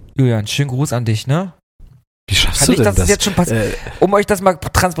 schönen Gruß an dich, ne? Wie schaffst du denn das? Ist jetzt schon passiert. Um euch das mal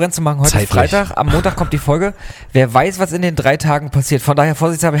transparent zu machen, heute ist Freitag, am Montag kommt die Folge. Wer weiß, was in den 3 Tagen passiert. Von daher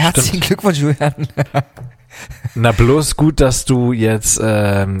vorsichtshalber herzlichen Glückwunsch, Julian. Na bloß gut, dass du jetzt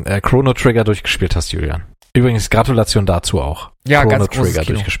Chrono Trigger durchgespielt hast, Julian. Übrigens, Gratulation dazu auch. Ja, Chrono ganz großes Trigger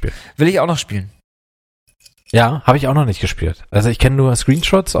Kino. durchgespielt. Will ich auch noch spielen. Ja, habe ich auch noch nicht gespielt. Also ich kenne nur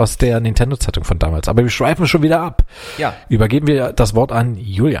Screenshots aus der Nintendo-Zeitung von damals. Aber wir schweifen schon wieder ab. Ja. Übergeben wir das Wort an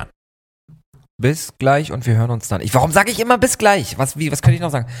Julian. Bis gleich und wir hören uns dann. Warum sage ich immer bis gleich? Was könnte ich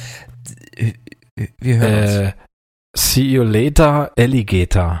noch sagen? Wir hören uns. See you later,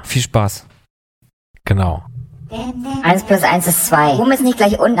 Alligator. Viel Spaß. Genau. 1 + 1 ist 2. Warum ist nicht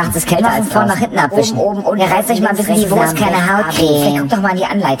gleich unten? Nachts ist kälter als vorne nach hinten abwischen. Oben. Ja, reißt euch mal ein bisschen die Wurst, keine Hautcreme. Guck doch mal in die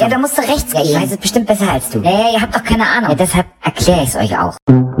Anleitung. Ja, da musst du rechts gehen. Ich weiß es bestimmt besser als du. Ja, ihr habt doch keine Ahnung. Ja, deshalb erkläre ich es euch auch.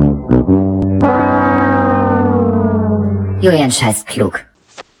 Julian scheißt klug.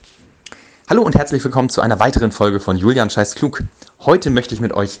 Hallo und herzlich willkommen zu einer weiteren Folge von Julian scheißt klug. Heute möchte ich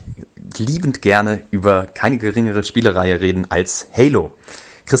mit euch liebend gerne über keine geringere Spielereihe reden als Halo.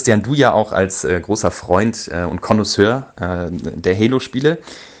 Christian, du ja auch als großer Freund und Connoisseur der Halo-Spiele,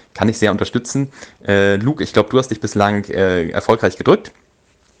 kann ich sehr unterstützen. Luke, ich glaube, du hast dich bislang erfolgreich gedrückt.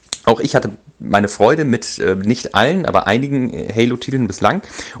 Auch ich hatte meine Freude mit nicht allen, aber einigen Halo-Titeln bislang.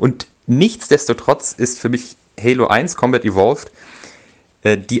 Und nichtsdestotrotz ist für mich Halo 1 Combat Evolved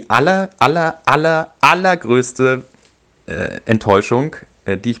die allergrößte Enttäuschung,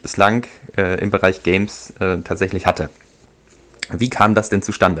 die ich bislang im Bereich Games tatsächlich hatte. Wie kam das denn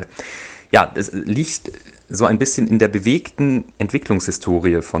zustande? Ja, es liegt so ein bisschen in der bewegten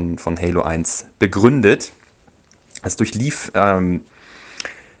Entwicklungshistorie von Halo 1 begründet. Es durchlief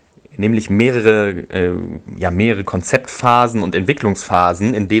nämlich mehrere Konzeptphasen und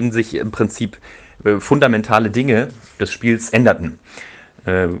Entwicklungsphasen, in denen sich im Prinzip fundamentale Dinge des Spiels änderten.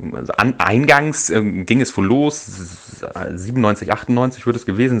 Also eingangs ging es wohl los, 97, 98 wird es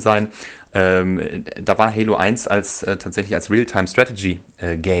gewesen sein. Da war Halo 1 tatsächlich als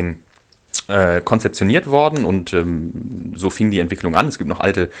Real-Time-Strategy-Game konzeptioniert worden und so fing die Entwicklung an. Es gibt noch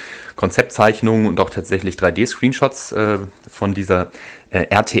alte Konzeptzeichnungen und auch tatsächlich 3D-Screenshots von dieser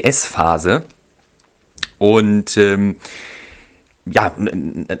RTS-Phase. Und ein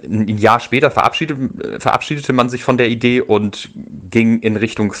Jahr später verabschiedete man sich von der Idee und ging in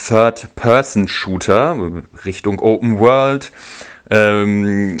Richtung Third-Person-Shooter, Richtung Open World.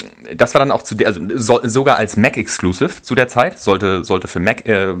 Das war dann auch sogar als Mac-Exclusive zu der Zeit, sollte für Mac,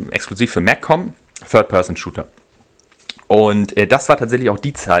 exklusiv für Mac kommen, Third-Person-Shooter. Und das war tatsächlich auch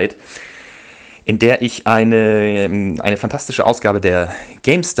die Zeit, in der ich eine fantastische Ausgabe der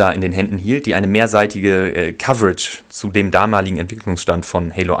GameStar in den Händen hielt, die eine mehrseitige Coverage zu dem damaligen Entwicklungsstand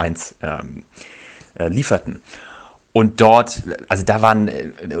von Halo 1 lieferten. Und dort, also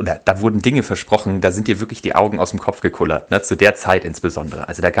da wurden Dinge versprochen, da sind dir wirklich die Augen aus dem Kopf gekullert, ne, zu der Zeit insbesondere.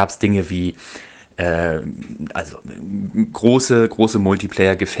 Also da gab es Dinge wie große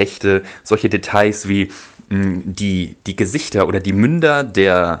Multiplayer-Gefechte, solche Details wie die Gesichter oder die Münder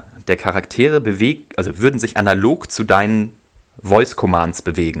der Charaktere würden sich analog zu deinen Voice-Commands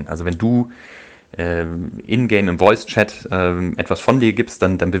bewegen. Also wenn du in-game im Voice-Chat etwas von dir gibst,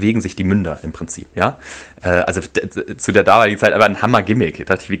 dann bewegen sich die Münder im Prinzip, ja. Also zu der damaligen Zeit aber ein Hammer-Gimmick.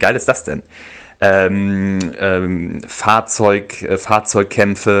 Da dachte ich, wie geil ist das denn?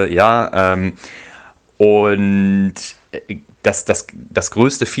 Fahrzeugkämpfe, ja. Und das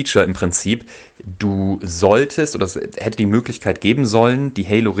größte Feature im Prinzip, du solltest, oder es hätte die Möglichkeit geben sollen, die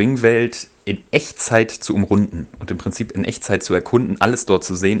Halo-Ring-Welt in Echtzeit zu umrunden und im Prinzip in Echtzeit zu erkunden, alles dort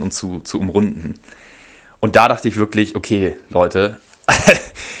zu sehen und zu umrunden. Und da dachte ich wirklich, okay, Leute,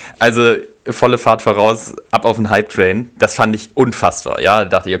 also volle Fahrt voraus, ab auf den Hype-Train, das fand ich unfassbar. Ja, da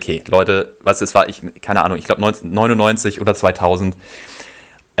dachte ich, okay, Leute, keine Ahnung, ich glaube 1999 oder 2000,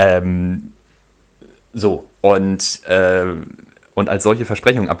 so, und als solche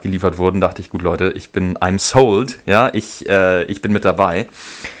Versprechungen abgeliefert wurden, dachte ich, gut, Leute, I'm sold, ja, ich bin mit dabei.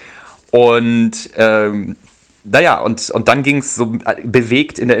 Und und dann ging es so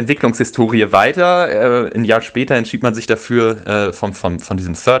bewegt in der Entwicklungshistorie weiter. Ein Jahr später entschied man sich dafür, von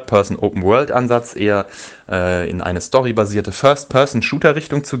diesem Third-Person-Open-World-Ansatz eher in eine storybasierte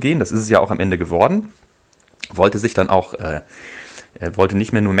First-Person-Shooter-Richtung zu gehen. Das ist es ja auch am Ende geworden. Wollte sich dann auch wollte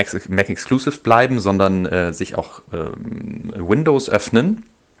nicht mehr nur Mac Exclusive bleiben, sondern sich auch Windows öffnen.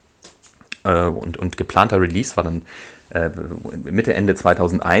 Und geplanter Release war dann Mitte, Ende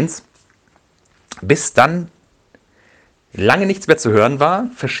 2001. Bis dann lange nichts mehr zu hören war,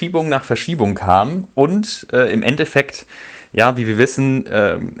 Verschiebung nach Verschiebung kam und im Endeffekt, ja, wie wir wissen,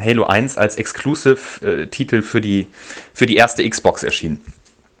 Halo 1 als Exclusive-Titel für die erste Xbox erschien.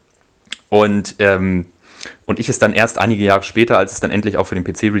 Und ich es dann erst einige Jahre später, als es dann endlich auch für den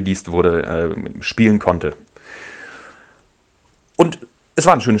PC released wurde, spielen konnte. Und es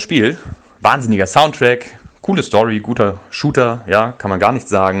war ein schönes Spiel, wahnsinniger Soundtrack, coole Story, guter Shooter, ja, kann man gar nicht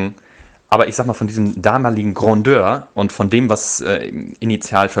sagen. Aber ich sag mal, von diesem damaligen Grandeur und von dem, was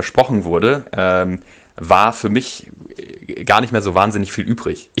initial versprochen wurde, war für mich gar nicht mehr so wahnsinnig viel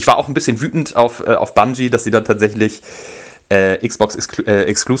übrig. Ich war auch ein bisschen wütend auf Bungie, dass sie dann tatsächlich Xbox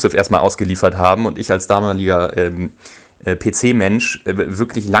Exclusive erstmal ausgeliefert haben und ich als damaliger PC-Mensch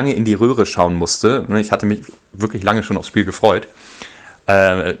wirklich lange in die Röhre schauen musste. Ich hatte mich wirklich lange schon aufs Spiel gefreut.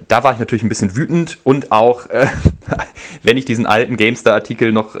 Da war ich natürlich ein bisschen wütend und auch, wenn ich diesen alten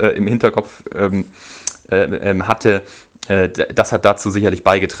GameStar-Artikel noch im Hinterkopf hatte, das hat dazu sicherlich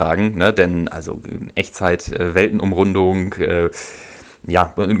beigetragen, ne? Denn also Echtzeit, Weltenumrundung,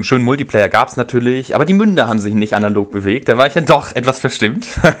 ja, einen schönen Multiplayer gab es natürlich, aber die Münder haben sich nicht analog bewegt, da war ich dann doch etwas verstimmt.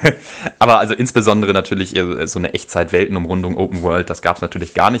 Aber also insbesondere natürlich so eine Echtzeit-Weltenumrundung, Open World, das gab es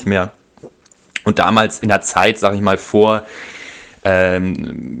natürlich gar nicht mehr. Und damals in der Zeit, sag ich mal, vor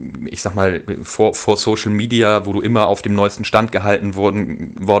Social Media, wo du immer auf dem neuesten Stand gehalten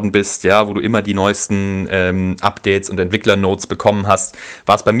worden bist, ja, wo du immer die neuesten Updates und Entwickler-Notes bekommen hast,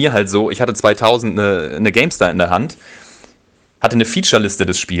 war es bei mir halt so, ich hatte 2000 eine GameStar in der Hand, hatte eine Feature-Liste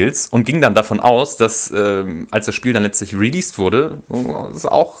des Spiels und ging dann davon aus, dass als das Spiel dann letztlich released wurde,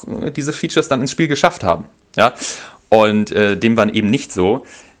 auch diese Features dann ins Spiel geschafft haben. Ja? Und dem war eben nicht so.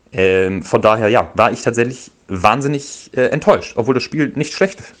 Von daher, ja, war ich tatsächlich wahnsinnig enttäuscht, obwohl das Spiel nicht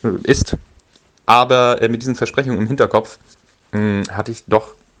schlecht ist. Aber mit diesen Versprechungen im Hinterkopf hatte ich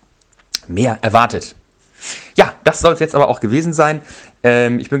doch mehr erwartet. Ja, das soll es jetzt aber auch gewesen sein.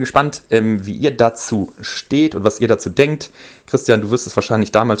 Ich bin gespannt, wie ihr dazu steht und was ihr dazu denkt. Christian, du wirst es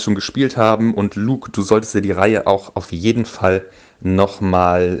wahrscheinlich damals schon gespielt haben und Luke, du solltest dir die Reihe auch auf jeden Fall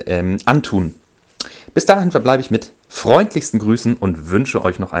nochmal antun. Bis dahin verbleibe ich mit freundlichsten Grüßen und wünsche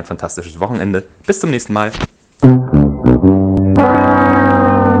euch noch ein fantastisches Wochenende. Bis zum nächsten Mal.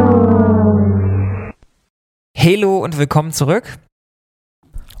 Hallo und willkommen zurück.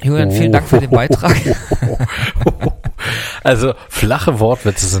 Julian, vielen Dank für den Beitrag. Also flache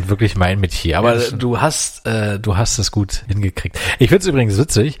Wortwitze sind wirklich mein Metier, aber du hast es gut hingekriegt. Ich finde es übrigens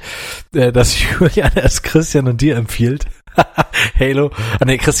witzig, dass Julian es Christian und dir empfiehlt. Halo.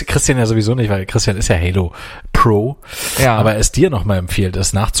 Nee, Christian ja sowieso nicht, weil Christian ist ja Halo Pro. Ja. Aber es dir nochmal empfiehlt,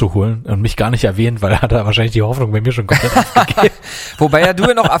 es nachzuholen und mich gar nicht erwähnt, weil er hat da wahrscheinlich die Hoffnung bei mir schon komplett aufgegeben. Wobei ja du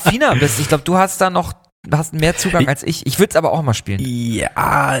ja noch affiner bist. Ich glaube, du hast da noch hast mehr Zugang als ich. Ich würde es aber auch mal spielen.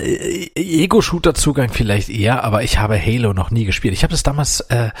 Ja, Ego-Shooter-Zugang vielleicht eher, aber ich habe Halo noch nie gespielt. Ich habe das damals,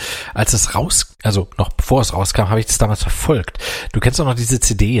 als es also noch bevor es rauskam, habe ich das damals verfolgt. Du kennst doch noch diese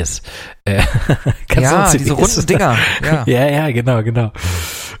CDs. Kennst du noch CDs? Diese runden Dinger. Ja, genau.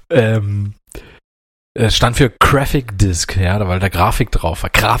 Es stand für Graphic Disc, ja, weil da Grafik drauf war.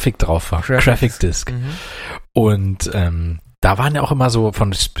 Graphic Disc. Mhm. Und da waren ja auch immer so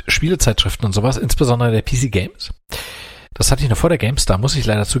von Spielezeitschriften und sowas, insbesondere der PC Games. Das hatte ich noch vor der GameStar, muss ich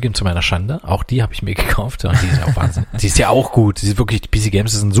leider zugeben, zu meiner Schande. Auch die habe ich mir gekauft und die ist ja auch Wahnsinn. Die ist ja auch gut. Die ist wirklich, die PC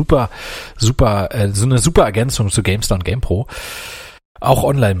Games ist ein super, so eine super Ergänzung zu GameStar und GamePro. Auch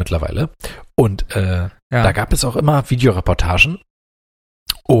online mittlerweile. Und da gab es auch immer Videoreportagen.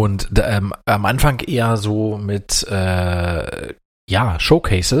 Und am Anfang eher so mit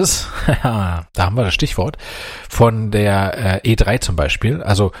Showcases, da haben wir das Stichwort, von der E3 zum Beispiel,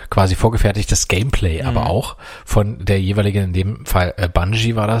 also quasi vorgefertigtes Gameplay, aber auch von der jeweiligen, in dem Fall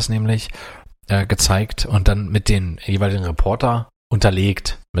Bungie war das nämlich, gezeigt und dann mit den jeweiligen Reporter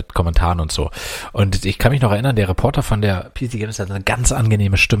unterlegt mit Kommentaren und so. Und ich kann mich noch erinnern, der Reporter von der PC Games hat eine ganz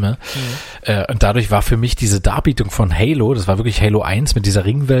angenehme Stimme. Und dadurch war für mich diese Darbietung von Halo, das war wirklich Halo 1 mit dieser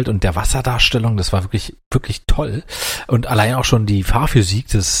Ringwelt und der Wasserdarstellung, das war wirklich, wirklich toll. Und allein auch schon die Fahrphysik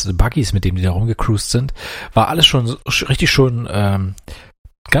des Buggies, mit dem die da rumgecruised sind, war alles schon richtig schon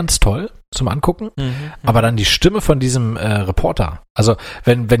ganz toll zum Angucken, aber dann die Stimme von diesem Reporter. Also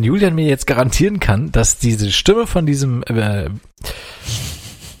wenn Julian mir jetzt garantieren kann, dass diese Stimme von diesem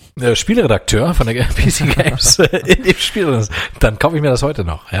Spielredakteur von der PC Games in dem Spiel ist, dann kaufe ich mir das heute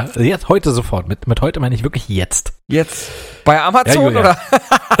noch. Ja? Jetzt, heute sofort. Mit heute meine ich wirklich jetzt. Jetzt? Bei Amazon oder?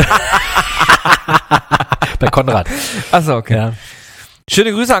 Bei Konrad. Achso, okay. Ja.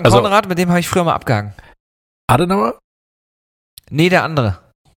 Schöne Grüße an Konrad, mit dem habe ich früher mal abgehangen. Adenauer? Nee, der andere.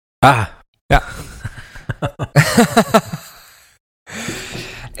 Ah. Ja.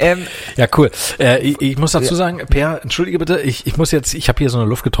 Ja, cool. Ich muss dazu sagen, Per, entschuldige bitte, ich habe hier so eine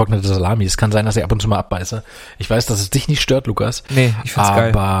luftgetrocknete Salami. Es kann sein, dass ich ab und zu mal abbeiße. Ich weiß, dass es dich nicht stört, Lukas. Nee, ich find's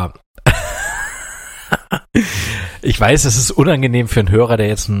geil. Aber ich weiß, es ist unangenehm für einen Hörer, der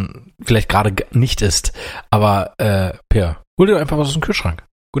jetzt vielleicht gerade nicht isst. Aber Per, hol dir einfach was aus dem Kühlschrank.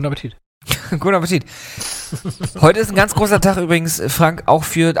 Guten Appetit. Guten Appetit. Heute ist ein ganz großer Tag übrigens, Frank, auch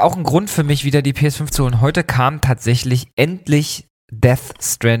ein Grund für mich, wieder die PS5 zu holen. Heute kam tatsächlich endlich Death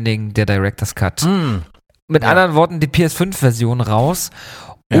Stranding, der Director's Cut. Mit anderen Worten, die PS5-Version raus.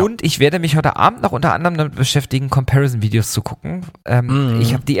 Ja. Und ich werde mich heute Abend noch unter anderem damit beschäftigen, Comparison-Videos zu gucken.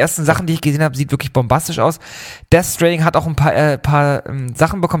 Ich habe die ersten Sachen, die ich gesehen habe, sieht wirklich bombastisch aus. Death Stranding hat auch ein paar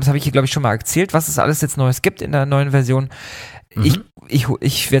Sachen bekommen, das habe ich hier, glaube ich, schon mal erzählt, was es alles jetzt Neues gibt in der neuen Version. Ich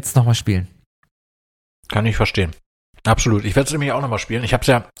werde es nochmal spielen. Kann ich verstehen. Absolut. Ich werde es nämlich auch nochmal spielen. Ich habe es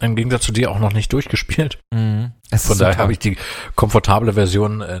ja im Gegensatz zu dir auch noch nicht durchgespielt. Von daher habe ich die komfortable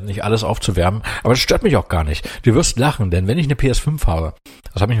Version, nicht alles aufzuwärmen. Aber das stört mich auch gar nicht. Du wirst lachen, denn wenn ich eine PS5 habe,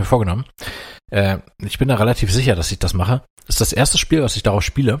 das habe ich mir vorgenommen, ich bin da relativ sicher, dass ich das mache, ist das erste Spiel, was ich darauf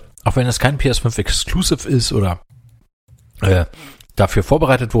spiele, auch wenn es kein PS5 Exclusive ist oder dafür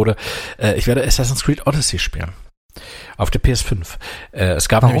vorbereitet wurde, ich werde Assassin's Creed Odyssey spielen. Auf der PS5. Es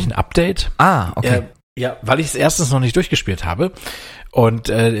gab nämlich ein Update. Okay. Ja, weil ich es erstens noch nicht durchgespielt habe und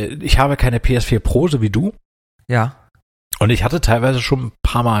ich habe keine PS4 Pro, so wie du. Ja. Und ich hatte teilweise schon ein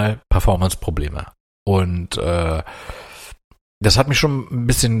paar Mal Performance-Probleme. Und das hat mich schon ein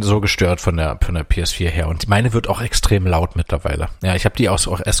bisschen so gestört von der PS4 her. Und meine wird auch extrem laut mittlerweile. Ja, ich habe die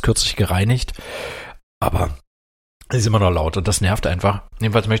auch erst kürzlich gereinigt, aber ist immer noch laut und das nervt einfach.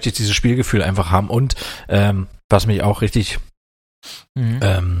 Jedenfalls möchte ich dieses Spielgefühl einfach haben und was mich auch richtig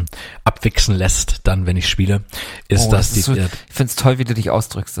abwichsen lässt, dann, wenn ich spiele, ist, dass ich finde es toll, wie du dich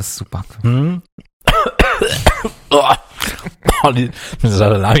ausdrückst, das ist super. Die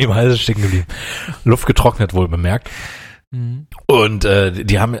Salami im Hals stecken geblieben. Luft getrocknet, wohl bemerkt. Und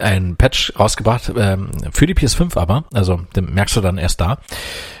die haben einen Patch rausgebracht für die PS5 aber, also den merkst du dann erst da,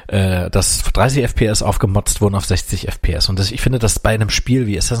 dass 30 FPS aufgemotzt wurden auf 60 FPS. Und ich finde, dass bei einem Spiel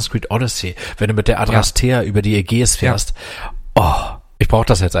wie Assassin's Creed Odyssey, wenn du mit der Adrastea über die Ägäis fährst, ich brauche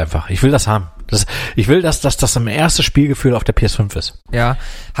das jetzt einfach. Ich will das haben. Ich will, dass das im erste Spielgefühl auf der PS5 ist. Ja.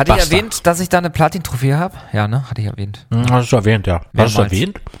 Hatte ich erwähnt, dass ich da eine Platin-Trophäe habe? Ja, ne? Hatte ich erwähnt. Hast du erwähnt, ja. Mehrmals. Hast du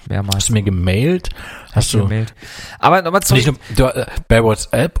erwähnt? Mehrmals. Hast du mir gemailt? Hast du gemailt. Aber nochmal zurück. Nicht nur bei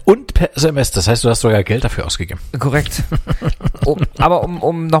WhatsApp und per SMS. Das heißt, du hast sogar Geld dafür ausgegeben. Korrekt. Aber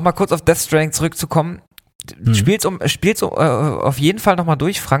um nochmal kurz auf Death Stranding zurückzukommen. Spiel's auf jeden Fall nochmal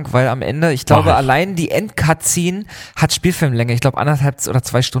durch, Frank, weil am Ende, ich glaube, allein die Endcutscene hat Spielfilmlänge. Ich glaube, 1,5 oder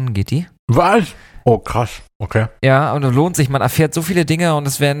 2 Stunden geht die. Was? Oh, krass. Okay. Ja, und es lohnt sich. Man erfährt so viele Dinge und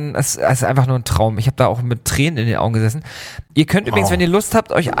es ist einfach nur ein Traum. Ich habe da auch mit Tränen in den Augen gesessen. Ihr könnt übrigens, wenn ihr Lust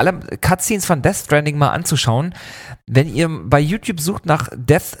habt, euch alle Cutscenes von Death Stranding mal anzuschauen. Wenn ihr bei YouTube sucht nach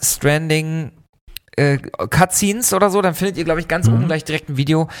Death Stranding Cutscenes oder so, dann findet ihr, glaube ich, ganz oben gleich direkt ein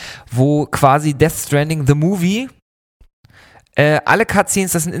Video, wo quasi Death Stranding the Movie alle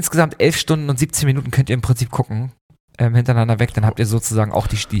Cutscenes, das sind insgesamt 11 Stunden und 17 Minuten, könnt ihr im Prinzip gucken, hintereinander weg, dann habt ihr sozusagen auch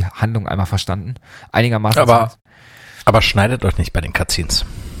die Handlung einmal verstanden. Einigermaßen. Aber schneidet euch nicht bei den Cutscenes.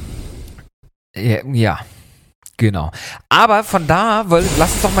 Ja. Genau. Aber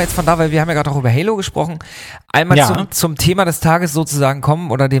lass uns doch mal jetzt von da, weil wir haben ja gerade auch über Halo gesprochen, einmal zum Thema des Tages sozusagen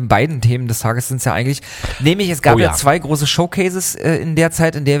kommen, oder den beiden Themen des Tages sind es ja eigentlich. Nämlich, es gab ja 2 große Showcases in der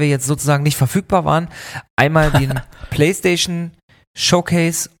Zeit, in der wir jetzt sozusagen nicht verfügbar waren. Einmal den PlayStation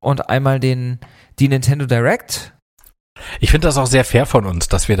Showcase und einmal die Nintendo Direct. Ich finde das auch sehr fair von uns,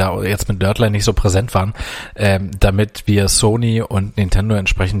 dass wir da jetzt mit Nerdline nicht so präsent waren, damit wir Sony und Nintendo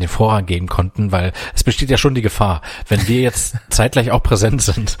entsprechend den Vorrang geben konnten, weil es besteht ja schon die Gefahr, wenn wir jetzt zeitgleich auch präsent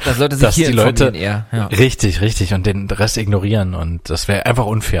sind, dass die Leute richtig und den Rest ignorieren, und das wäre einfach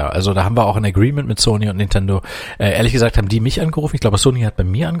unfair. Also da haben wir auch ein Agreement mit Sony und Nintendo. Ehrlich gesagt haben die mich angerufen, ich glaube Sony hat bei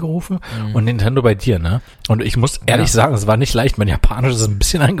mir angerufen und Nintendo bei dir, ne? Und ich muss ehrlich sagen, es war nicht leicht, mein Japanisch ist ein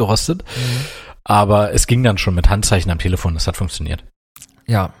bisschen eingerostet. Aber es ging dann schon mit Handzeichen am Telefon, das hat funktioniert.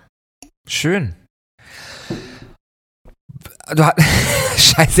 Ja, schön.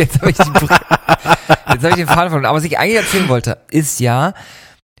 Scheiße, jetzt habe ich den Faden verloren. Aber was ich eigentlich erzählen wollte, ist wir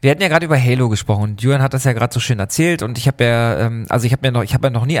hatten ja gerade über Halo gesprochen und Jürgen hat das ja gerade so schön erzählt, und ich habe ja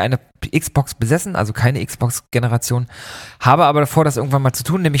noch nie eine Xbox besessen, also keine Xbox-Generation, habe aber davor, das irgendwann mal zu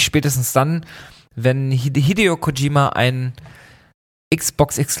tun, nämlich spätestens dann, wenn Hideo Kojima ein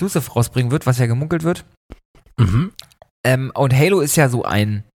Xbox Exclusive rausbringen wird, was ja gemunkelt wird. Und Halo ist ja so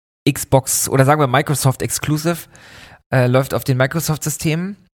ein Xbox, oder sagen wir Microsoft Exclusive, läuft auf den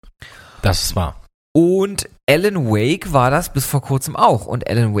Microsoft-Systemen. Das ist wahr. Und Alan Wake war das bis vor kurzem auch. Und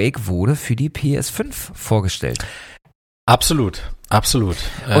Alan Wake wurde für die PS5 vorgestellt. Absolut.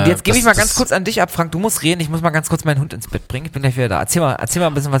 Und jetzt gebe ich mal ganz kurz an dich ab, Frank. Du musst reden, ich muss mal ganz kurz meinen Hund ins Bett bringen. Ich bin gleich wieder da. Erzähl mal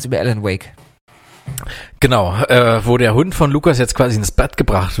ein bisschen was über Alan Wake. Genau, wo der Hund von Lukas jetzt quasi ins Bett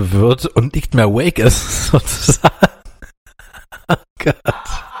gebracht wird und nicht mehr Wake ist, sozusagen. Oh Gott.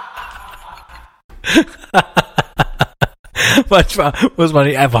 Manchmal muss man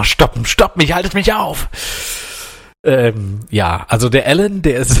nicht einfach stoppen, mich, haltet mich auf. Also der Alan,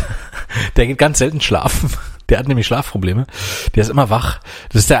 der geht ganz selten schlafen. Der hat nämlich Schlafprobleme. Der ist immer wach.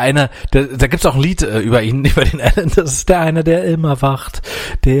 Das ist der eine, da gibt's auch ein Lied über ihn, über den Alan. Das ist der eine, der immer wacht.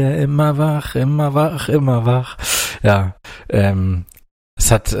 Der immer wach. Ja,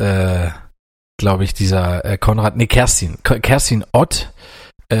 es hat, glaube ich, dieser Kerstin Ott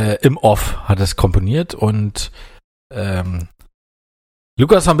im Off hat es komponiert, und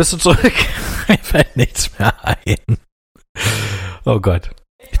Lukas, wann bist du zurück? Mir fällt nichts mehr ein. Oh Gott.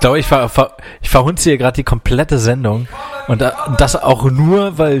 Ich glaube, ich verhunze hier gerade die komplette Sendung, und das auch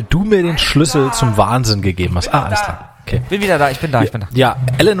nur, weil du mir den Schlüssel zum Wahnsinn gegeben hast. Alles klar. Okay. Bin wieder da, ich bin da. Ja,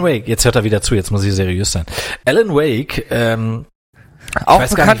 Alan Wake, jetzt hört er wieder zu, jetzt muss ich seriös sein. Alan Wake, auch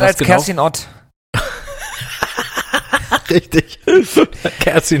bekannt als Kerstin Ott. Richtig.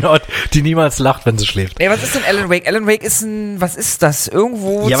 Kerstin Ott, die niemals lacht, wenn sie schläft. Ey, was ist denn Alan Wake? Alan Wake ist was ist das?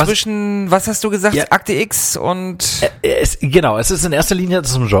 Irgendwo zwischen, was hast du gesagt, Akte X und... Es ist in erster Linie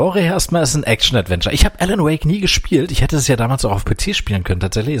zum Genre erstmal, es ist ein Action-Adventure. Ich habe Alan Wake nie gespielt. Ich hätte es ja damals auch auf PC spielen können,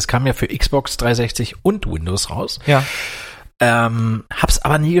 tatsächlich. Es kam ja für Xbox 360 und Windows raus. Ja. Hab's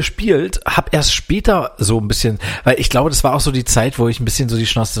aber nie gespielt, hab erst später so ein bisschen, weil ich glaube, das war auch so die Zeit, wo ich ein bisschen so die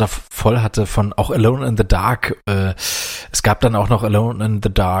Schnauze da voll hatte von auch Alone in the Dark. Es gab dann auch noch Alone in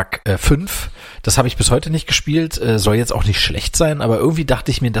the Dark 5. Das habe ich bis heute nicht gespielt, soll jetzt auch nicht schlecht sein, aber irgendwie dachte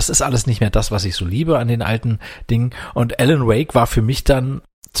ich mir, das ist alles nicht mehr das, was ich so liebe an den alten Dingen. Und Alan Wake war für mich dann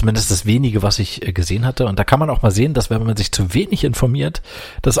zumindest das wenige, was ich gesehen hatte. Und da kann man auch mal sehen, dass wenn man sich zu wenig informiert,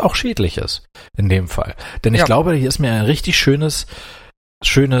 das auch schädlich ist. In dem Fall. Denn ich glaube, hier ist mir ein richtig schönes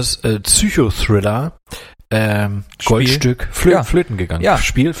Psychothriller Goldstück flöten gegangen. Ja.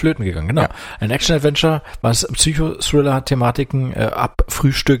 Spiel flöten gegangen, genau. Ja. Ein Action-Adventure, was Psychothriller-Thematiken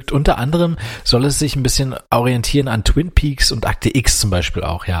abfrühstückt. Unter anderem soll es sich ein bisschen orientieren an Twin Peaks und Akte X zum Beispiel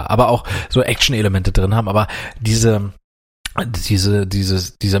auch, ja. Aber auch so Action-Elemente drin haben. Aber diese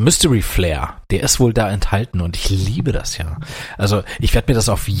dieser Mystery Flair, der ist wohl da enthalten und ich liebe das ja. Also ich werde mir das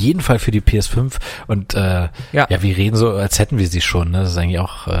auf jeden Fall für die PS5 und wir reden so, als hätten wir sie schon, ne? Das ist eigentlich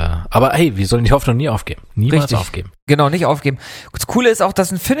auch, aber hey, wir sollen die Hoffnung nie aufgeben. Niemals Richtig. aufgeben. Genau, nicht aufgeben. Das Coole ist auch,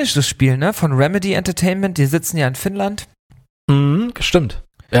 dass ein finnisches Spiel, ne, von Remedy Entertainment, die sitzen ja in Finnland. Mhm, stimmt.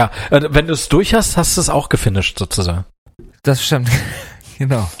 Ja, wenn du es durch hast, hast du es auch gefinisht sozusagen. Das stimmt.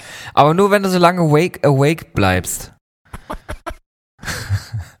 Genau. Aber nur, wenn du so lange awake bleibst.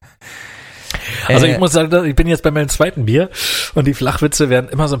 Also ich muss sagen, ich bin jetzt bei meinem zweiten Bier und die Flachwitze werden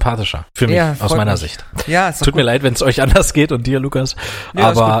immer sympathischer. Für mich, aus meiner Sicht. Ja, ist doch Tut mir leid, wenn es euch anders geht und dir, Lukas. Ja,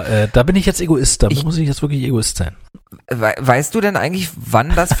 aber da bin ich jetzt Egoist. Da muss ich jetzt wirklich Egoist sein. Weißt du denn eigentlich,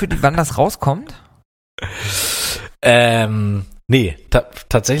 wann das rauskommt? Nee,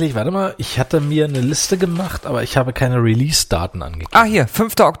 tatsächlich, warte mal, ich hatte mir eine Liste gemacht, aber ich habe keine Release-Daten angegeben. Ah, hier,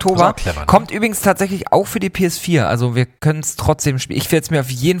 5. Oktober. Clever, ne? Kommt übrigens tatsächlich auch für die PS4. Also wir können es trotzdem spielen. Ich werde es mir auf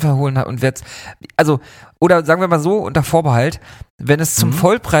jeden Fall holen und werde oder sagen wir mal so, unter Vorbehalt, wenn es zum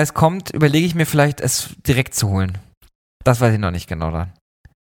Vollpreis kommt, überlege ich mir vielleicht, es direkt zu holen. Das weiß ich noch nicht genau dann.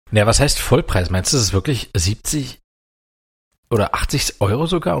 Ja, was heißt Vollpreis? Meinst du, es ist wirklich 70 oder 80 Euro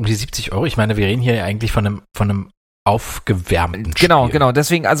sogar? Um die 70 Euro? Ich meine, wir reden hier ja eigentlich von einem aufgewärmten Spiel. Genau.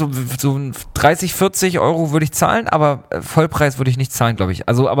 Deswegen, also so 30, 40 Euro würde ich zahlen, aber Vollpreis würde ich nicht zahlen, glaube ich.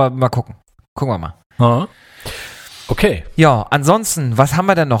 Also, aber mal gucken. Gucken wir mal. Aha. Okay. Ja, ansonsten, was haben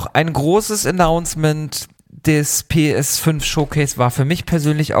wir denn noch? Ein großes Announcement des PS5 Showcase war für mich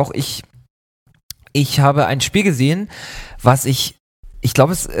persönlich auch, ich habe ein Spiel gesehen, was ich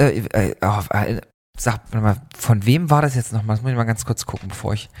glaube es, sag mal, von wem war das jetzt nochmal? Das muss ich mal ganz kurz gucken,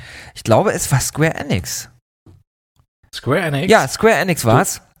 bevor ich glaube, es war Square Enix. Square Enix? Ja, Square Enix war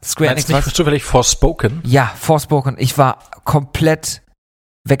es. Square Enix nicht zufällig Forspoken? Ja, Forspoken. Ich war komplett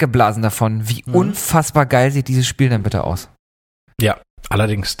weggeblasen davon. Wie unfassbar geil sieht dieses Spiel denn bitte aus? Ja,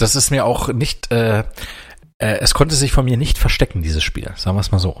 allerdings. Das ist mir auch nicht, es konnte sich von mir nicht verstecken, dieses Spiel. Sagen wir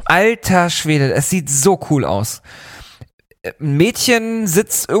es mal so. Alter Schwede, es sieht so cool aus. Ein Mädchen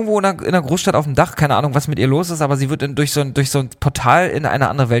sitzt irgendwo in einer Großstadt auf dem Dach, keine Ahnung, was mit ihr los ist, aber sie wird durch so ein Portal in eine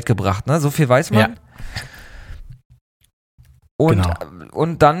andere Welt gebracht, ne? So viel weiß man. Ja.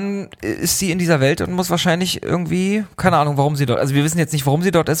 Und dann ist sie in dieser Welt und muss wahrscheinlich irgendwie, keine Ahnung, warum sie dort, also wir wissen jetzt nicht, warum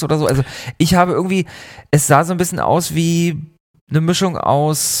sie dort ist oder so. Also ich habe irgendwie, es sah so ein bisschen aus wie eine Mischung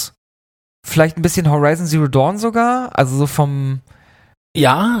aus vielleicht ein bisschen Horizon Zero Dawn sogar, also so vom...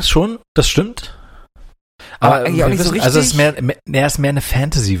 Ja, schon, das stimmt. Aber eigentlich auch nicht so richtig. Also es ist mehr eine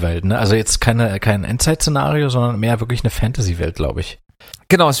Fantasy-Welt, ne? Also jetzt kein Endzeit-Szenario, sondern mehr wirklich eine Fantasy-Welt, glaube ich.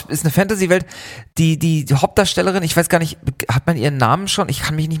 Genau, es ist eine Fantasy-Welt. Die Hauptdarstellerin, ich weiß gar nicht, hat man ihren Namen schon? Ich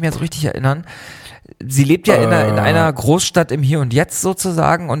kann mich nicht mehr so richtig erinnern. Sie lebt ja in einer Großstadt im Hier und Jetzt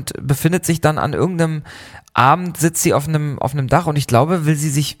sozusagen und befindet sich dann an irgendeinem Abend, sitzt sie auf einem Dach und ich glaube, will sie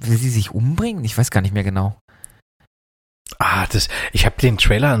sich umbringen? Ich weiß gar nicht mehr genau. Ich habe den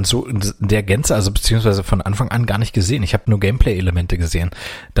Trailer in der Gänze, also beziehungsweise von Anfang an gar nicht gesehen. Ich habe nur Gameplay-Elemente gesehen.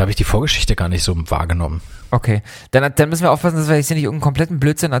 Da habe ich die Vorgeschichte gar nicht so wahrgenommen. Okay, dann müssen wir aufpassen, dass wir jetzt hier nicht irgendeinen kompletten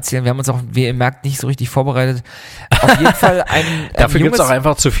Blödsinn erzählen. Wir haben uns auch, wie ihr merkt, nicht so richtig vorbereitet. Auf jeden Fall Dafür gibt es auch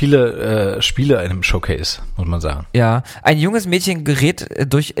einfach zu viele Spiele in einem Showcase, muss man sagen. Ja, ein junges Mädchen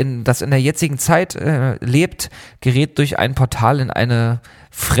das in der jetzigen Zeit lebt, gerät durch ein Portal in eine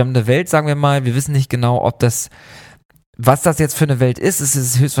fremde Welt, sagen wir mal. Wir wissen nicht genau, was das jetzt für eine Welt ist. Es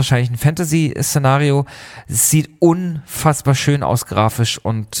ist höchstwahrscheinlich ein Fantasy-Szenario. Es sieht unfassbar schön aus grafisch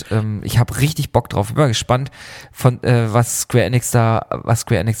und ich habe richtig Bock drauf. Ich bin mal gespannt, was Square Enix da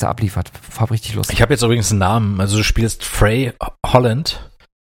abliefert. Hab richtig Lust. Ich habe jetzt übrigens einen Namen. Also du spielst Frey Holland.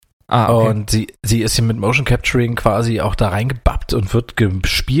 Okay. Und sie ist hier mit Motion Capturing quasi auch da reingebappt und wird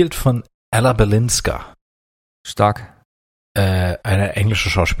gespielt von Ella Balinska. Stark. Eine englische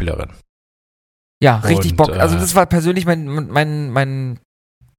Schauspielerin. Ja, richtig Bock. Also das war persönlich die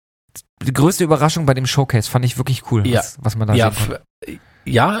größte Überraschung bei dem Showcase. Fand ich wirklich cool, was man da sehen konnte.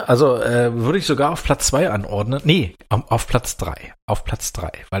 Ja, also würde ich sogar auf Platz 2 anordnen. Nee, auf Platz 3. Auf Platz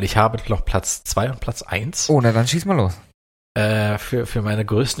 3. Weil ich habe noch Platz 2 und Platz 1. Oh, na dann schieß mal los. Für meine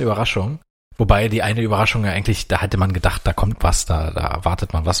größten Überraschungen. Wobei die eine Überraschung ja eigentlich, da hätte man gedacht, da kommt was, da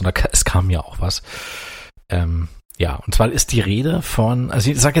erwartet man was und es kam ja auch was. Ja, und zwar ist die Rede von,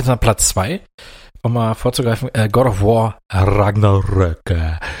 also ich sag jetzt mal Platz 2, um mal vorzugreifen, God of War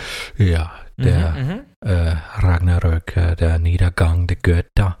Ragnarök. Ja, der Ragnarök, der Niedergang der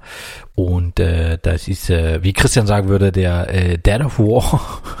Götter. Und das ist, wie Christian sagen würde, der Dead of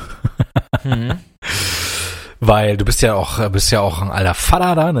War. Weil du bist ja auch ein alter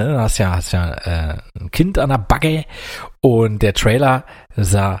Vater da, ne? Du hast ja ein Kind an der Backe und der Trailer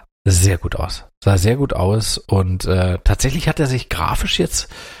sah sehr gut aus. Sah sehr gut aus und tatsächlich hat er sich grafisch jetzt,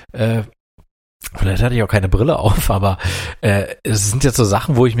 vielleicht hatte ich auch keine Brille auf, aber es sind jetzt so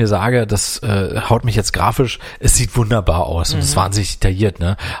Sachen, wo ich mir sage, das haut mich jetzt grafisch, es sieht wunderbar aus und es ist wahnsinnig detailliert,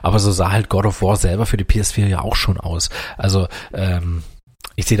 ne? Aber so sah halt God of War selber für die PS4 ja auch schon aus. Also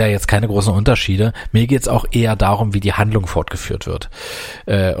ich sehe da jetzt keine großen Unterschiede. Mir geht's auch eher darum, wie die Handlung fortgeführt wird.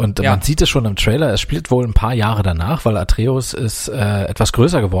 Und man sieht es schon im Trailer, es spielt wohl ein paar Jahre danach, weil Atreus ist etwas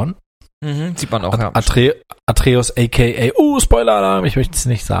größer geworden. Sieht man auch, ja. Atreus aka, Spoiler-Alarm, ich möchte es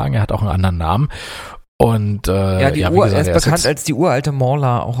nicht sagen, er hat auch einen anderen Namen. Und er ist bekannt als die uralte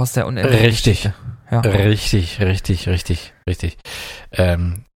Mauler, auch aus der unendlichen Richtig, ja. richtig.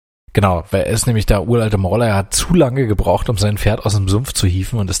 Genau, weil er ist nämlich der uralte Mauler, er hat zu lange gebraucht, um sein Pferd aus dem Sumpf zu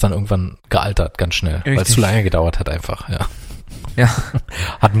hieven und ist dann irgendwann gealtert, ganz schnell, weil es zu lange gedauert hat einfach, ja.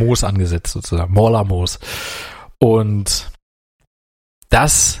 Hat Moos angesetzt sozusagen, Mauler-Moos. Und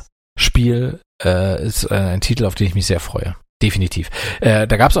das Spiel ist ein Titel, auf den ich mich sehr freue. Definitiv. Da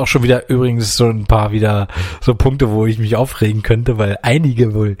gab es auch schon wieder übrigens so ein paar wieder so Punkte, wo ich mich aufregen könnte, weil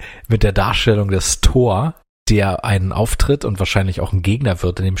einige wohl mit der Darstellung des Thor, der einen auftritt und wahrscheinlich auch ein Gegner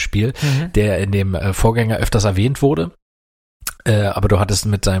wird in dem Spiel, der in dem Vorgänger öfters erwähnt wurde. Aber du hattest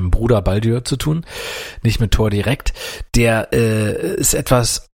mit seinem Bruder Baldur zu tun, nicht mit Thor direkt. Der ist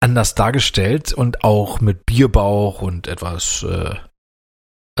etwas anders dargestellt und auch mit Bierbauch und etwas...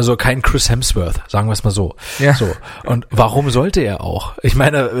 Also kein Chris Hemsworth, sagen wir es mal so. Ja. So. Und warum sollte er auch? Ich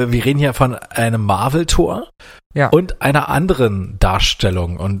meine, wir reden hier von einem Marvel-Tor und einer anderen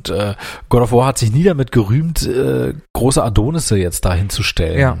Darstellung. Und God of War hat sich nie damit gerühmt, große Adonisse jetzt dahin zu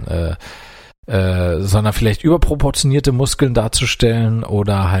stellen. Sondern vielleicht überproportionierte Muskeln darzustellen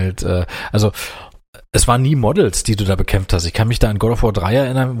oder halt, es waren nie Models, die du da bekämpft hast. Ich kann mich da an God of War 3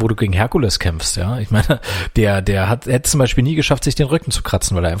 erinnern, wo du gegen Herkules kämpfst, ja. Ich meine, der hätte zum Beispiel nie geschafft, sich den Rücken zu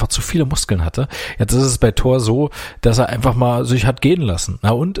kratzen, weil er einfach zu viele Muskeln hatte. Jetzt ist es bei Thor so, dass er einfach mal sich hat gehen lassen.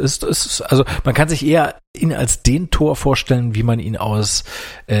 Na und also man kann sich eher ihn als den Thor vorstellen, wie man ihn aus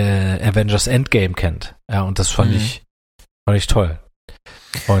Avengers Endgame kennt. Ja, und das fand ich toll.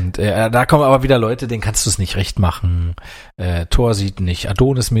 Und da kommen aber wieder Leute, denen kannst du es nicht recht machen. Thor sieht nicht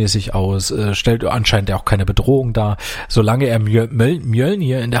Adonis-mäßig aus, stellt anscheinend auch keine Bedrohung dar. Solange er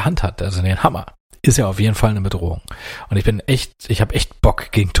Mjölnir in der Hand hat, also den Hammer, ist er auf jeden Fall eine Bedrohung. Und ich habe echt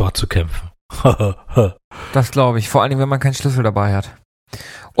Bock, gegen Thor zu kämpfen. Das glaube ich, vor allen Dingen, wenn man keinen Schlüssel dabei hat.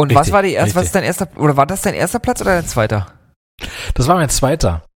 Und Richtig, was ist dein erster, oder war das dein erster Platz oder dein zweiter? Das war mein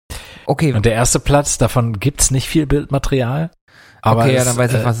zweiter. Okay. Und der erste Platz, davon gibt's nicht viel Bildmaterial. Aber okay, dann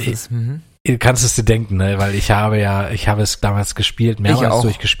weiß ich, was es ist. Du kannst es dir denken, ne? Weil ich habe es damals gespielt, mehrmals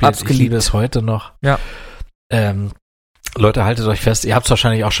durchgespielt. Ich liebe es heute noch. Ja. Leute, haltet euch fest, ihr habt es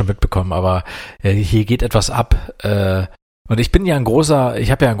wahrscheinlich auch schon mitbekommen, aber hier geht etwas ab. Und ich habe ja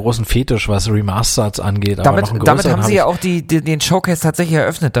einen großen Fetisch, was Remasters angeht. Aber damit haben sie ja auch den Showcase tatsächlich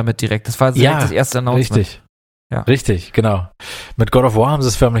eröffnet damit direkt. Das war direkt das erste Announcement. Richtig. Ja. Richtig, genau. Mit God of War haben sie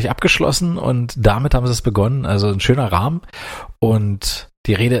es förmlich abgeschlossen und damit haben sie es begonnen. Also ein schöner Rahmen. Und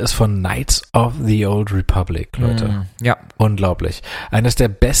die Rede ist von Knights of the Old Republic, Leute. Ja. Unglaublich. Eines der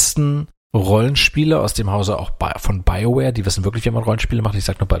besten Rollenspiele aus dem Hause auch von BioWare. Die wissen wirklich, wie man Rollenspiele macht. Ich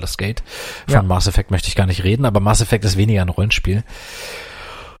sag nur Baldur's Gate. Von Mass Effect möchte ich gar nicht reden, aber Mass Effect ist weniger ein Rollenspiel.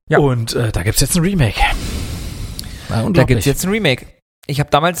 Ja. Und da gibt's jetzt ein Remake. Da gibt's jetzt ein Remake. Ich habe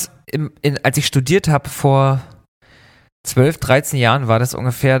damals, als ich studiert habe, vor 12, 13 Jahren war das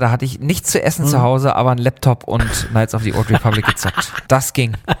ungefähr, da hatte ich nichts zu essen zu Hause, aber einen Laptop und Knights of the Old Republic gezockt. Das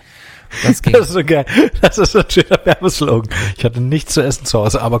ging. Das ist so geil. Das ist so ein schöner Werbeslogan. Ich hatte nichts zu essen zu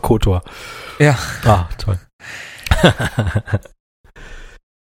Hause, aber KOTOR. Ja. Ah, toll.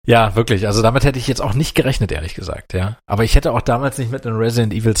 Ja, wirklich. Also damit hätte ich jetzt auch nicht gerechnet, ehrlich gesagt, ja. Aber ich hätte auch damals nicht mit einem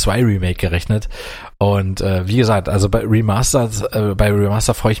Resident Evil 2 Remake gerechnet. Und wie gesagt, also bei Remaster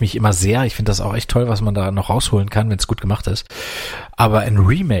freue ich mich immer sehr. Ich finde das auch echt toll, was man da noch rausholen kann, wenn es gut gemacht ist. Aber ein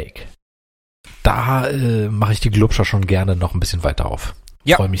Remake, da mache ich die Glubscher schon gerne noch ein bisschen weiter auf.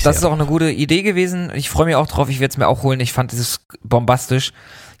 Ja, das ist auch eine gute Idee gewesen. Ich freue mich auch drauf. Ich werde es mir auch holen. Ich fand dieses bombastisch.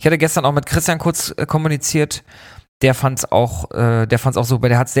 Ich hatte gestern auch mit Christian kurz kommuniziert. Der fand's auch super.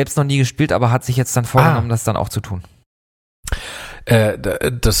 Der hat es selbst noch nie gespielt, aber hat sich jetzt dann vorgenommen, das dann auch zu tun.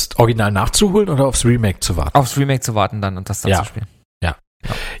 Das Original nachzuholen oder aufs Remake zu warten? Aufs Remake zu warten dann und das dann zu spielen.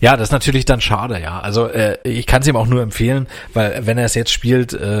 Ja, das ist natürlich dann schade, ja. Also ich kann es ihm auch nur empfehlen, weil wenn er es jetzt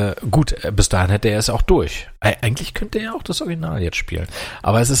spielt, gut, bis dahin hätte er es auch durch. Eigentlich könnte er auch das Original jetzt spielen.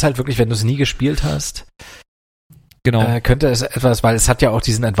 Aber es ist halt wirklich, wenn du es nie gespielt hast, genau. Könnte es etwas, weil es hat ja auch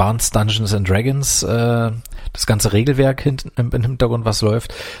diesen Advanced Dungeons and Dragons, das ganze Regelwerk im Hintergrund, was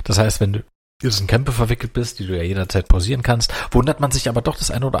läuft. Das heißt, wenn du in Kämpfe verwickelt bist, die du ja jederzeit pausieren kannst, wundert man sich aber doch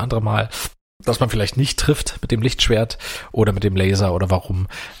das eine oder andere Mal, dass man vielleicht nicht trifft mit dem Lichtschwert oder mit dem Laser oder warum,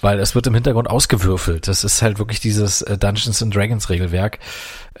 weil es wird im Hintergrund ausgewürfelt. Das ist halt wirklich dieses Dungeons and Dragons Regelwerk.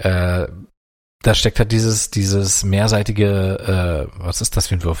 Da steckt halt dieses mehrseitige, was ist das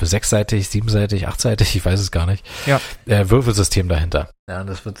für ein Würfel? 6-seitig, 7-seitig, 8-seitig, ich weiß es gar nicht. Ja. Würfelsystem dahinter. Ja, und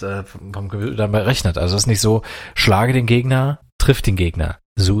das wird vom Computer dann berechnet. Also es ist nicht so, schlage den Gegner, triff den Gegner.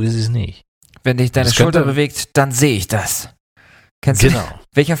 So ist es nicht. Wenn dich deine Das Schulter könnte- bewegt, dann sehe ich das. Kennst Genau. du?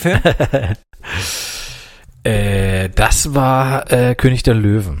 Welcher Film? Das war König der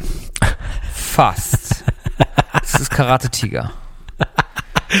Löwen. Fast. Das ist Karate Tiger.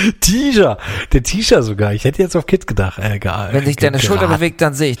 T-Shirt, der T-Shirt sogar. Ich hätte jetzt auf Kids gedacht. Egal. Wenn sich deine Schulter bewegt,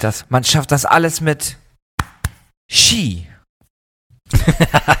 dann sehe ich das. Man schafft das alles mit Ski.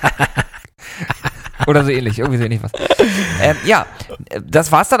 Oder so ähnlich, irgendwie so ähnlich was. Ja,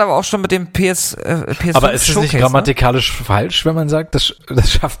 das war's dann aber auch schon mit dem PS5 Aber ist es Showcase, nicht grammatikalisch falsch, wenn man sagt, das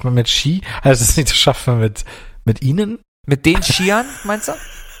schafft man mit Ski? Also es ist nicht, das schafft man mit ihnen? Ne? Mit den Skiern, meinst du?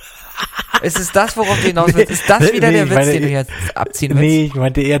 Ist es das, worauf du hinaus willst? Ist das wieder der Witz, den du jetzt abziehen willst? Nee, ich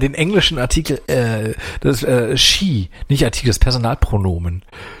meinte eher den englischen Artikel, das She, nicht Artikel, das Personalpronomen.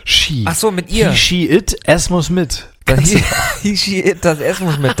 She. Ach so, mit ihr. He, she, it, es muss mit. Das Essen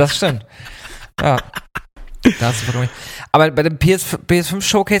muss mit, das stimmt. Ja. Da hast du vollkommen recht. Aber bei dem PS5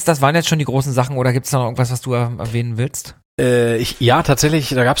 Showcase, das waren jetzt schon die großen Sachen, oder gibt es noch irgendwas, was du erwähnen willst? Ja, tatsächlich,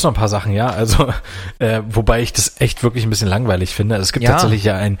 da gab es noch ein paar Sachen, ja. Also, wobei ich das echt wirklich ein bisschen langweilig finde. Es gibt tatsächlich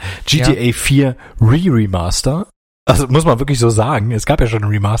ja ein GTA 4 Re-Remaster. Also muss man wirklich so sagen. Es gab ja schon ein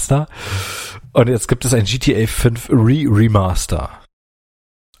Remaster. Und jetzt gibt es ein GTA 5 Re-Remaster.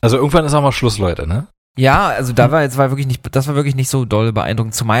 Also irgendwann ist auch mal Schluss, Leute, ne? Ja, also das war wirklich nicht so doll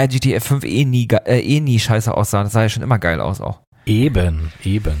beeindruckend. Zumal ja GTA 5 eh nie scheiße aussah. Das sah ja schon immer geil aus auch. Eben.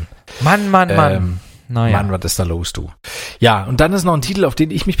 Mann. Naja. Mann, was ist da los, du? Ja, und dann ist noch ein Titel, auf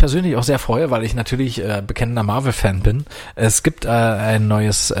den ich mich persönlich auch sehr freue, weil ich natürlich bekennender Marvel-Fan bin. Es gibt ein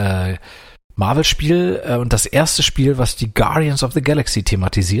neues Marvel-Spiel und das erste Spiel, was die Guardians of the Galaxy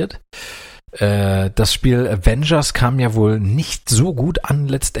thematisiert. Das Spiel Avengers kam ja wohl nicht so gut an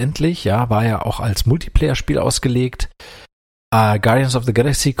letztendlich, ja, war ja auch als Multiplayer-Spiel ausgelegt. Guardians of the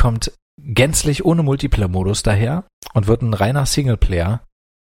Galaxy kommt gänzlich ohne Multiplayer-Modus daher und wird ein reiner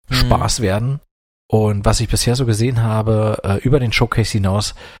Singleplayer-Spaß werden. Und was ich bisher so gesehen habe, über den Showcase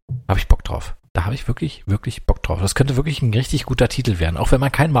hinaus, habe ich Bock drauf. Da habe ich wirklich, wirklich Bock drauf. Das könnte wirklich ein richtig guter Titel werden. Auch wenn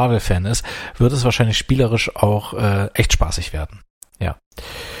man kein Marvel-Fan ist, wird es wahrscheinlich spielerisch auch echt spaßig werden. Ja.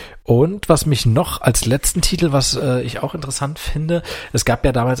 Und was mich noch als letzten Titel, was ich auch interessant finde, es gab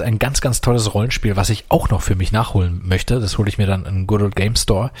ja damals ein ganz, ganz tolles Rollenspiel, was ich auch noch für mich nachholen möchte. Das hole ich mir dann in Good Old Game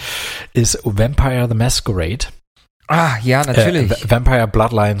Store. Ist Vampire the Masquerade. Ah, ja, natürlich. Vampire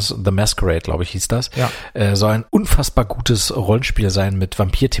Bloodlines The Masquerade, glaube ich, hieß das. Ja. Soll ein unfassbar gutes Rollenspiel sein mit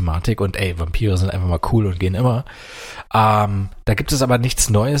Vampir-Thematik und Vampire sind einfach mal cool und gehen immer. Da gibt es aber nichts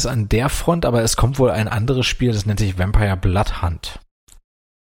Neues an der Front, aber es kommt wohl ein anderes Spiel, das nennt sich Vampire Blood Hunt.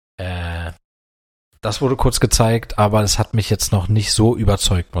 Das wurde kurz gezeigt, aber es hat mich jetzt noch nicht so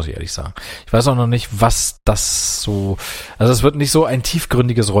überzeugt, muss ich ehrlich sagen. Ich weiß auch noch nicht, was das so, also es wird nicht so ein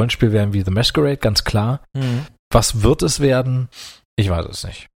tiefgründiges Rollenspiel werden wie The Masquerade, ganz klar. Mhm. Was wird es werden? Ich weiß es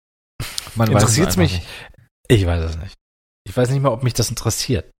nicht. Interessiert es mich? Ich weiß es nicht. Ich weiß nicht mal, ob mich das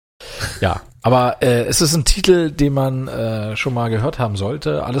interessiert. Ja, aber es ist ein Titel, den man schon mal gehört haben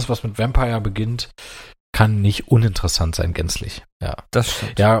sollte. Alles, was mit Vampire beginnt, kann nicht uninteressant sein, gänzlich. Ja, das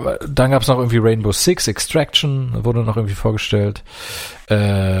stimmt. Ja, dann gab es noch irgendwie Rainbow Six Extraction, wurde noch irgendwie vorgestellt.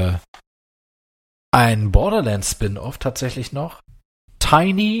 Ein Borderlands-Spin-Off tatsächlich noch.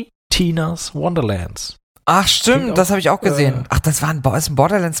 Tiny Tina's Wonderlands. Ach stimmt, das habe ich auch gesehen. Ach, das war ist ein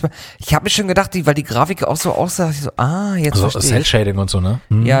Borderlands. Ich habe mir schon gedacht, weil die Grafik auch so aussah, ich so, jetzt also verstehe ich. Cell-Shading und so, ne?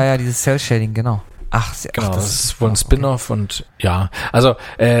 Ja, dieses Cell-Shading, genau. Genau, das ist wohl ein Spin-off und ja, also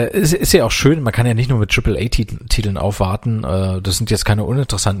ist ja auch schön, man kann ja nicht nur mit AAA-Titeln aufwarten, das sind jetzt keine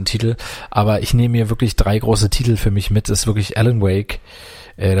uninteressanten Titel, aber ich nehme mir wirklich 3 große Titel für mich mit, das ist wirklich Alan Wake,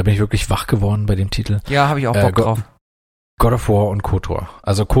 da bin ich wirklich wach geworden bei dem Titel. Ja, habe ich auch Bock drauf. God of War und KOTOR,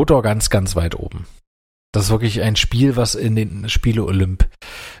 also KOTOR ganz, ganz weit oben. Das ist wirklich ein Spiel, was in den Spiele-Olymp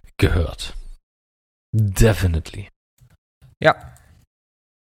gehört. Definitely. Ja.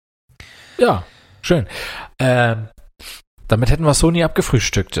 Ja. Schön. Damit hätten wir Sony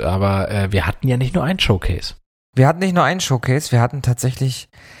abgefrühstückt, aber wir hatten ja nicht nur ein Showcase. Wir hatten nicht nur einen Showcase, wir hatten tatsächlich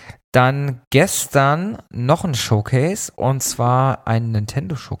dann gestern noch ein Showcase und zwar ein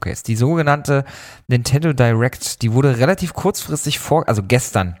Nintendo Showcase. Die sogenannte Nintendo Direct, die wurde relativ kurzfristig also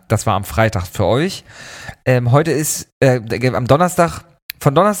gestern, das war am Freitag für euch. Heute ist, am Donnerstag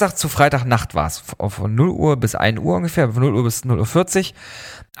Von Donnerstag zu Freitagnacht war es. Von 0 Uhr bis 1 Uhr ungefähr, von 0 Uhr bis 0:40 Uhr.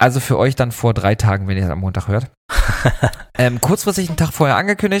 Also für euch dann vor 3 Tagen, wenn ihr es am Montag hört. Kurzfristig einen Tag vorher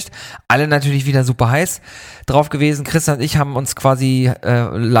angekündigt. Alle natürlich wieder super heiß drauf gewesen. Christian und ich haben uns quasi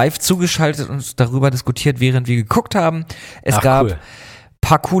live zugeschaltet und darüber diskutiert, während wir geguckt haben. Es gab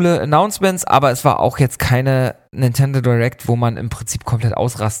paar coole Announcements, aber es war auch jetzt keine Nintendo Direct, wo man im Prinzip komplett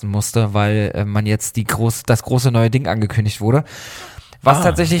ausrasten musste, weil man jetzt das große neue Ding angekündigt wurde. Was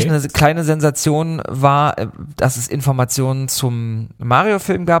tatsächlich eine kleine Sensation war, dass es Informationen zum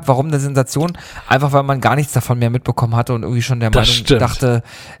Mario-Film gab. Warum eine Sensation? Einfach, weil man gar nichts davon mehr mitbekommen hatte und irgendwie schon der Meinung dachte,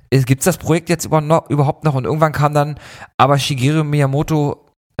 gibt's das Projekt jetzt überhaupt noch? Und irgendwann kam dann aber Shigeru Miyamoto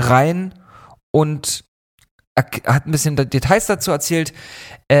rein und hat ein bisschen Details dazu erzählt.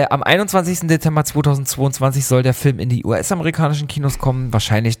 Am 21. Dezember 2022 soll der Film in die US-amerikanischen Kinos kommen,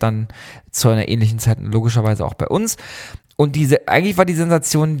 wahrscheinlich dann zu einer ähnlichen Zeit logischerweise auch bei uns. Und eigentlich war die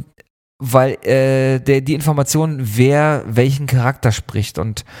Sensation, weil die Information, wer welchen Charakter spricht.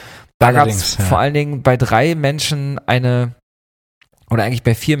 Und da gab es vor allen Dingen bei 3 Menschen eigentlich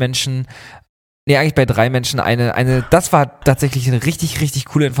bei 4 Menschen, eigentlich bei 3 Menschen das war tatsächlich eine richtig, richtig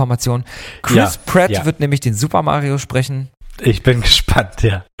coole Information. Chris Pratt wird nämlich den Super Mario sprechen. Ich bin gespannt,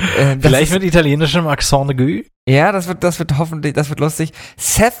 ja. Vielleicht mit italienischem Accent aigu. Ja, das wird hoffentlich, das wird lustig.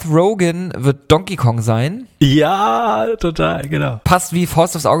 Seth Rogen wird Donkey Kong sein. Ja, total, genau. Passt wie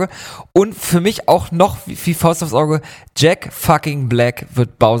Faust aufs Auge. Und für mich auch noch wie Faust aufs Auge, Jack fucking Black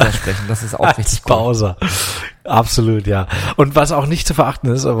wird Bowser sprechen. Das ist auch richtig cool. Bowser. Absolut, ja. Und was auch nicht zu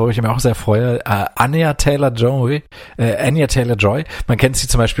verachten ist, aber wo ich mich auch sehr freue, Anya Taylor-Joy, man kennt sie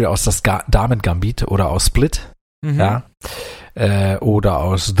zum Beispiel aus das Damen Gambit oder aus Split. Ja, oder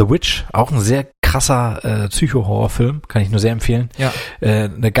aus The Witch, auch ein sehr krasser Psycho-Horror-Film, kann ich nur sehr empfehlen. Ja.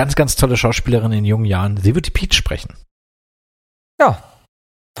 Eine ganz, ganz tolle Schauspielerin in jungen Jahren. Sie wird die Peach sprechen. Ja,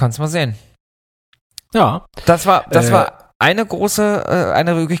 kannst mal sehen. Ja. Das war eine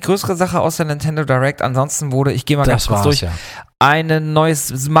wirklich größere Sache aus der Nintendo Direct. Ansonsten wurde, ich gehe mal ganz kurz durch, ein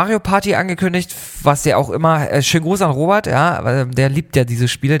neues Mario Party angekündigt, was ja auch immer, schönen Gruß an Robert, ja, der liebt ja diese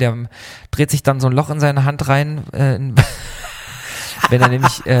Spiele, der dreht sich dann so ein Loch in seine Hand rein, wenn er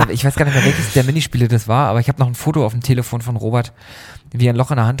nämlich, ich weiß gar nicht mehr, welches der Minispiele das war, aber ich habe noch ein Foto auf dem Telefon von Robert, wie er ein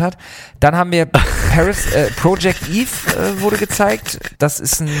Loch in der Hand hat. Dann haben wir Project Eve wurde gezeigt, das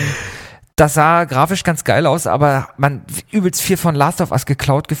sah grafisch ganz geil aus, aber man übelst viel von Last of Us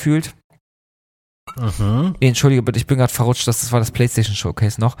geklaut gefühlt. Entschuldige bitte, ich bin gerade verrutscht, das war das PlayStation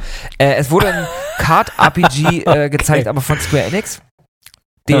Showcase noch. Es wurde ein Card-RPG gezeigt, aber von Square Enix.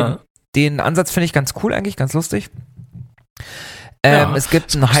 Den Ansatz finde ich ganz cool eigentlich, ganz lustig. Es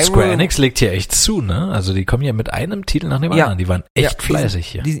gibt ein Hyrule. Square Enix legt hier echt zu, ne? Also die kommen ja mit einem Titel nach dem anderen, die waren echt fleißig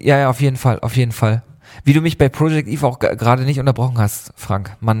hier. Ja, auf jeden Fall. Wie du mich bei Project Eve auch gerade nicht unterbrochen hast,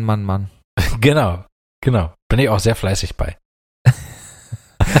 Frank. Mann. Genau. Bin ich auch sehr fleißig bei.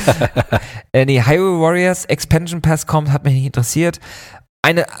 Hyrule Warriors Expansion Pass kommt, hat mich nicht interessiert.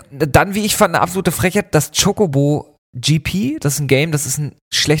 Dann, wie ich fand, eine absolute Frechheit, das Chocobo GP, das ist ein Game, das ist ein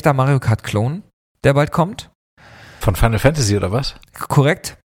schlechter Mario Kart-Klon, der bald kommt. Von Final Fantasy oder was?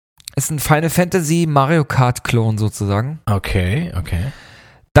 Korrekt. Ist ein Final Fantasy Mario Kart-Klon sozusagen. Okay.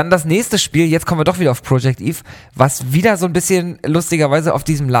 Dann das nächste Spiel, jetzt kommen wir doch wieder auf Project Eve, was wieder so ein bisschen lustigerweise auf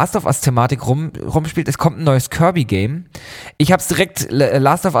diesem Last of Us-Thematik rumspielt. Es kommt ein neues Kirby-Game. Ich habe es direkt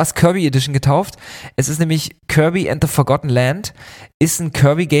Last of Us Kirby Edition getauft. Es ist nämlich Kirby and the Forgotten Land. Ist ein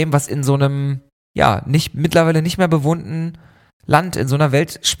Kirby-Game, was in so einem, mittlerweile nicht mehr bewohnten Land, in so einer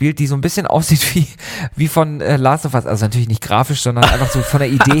Welt spielt, die so ein bisschen aussieht wie von Last of Us. Also natürlich nicht grafisch, sondern einfach so von der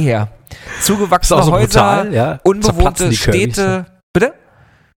Idee her. Zugewachsene so Häuser, brutal, ja. unbewohnte Städte. Bitte?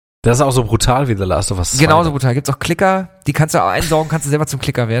 Das ist auch so brutal wie The Last of Us 2. Genauso brutal. Gibt's auch Klicker, die kannst du auch einsaugen, kannst du selber zum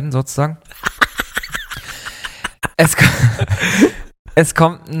Klicker werden, sozusagen. Es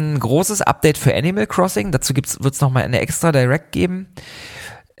kommt ein großes Update für Animal Crossing. Dazu wird's nochmal eine extra Direct geben.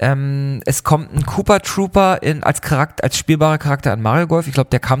 Es kommt ein Koopa Trooper als spielbarer Charakter in Mario Golf. Ich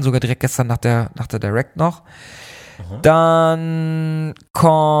glaube, der kam sogar direkt gestern nach der Direct noch. Dann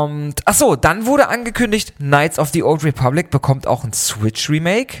dann wurde angekündigt, Knights of the Old Republic bekommt auch ein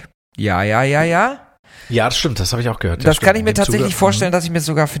Switch-Remake. Ja. Ja, das stimmt, das habe ich auch gehört. Das kann ich mir tatsächlich vorstellen, dass ich mir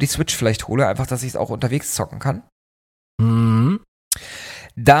sogar für die Switch vielleicht hole, einfach, dass ich es auch unterwegs zocken kann.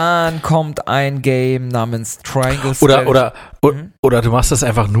 Dann kommt ein Game namens Triangle oder du machst das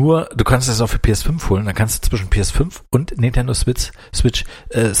einfach nur, du kannst das auch für PS5 holen, dann kannst du zwischen PS5 und Nintendo Switch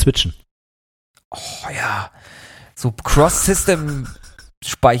switchen. Oh ja. So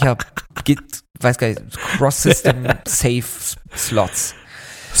Cross-System-Speicher geht, weiß gar nicht, Cross-System-Save-Slots.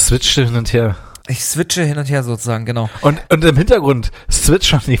 Switch hin und her. Ich switche hin und her sozusagen, genau. Und im Hintergrund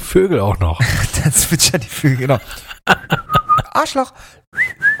switchern die Vögel auch noch. Dann switchern die Vögel, genau. Arschloch.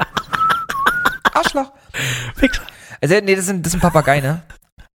 Arschloch. Wichser. Also, nee, das sind Papagei, ne?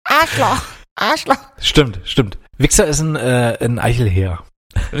 Arschloch. Arschloch. Stimmt. Wichser ist ein Eichelheer.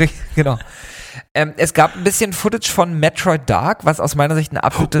 Richtig, genau. Es gab ein bisschen Footage von Metroid Dark, was aus meiner Sicht eine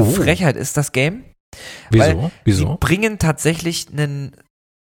absolute Frechheit ist, das Game. Wieso? Sie bringen tatsächlich einen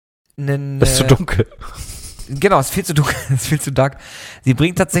Das ist zu dunkel. Genau, ist viel zu dunkel, ist viel zu dark. Sie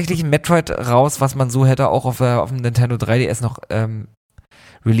bringen tatsächlich ein Metroid raus, was man so hätte auch auf dem Nintendo 3DS noch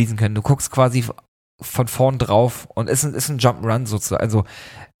releasen können. Du guckst quasi von vorn drauf und ist ein Jump'n'Run sozusagen. Also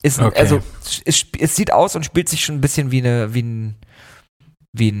es sieht aus und spielt sich schon ein bisschen wie ein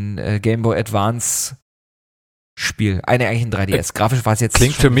Game Boy Advance Spiel. Eigentlich ein 3DS. Grafisch war es jetzt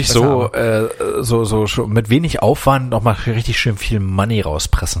klingt schon für mich besser, so schon mit wenig Aufwand nochmal richtig schön viel Money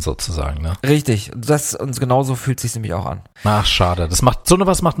rauspressen sozusagen, ne? Richtig. Und genauso fühlt es sich nämlich auch an. Ach, schade. Was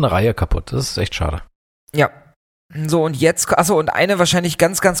macht eine Reihe kaputt. Das ist echt schade. Ja. So, und jetzt, und eine wahrscheinlich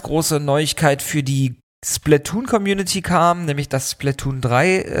ganz, ganz große Neuigkeit für die Splatoon-Community kam, nämlich dass Splatoon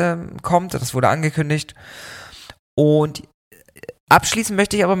 3 kommt. Das wurde angekündigt. Und abschließen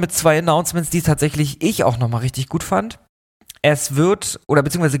möchte ich aber mit 2 Announcements, die tatsächlich ich auch nochmal richtig gut fand. Es wird, oder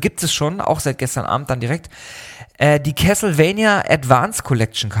beziehungsweise gibt es schon, auch seit gestern Abend dann direkt, die Castlevania Advance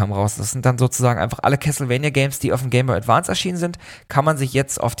Collection kam raus. Das sind dann sozusagen einfach alle Castlevania Games, die auf dem Game Boy Advance erschienen sind, kann man sich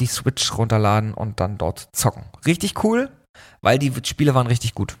jetzt auf die Switch runterladen und dann dort zocken. Richtig cool, weil die Spiele waren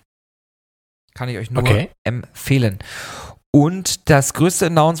richtig gut. Kann ich euch nur empfehlen. Und das größte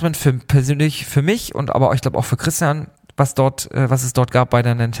Announcement persönlich für mich und aber ich glaube auch für Christian, was es dort gab bei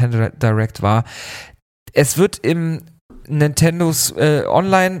der Nintendo Direct war, es wird im Nintendos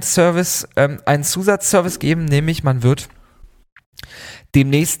Online-Service einen Zusatzservice geben, nämlich man wird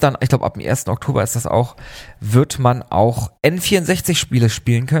demnächst dann, ich glaube ab dem 1. Oktober ist das auch, wird man auch N64-Spiele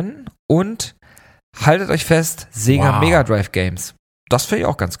spielen können und haltet euch fest, Sega Mega Drive Games. Das finde ich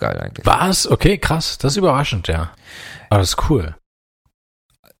auch ganz geil eigentlich. Was? Okay, krass. Das ist überraschend, ja. Aber das ist cool.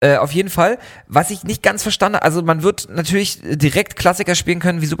 Auf jeden Fall, was ich nicht ganz verstanden habe, also man wird natürlich direkt Klassiker spielen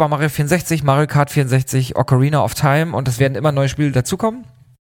können, wie Super Mario 64, Mario Kart 64, Ocarina of Time und es werden immer neue Spiele dazukommen.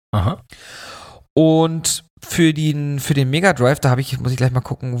 Aha. Und für den Mega Drive, muss ich gleich mal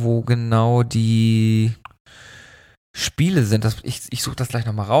gucken, wo genau die Spiele sind. Ich suche das gleich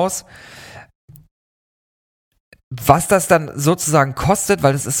nochmal raus. Was das dann sozusagen kostet,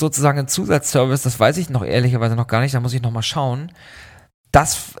 weil das ist sozusagen ein Zusatzservice, das weiß ich noch ehrlicherweise noch gar nicht, da muss ich nochmal schauen.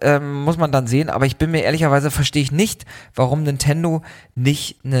 Das muss man dann sehen, aber ich bin mir verstehe ich nicht, warum Nintendo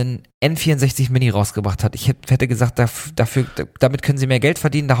nicht einen N64 Mini rausgebracht hat. Ich hätte gesagt, damit können sie mehr Geld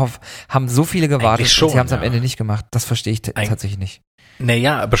verdienen, darauf haben so viele gewartet schon, und sie haben es am Ende nicht gemacht. Das verstehe ich tatsächlich nicht.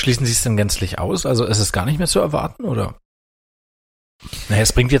 Naja, aber schließen sie es denn gänzlich aus? Also ist es gar nicht mehr zu erwarten, oder? Naja,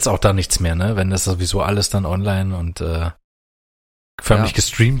 es bringt jetzt auch da nichts mehr, ne? Wenn das sowieso alles dann online und förmlich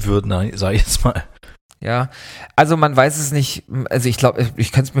gestreamt wird, sag ich jetzt mal. Ja, also man weiß es nicht, also ich glaube,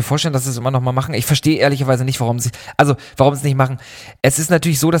 ich kann es mir vorstellen, dass sie es immer noch mal machen. Ich verstehe ehrlicherweise nicht, warum sie es nicht machen. Es ist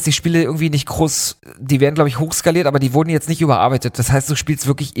natürlich so, dass die Spiele irgendwie nicht groß, die werden glaube ich hochskaliert, aber die wurden jetzt nicht überarbeitet. Das heißt, du spielst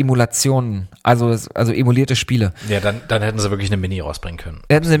wirklich Emulationen, also emulierte Spiele. Ja, dann hätten sie wirklich eine Mini rausbringen können.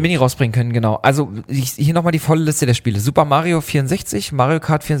 Hätten sie eine Mini rausbringen können, genau. Also hier nochmal die volle Liste der Spiele. Super Mario 64, Mario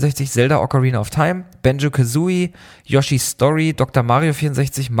Kart 64, Zelda Ocarina of Time, Banjo-Kazooie, Yoshi's Story, Dr. Mario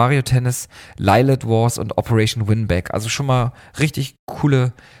 64, Mario Tennis, Lylat Wars und Operation Winback. Also schon mal richtig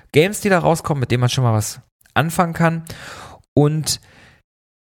coole Games, die da rauskommen, mit denen man schon mal was anfangen kann. Und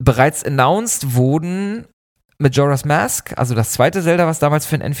bereits announced wurden Majora's Mask, also das zweite Zelda, was damals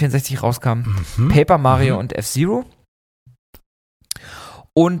für den N64 rauskam, Paper Mario und F-Zero.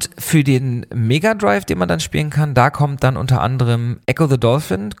 Und für den Mega Drive, den man dann spielen kann, da kommt dann unter anderem Echo the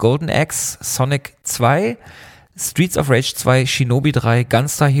Dolphin, Golden Axe, Sonic 2, Streets of Rage 2, Shinobi 3,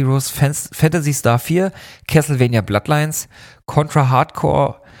 Gunstar Heroes, Phantasy Star 4, Castlevania Bloodlines, Contra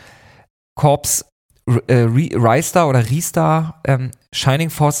Hardcore Corps, Ristar oder Ristar, Shining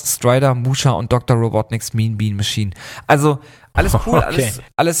Force, Strider, Musha und Dr. Robotnik's Mean Bean Machine. Also alles cool, Okay.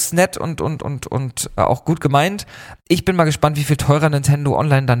 alles nett und auch gut gemeint. Ich bin mal gespannt, wie viel teurer Nintendo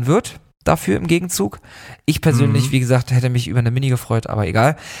Online dann wird. Dafür im Gegenzug. Ich persönlich, wie gesagt, hätte mich über eine Mini gefreut, aber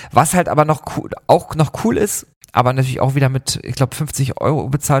egal. Was halt aber noch cool ist, aber natürlich auch wieder mit, ich glaube, 50 €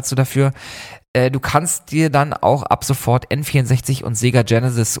 bezahlst du dafür. Du kannst dir dann auch ab sofort N64 und Sega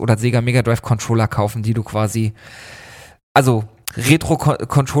Genesis oder Sega Mega Drive Controller kaufen, die du quasi, also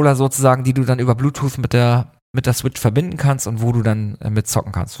Retro-Controller sozusagen, die du dann über Bluetooth mit der Switch verbinden kannst und wo du dann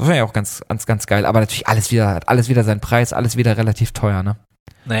mitzocken kannst. Das wäre ja auch ganz geil, aber natürlich alles wieder seinen Preis, alles wieder relativ teuer, ne?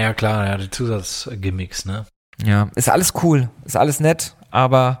 Naja, klar, ja, die Zusatzgimmicks, ne? Ja, ist alles cool, ist alles nett,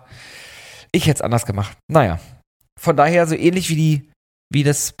 aber ich hätte es anders gemacht. Naja, von daher so ähnlich wie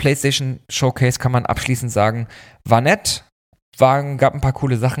das PlayStation Showcase kann man abschließend sagen, war nett, gab ein paar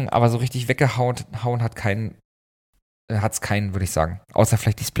coole Sachen, aber so richtig weggehauen hat's keinen, würde ich sagen. Außer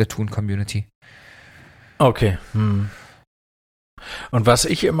vielleicht die Splatoon-Community. Okay. Und was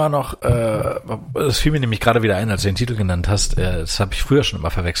ich immer noch, das fiel mir nämlich gerade wieder ein, als du den Titel genannt hast, das habe ich früher schon immer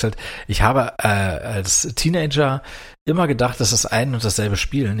verwechselt. Ich habe als Teenager immer gedacht, das ist ein und dasselbe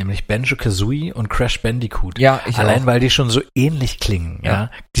Spiel, nämlich Banjo-Kazooie und Crash Bandicoot. Ja, ich Allein auch. weil die schon so ähnlich klingen.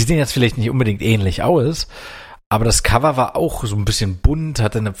 Ja. Die sehen jetzt vielleicht nicht unbedingt ähnlich aus, aber das Cover war auch so ein bisschen bunt,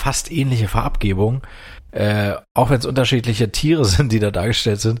 hatte eine fast ähnliche Farbgebung. Auch wenn es unterschiedliche Tiere sind, die da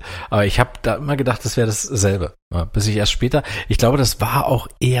dargestellt sind. Aber ich habe da immer gedacht, das wäre dasselbe. Ja, bis ich erst später, ich glaube, das war auch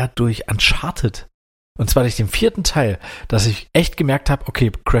eher durch Uncharted. Und zwar durch den 4. Teil, dass ich echt gemerkt habe,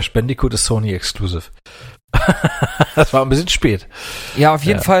 okay, Crash Bandicoot ist Sony Exclusive. Das war ein bisschen spät. Ja, auf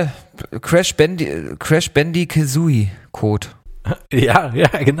jeden Fall. Crash Bandicoot Code. Ja,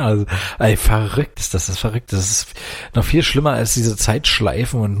 genau. Ey, verrückt ist das verrückt. Das ist noch viel schlimmer als diese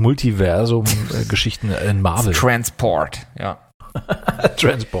Zeitschleifen und Multiversum-Geschichten in Marvel. Transport, ja.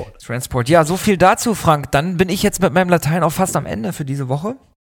 Transport. Ja, so viel dazu, Frank. Dann bin ich jetzt mit meinem Latein auch fast am Ende für diese Woche.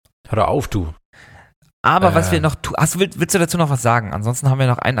 Hör auf, du. Aber was wir noch tun, willst du dazu noch was sagen? Ansonsten haben wir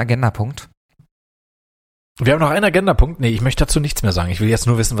noch einen Agendapunkt. Wir haben noch einen Agendapunkt. Nee, ich möchte dazu nichts mehr sagen. Ich will jetzt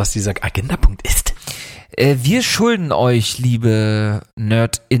nur wissen, was dieser Agendapunkt ist. Wir schulden euch, liebe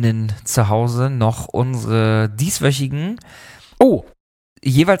NerdInnen zu Hause, noch unsere dieswöchigen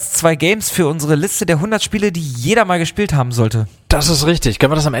jeweils 2 Games für unsere Liste der 100 Spiele, die jeder mal gespielt haben sollte. Das ist richtig.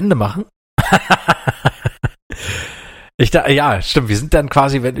 Können wir das am Ende machen? Ja, stimmt. Wir sind dann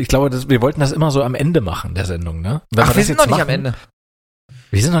quasi, ich glaube, wir wollten das immer so am Ende machen, der Sendung, ne? Ach, wir sind noch nicht am Ende.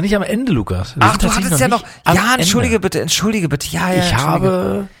 Wir sind noch nicht am Ende, Lukas. Ach, du hattest ja noch. Ja, entschuldige bitte.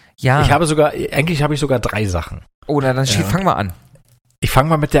 Ja, ich habe sogar 3 Sachen. Oh, dann fangen wir an. Ich fange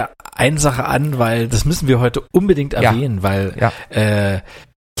mal mit der einen Sache an, weil das müssen wir heute unbedingt erwähnen, weil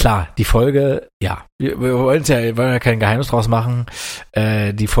klar, die Folge, wir wollen ja kein Geheimnis draus machen.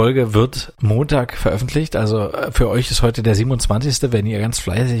 Die Folge wird Montag veröffentlicht, also für euch ist heute der 27., wenn ihr ganz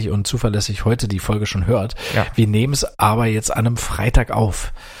fleißig und zuverlässig heute die Folge schon hört. Ja. Wir nehmen es aber jetzt an einem Freitag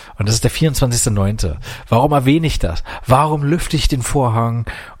auf. Und das ist der 24.9. Warum erwähne ich das? Warum lüfte ich den Vorhang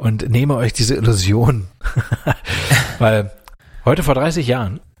und nehme euch diese Illusion? Weil heute vor 30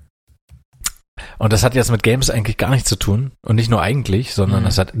 Jahren, und das hat jetzt mit Games eigentlich gar nichts zu tun, und nicht nur eigentlich, sondern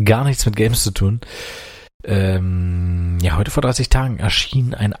das hat gar nichts mit Games zu tun. Heute vor 30 Tagen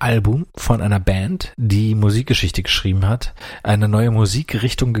erschien ein Album von einer Band, die Musikgeschichte geschrieben hat, eine neue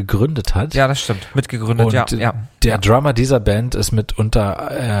Musikrichtung gegründet hat. Ja, das stimmt. Mitgegründet, und der Drummer dieser Band ist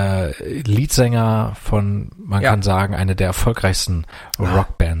mitunter Leadsänger von, man kann sagen, eine der erfolgreichsten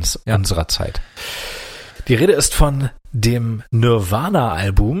Rockbands unserer Zeit. Die Rede ist von dem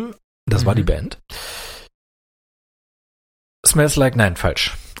Nirvana-Album, das war die Band. Smells Like, nein,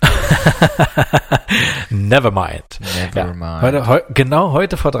 falsch. Nevermind.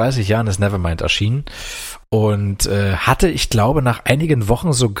 Heute vor 30 Jahren ist Nevermind erschienen und hatte, ich glaube, nach einigen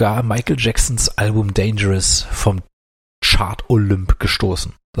Wochen sogar Michael Jacksons Album Dangerous vom Chart Olymp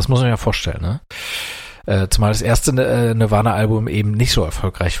gestoßen. Das muss man ja vorstellen, ne? Zumal das erste Nirvana-Album eben nicht so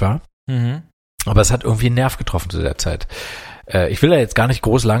erfolgreich war. Mhm. Aber es hat irgendwie einen Nerv getroffen zu der Zeit. Ich will da jetzt gar nicht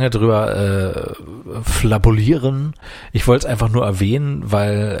groß lange drüber flabulieren. Ich wollte es einfach nur erwähnen,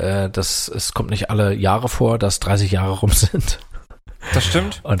 weil es kommt nicht alle Jahre vor, dass 30 Jahre rum sind. Das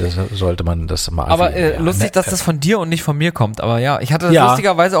stimmt. Und deshalb sollte man das mal erwähnen. Aber lustig, dass das von dir und nicht von mir kommt. Aber ja, ich hatte das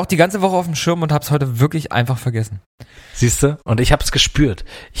lustigerweise auch die ganze Woche auf dem Schirm und habe es heute wirklich einfach vergessen. Siehst du? Und ich habe es gespürt.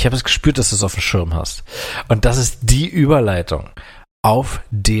 Ich habe es gespürt, dass du es auf dem Schirm hast. Und das ist die Überleitung. Auf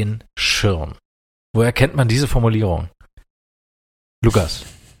den Schirm. Woher kennt man diese Formulierung? Lukas.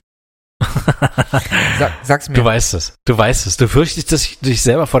 Sag's mir. Du weißt es. Du fürchtest dich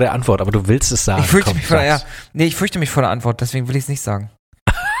selber vor der Antwort, aber du willst es sagen. Ich fürchte mich vor der Antwort, deswegen will ich es nicht sagen.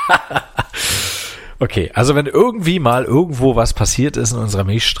 Okay, also wenn irgendwie mal irgendwo was passiert ist in unserer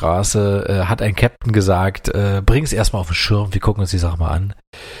Milchstraße, hat ein Captain gesagt, bring es erstmal auf den Schirm, wir gucken uns die Sache mal an.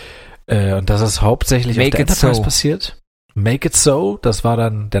 Und das ist hauptsächlich auf der Enterprise passiert. Make It So, das war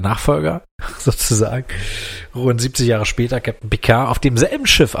dann der Nachfolger, sozusagen. Rund 70 Jahre später, Captain Picard, auf demselben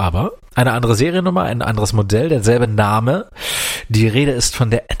Schiff aber, eine andere Seriennummer, ein anderes Modell, derselbe Name. Die Rede ist von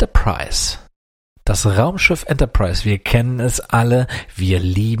der Enterprise. Das Raumschiff Enterprise, wir kennen es alle, wir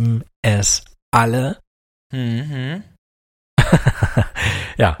lieben es alle. Mhm.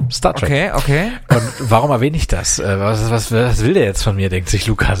 Ja, Star Trek. Okay. Und warum erwähne ich das? Was will der jetzt von mir, denkt sich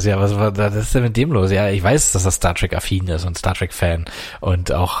Lukas. Ja, was ist denn mit dem los? Ja, ich weiß, dass er Star Trek-affin ist und Star Trek-Fan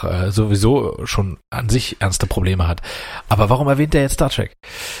und auch sowieso schon an sich ernste Probleme hat. Aber warum erwähnt er jetzt Star Trek?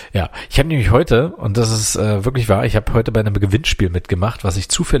 Ja, ich habe nämlich heute, und das ist wirklich wahr, ich habe heute bei einem Gewinnspiel mitgemacht, was ich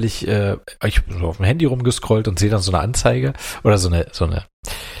zufällig, ich so auf dem Handy rumgescrollt und sehe dann so eine Anzeige oder so ein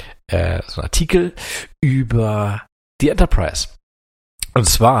Artikel über die Enterprise. Und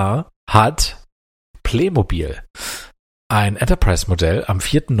zwar hat Playmobil ein Enterprise-Modell am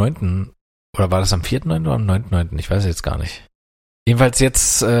 4.9. oder war das am 4.9. oder am 9.9.? Ich weiß jetzt gar nicht. Jedenfalls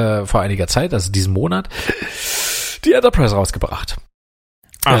jetzt vor einiger Zeit, also diesen Monat, die Enterprise rausgebracht.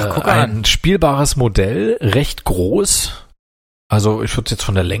 Ach, guck an. Ein spielbares Modell, recht groß. Also ich würde jetzt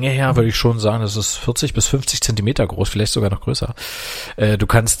von der Länge her, würde ich schon sagen, das ist 40 bis 50 Zentimeter groß, vielleicht sogar noch größer. Du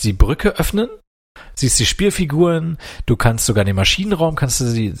kannst die Brücke öffnen, siehst die Spielfiguren, du kannst sogar den Maschinenraum, kannst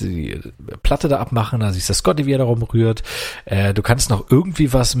du die Platte da abmachen, da siehst du Scotty, wie er da rumrührt. Du kannst noch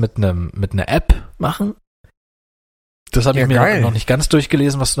irgendwie was mit einer App machen. Das habe ich mir noch nicht ganz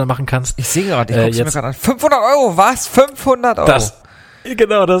durchgelesen, was du da machen kannst. Ich sehe gerade, ich gucke mir gerade an. 500 €, was? 500 €?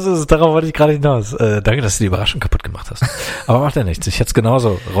 Genau, das ist es. Darauf wollte ich gerade hinaus. Danke, dass du die Überraschung kaputt gemacht hast. Aber macht ja nichts. Ich hätte es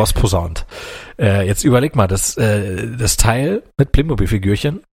genauso rausposaunt. Jetzt überleg mal, das Teil mit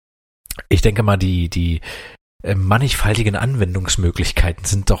Playmobil-Figürchen. Ich denke mal, die mannigfaltigen Anwendungsmöglichkeiten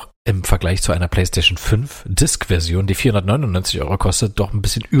sind doch im Vergleich zu einer PlayStation 5 Disc-Version, die 499 € kostet, doch ein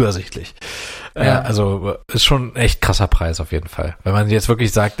bisschen übersichtlich. Ja. Also ist schon ein echt krasser Preis auf jeden Fall. Wenn man jetzt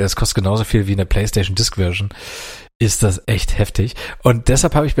wirklich sagt, es kostet genauso viel wie eine PlayStation Disc-Version, ist das echt heftig. Und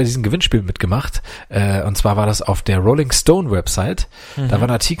deshalb habe ich bei diesem Gewinnspiel mitgemacht. Und zwar war das auf der Rolling Stone Website. Da war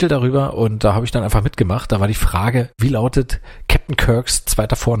ein Artikel darüber und da habe ich dann einfach mitgemacht. Da war die Frage, wie lautet Captain Kirks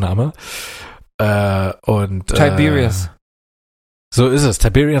zweiter Vorname? Tiberius. So ist es,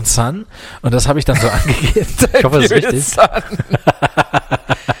 Tiberian Sun. Und das habe ich dann so angegeben. Ich hoffe, das ist richtig.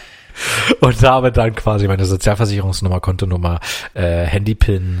 Und habe dann quasi meine Sozialversicherungsnummer, Kontonummer,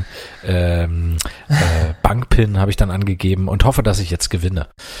 Handypin, Bankpin habe ich dann angegeben und hoffe, dass ich jetzt gewinne.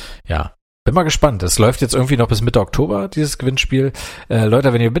 Ja, bin mal gespannt. Es läuft jetzt irgendwie noch bis Mitte Oktober, dieses Gewinnspiel.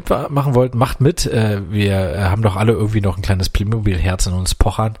 Leute, wenn ihr mitmachen wollt, macht mit. Wir haben doch alle irgendwie noch ein kleines Playmobil-Herz in uns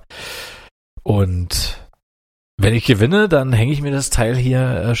pochern. Und wenn ich gewinne, dann hänge ich mir das Teil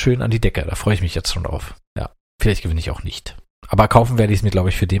hier schön an die Decke. Da freue ich mich jetzt schon drauf. Ja, vielleicht gewinne ich auch nicht. Aber kaufen werde ich es mir, glaube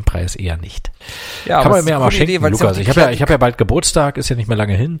ich, für den Preis eher nicht. Ja, kann man mir aber schenken, Lukas. Ich habe ja bald Geburtstag, ist ja nicht mehr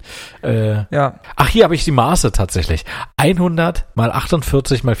lange hin. Ja. Ach, hier habe ich die Maße tatsächlich. 100 mal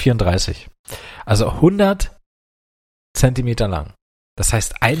 48 mal 34. Also 100 Zentimeter lang. Das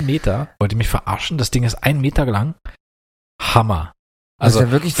heißt 1 Meter. Wollt ihr mich verarschen? Das Ding ist 1 Meter lang. Hammer. Also das ist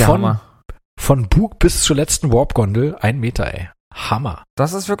ja wirklich der Hammer. Von Bug bis zur letzten Warp-Gondel 1 Meter, ey. Hammer.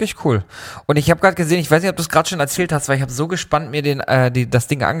 Das ist wirklich cool. Und ich habe gerade gesehen, ich weiß nicht, ob du es gerade schon erzählt hast, weil ich habe so gespannt mir das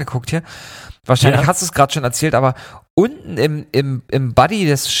Ding angeguckt hier. Wahrscheinlich hast du es gerade schon erzählt, aber unten im Buddy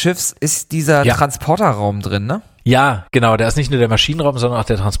des Schiffs ist dieser Transporterraum drin, ne? Ja, genau. Der ist nicht nur der Maschinenraum, sondern auch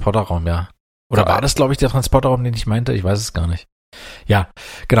der Transporterraum, ja. Oder war das, glaube ich, der Transporterraum, den ich meinte? Ich weiß es gar nicht. Ja,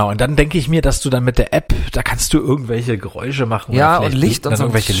 genau. Und dann denke ich mir, dass du dann mit der App, da kannst du irgendwelche Geräusche machen. Ja, oder und Licht und so.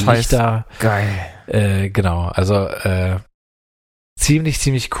 Irgendwelche Lichter. Geil. Genau. Also,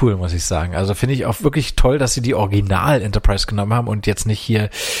 ziemlich cool, muss ich sagen. Also finde ich auch wirklich toll, dass sie die Original Enterprise genommen haben und jetzt nicht hier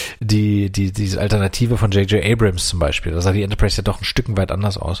diese Alternative von J.J. Abrams zum Beispiel. Da sah die Enterprise ja doch ein Stück weit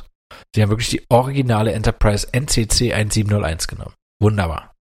anders aus. Sie haben wirklich die originale Enterprise NCC 1701 genommen.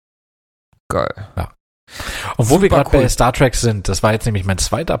 Wunderbar. Geil. Ja. Und wo wir gerade bei Star Trek sind, das war jetzt nämlich mein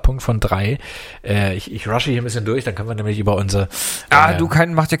zweiter Punkt von 3. Ich rushe hier ein bisschen durch, dann können wir nämlich über unsere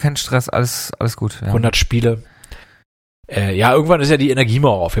mach dir keinen Stress, alles gut. Ja. 100 Spiele. Ja, irgendwann ist ja die Energie mal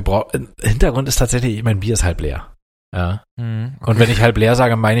auf. Hintergrund ist tatsächlich, mein Bier ist halb leer. Ja. Okay. Und wenn ich halb leer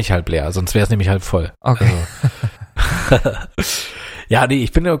sage, meine ich halb leer, sonst wäre es nämlich halb voll. Okay. Also. Ja, nee,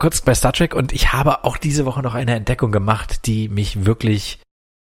 ich bin nur kurz bei Star Trek und ich habe auch diese Woche noch eine Entdeckung gemacht, die mich wirklich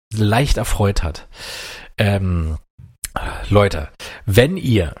leicht erfreut hat. Leute, wenn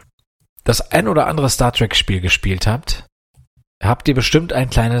ihr das ein oder andere Star Trek Spiel gespielt habt ihr bestimmt ein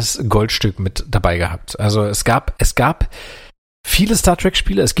kleines Goldstück mit dabei gehabt. Also es gab viele Star Trek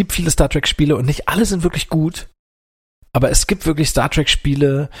Spiele, es gibt viele Star Trek Spiele und nicht alle sind wirklich gut, aber es gibt wirklich Star Trek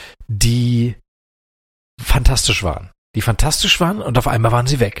Spiele, die fantastisch waren. Und auf einmal waren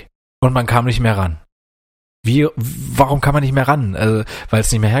sie weg und man kam nicht mehr ran. Warum kann man nicht mehr ran? Also, weil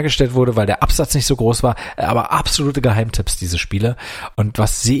es nicht mehr hergestellt wurde, weil der Absatz nicht so groß war, aber absolute Geheimtipps, diese Spiele. Und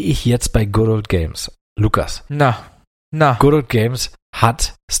was sehe ich jetzt bei Good Old Games? Lukas. Na. Good Old Games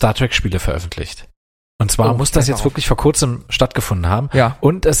hat Star Trek Spiele veröffentlicht. Und zwar muss das jetzt wirklich vor kurzem stattgefunden haben. Ja.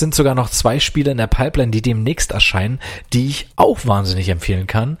 Und es sind sogar noch 2 Spiele in der Pipeline, die demnächst erscheinen, die ich auch wahnsinnig empfehlen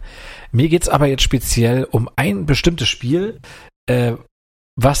kann. Mir geht's aber jetzt speziell um ein bestimmtes Spiel,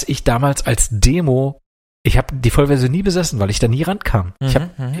 was ich damals als Demo, ich habe die Vollversion nie besessen, weil ich da nie rankam.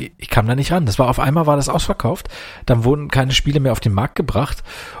 Ich kam da nicht ran. Auf einmal war das ausverkauft. Dann wurden keine Spiele mehr auf den Markt gebracht.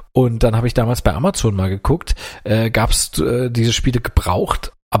 Und dann habe ich damals bei Amazon mal geguckt, gab's diese Spiele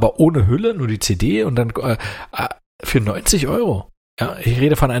gebraucht, aber ohne Hülle, nur die CD und dann für 90 €. Ja, ich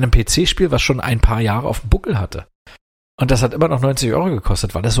rede von einem PC-Spiel, was schon ein paar Jahre auf dem Buckel hatte. Und das hat immer noch 90 €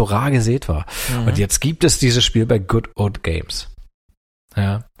 gekostet, weil das so rar gesät war. Und jetzt gibt es dieses Spiel bei Good Old Games.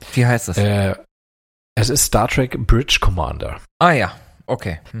 Ja. Wie heißt das? Es ist Star Trek Bridge Commander. Ah ja,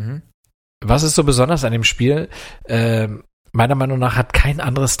 okay. Was ist so besonders an dem Spiel? Meiner Meinung nach hat kein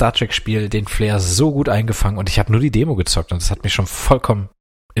anderes Star Trek-Spiel den Flair so gut eingefangen und ich habe nur die Demo gezockt und das hat mich schon vollkommen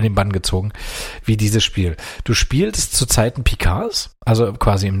in den Bann gezogen, wie dieses Spiel. Du spielst zu Zeiten Picards, also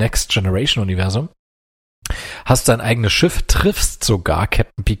quasi im Next Generation Universum, hast dein eigenes Schiff, triffst sogar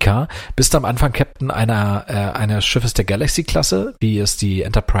Captain Picard, bist am Anfang Captain eines Schiffes der Galaxy-Klasse, wie es die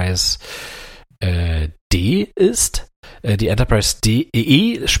Enterprise D ist. Die Enterprise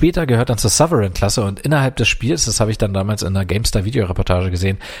DE später gehört dann zur Sovereign-Klasse und innerhalb des Spiels, das habe ich dann damals in einer GameStar-Videoreportage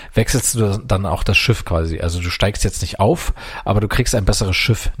gesehen, wechselst du dann auch das Schiff quasi. Also du steigst jetzt nicht auf, aber du kriegst ein besseres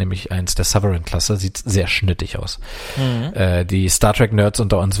Schiff, nämlich eins der Sovereign-Klasse. Sieht sehr schnittig aus. Die Star Trek-Nerds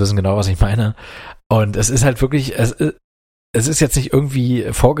unter uns wissen genau, was ich meine. Und es ist halt wirklich, es ist jetzt nicht irgendwie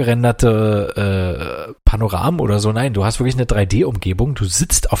vorgerenderte Panoramen oder so. Nein, du hast wirklich eine 3D-Umgebung. Du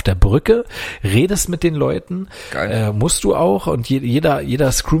sitzt auf der Brücke, redest mit den Leuten. Musst du auch. Und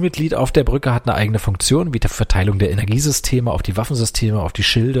jeder Crewmitglied auf der Brücke hat eine eigene Funktion, wie die Verteilung der Energiesysteme auf die Waffensysteme, auf die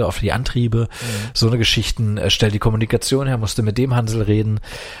Schilde, auf die Antriebe. So eine Geschichten. Stell die Kommunikation her, musst du mit dem Hansel reden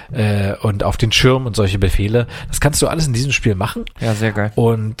und auf den Schirm und solche Befehle. Das kannst du alles in diesem Spiel machen. Ja, sehr geil.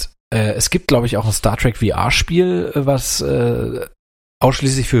 Und es gibt, glaube ich, auch ein Star Trek VR-Spiel, was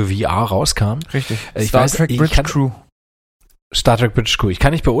ausschließlich für VR rauskam. Richtig. Star Trek Bridge Crew. Star Trek Bridge Crew. Ich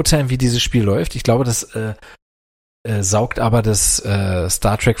kann nicht beurteilen, wie dieses Spiel läuft. Ich glaube, das saugt aber das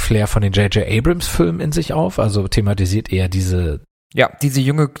Star Trek Flair von den J.J. Abrams Filmen in sich auf. Also thematisiert eher diese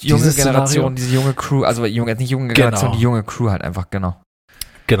junge Generation, diese junge Crew, also nicht junge Generation, genau. Die junge Crew halt einfach, genau.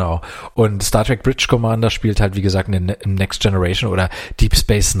 Genau. Und Star Trek Bridge Commander spielt halt, wie gesagt, im Next Generation oder Deep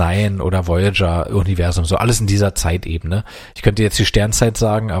Space Nine oder Voyager-Universum, so alles in dieser Zeitebene. Ich könnte jetzt die Sternzeit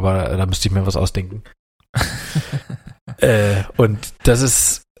sagen, aber da müsste ich mir was ausdenken. Und das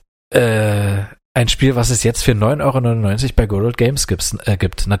ist ein Spiel, was es jetzt für 9,99 € bei Good Old Games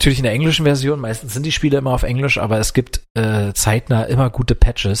gibt. Natürlich in der englischen Version, meistens sind die Spiele immer auf Englisch, aber es gibt zeitnah immer gute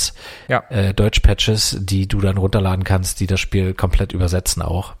Patches, Deutsch-Patches, die du dann runterladen kannst, die das Spiel komplett übersetzen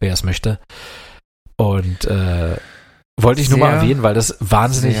auch, wer es möchte. Und wollte ich nur mal erwähnen, weil das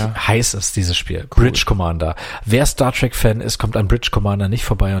wahnsinnig heiß ist, dieses Spiel. Cool. Bridge Commander. Wer Star Trek-Fan ist, kommt an Bridge Commander nicht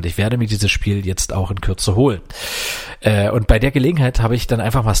vorbei und ich werde mir dieses Spiel jetzt auch in Kürze holen. Und bei der Gelegenheit habe ich dann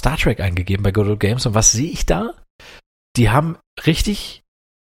einfach mal Star Trek eingegeben bei Good Old Games und was sehe ich da? Die haben richtig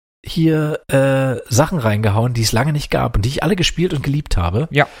hier Sachen reingehauen, die es lange nicht gab und die ich alle gespielt und geliebt habe.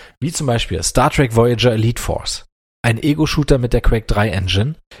 Ja. Wie zum Beispiel Star Trek Voyager Elite Force. Ein Ego-Shooter mit der Quake 3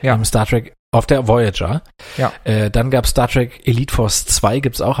 Engine. Ja. Star Trek auf der Voyager. Ja. Dann gab Star Trek Elite Force 2,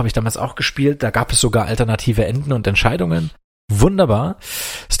 gibt's auch, habe ich damals auch gespielt. Da gab es sogar alternative Enden und Entscheidungen. Wunderbar.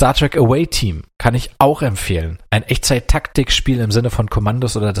 Star Trek Away Team kann ich auch empfehlen. Ein Echtzeit-Taktikspiel im Sinne von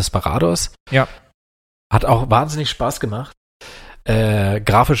Kommandos oder Desperados. Ja. Hat auch wahnsinnig Spaß gemacht.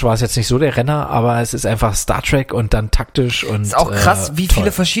 Grafisch war es jetzt nicht so der Renner, aber es ist einfach Star Trek und dann taktisch und ist auch krass, wie toll.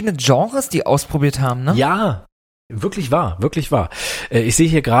 Viele verschiedene Genres die ausprobiert haben, ne? Ja. Wirklich wahr, wirklich wahr. Ich sehe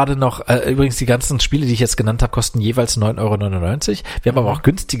hier gerade noch, übrigens die ganzen Spiele, die ich jetzt genannt habe, kosten jeweils 9,99 €. Wir haben aber auch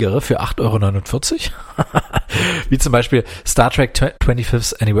günstigere für 8,49 €. Wie zum Beispiel Star Trek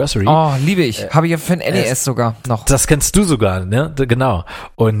 25th Anniversary. Oh, liebe ich. Habe ich ja für ein NES sogar noch. Das kennst du sogar, ne? Genau.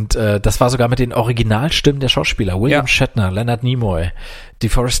 Und das war sogar mit den Originalstimmen der Schauspieler. William Shatner, Leonard Nimoy,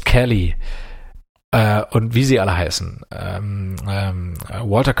 DeForest Kelley, und wie sie alle heißen,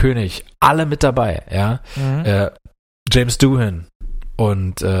 Walter König, alle mit dabei, ja, James Doohan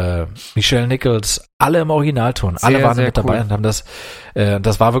und Michelle Nichols, alle im Originalton, alle waren mit dabei und haben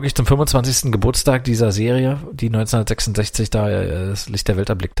das war wirklich zum 25. Geburtstag dieser Serie, die 1966 da das Licht der Welt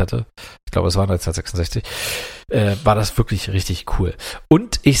erblickt hatte. Ich glaube, es war 1966. War das wirklich richtig cool.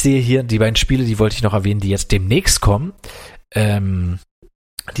 Und ich sehe hier die beiden Spiele, die wollte ich noch erwähnen, die jetzt demnächst kommen.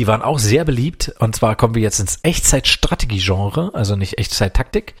 Die waren auch sehr beliebt und zwar kommen wir jetzt ins Echtzeit-Strategie-Genre, also nicht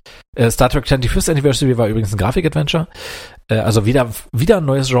Echtzeit-Taktik. Star Trek 25th Anniversary war übrigens ein Grafik-Adventure, also wieder ein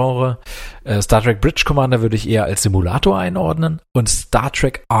neues Genre. Star Trek Bridge Commander würde ich eher als Simulator einordnen und Star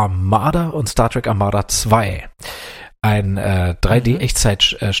Trek Armada und Star Trek Armada 2. Ein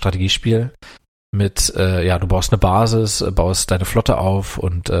 3D-Echtzeit-Strategiespiel mit, du baust eine Basis, baust deine Flotte auf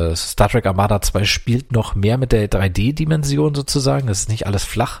und Star Trek Armada 2 spielt noch mehr mit der 3D-Dimension sozusagen. Das ist nicht alles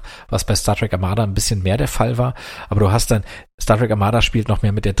flach, was bei Star Trek Armada ein bisschen mehr der Fall war. Aber du hast dann, Star Trek Armada spielt noch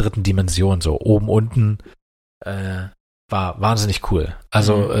mehr mit der dritten Dimension, so oben, unten, war wahnsinnig cool.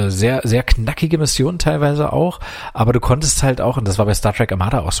 Also sehr, sehr knackige Missionen teilweise auch, aber du konntest halt auch, und das war bei Star Trek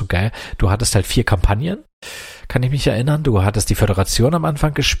Armada auch so geil, du hattest halt 4 Kampagnen, kann ich mich erinnern. Du hattest die Föderation am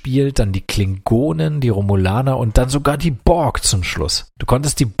Anfang gespielt, dann die Klingonen, die Romulaner und dann sogar die Borg zum Schluss. Du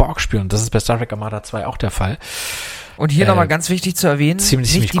konntest die Borg spielen und das ist bei Star Trek Armada 2 auch der Fall. Und hier nochmal ganz wichtig zu erwähnen,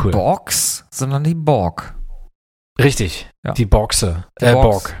 nicht die cool. Borgs, sondern die Borg. Richtig, ja. Die Borgse.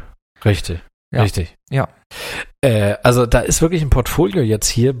 Borg. Richtig, ja. Richtig. Ja. Also da ist wirklich ein Portfolio jetzt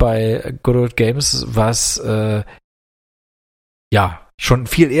hier bei Good Old Games, was schon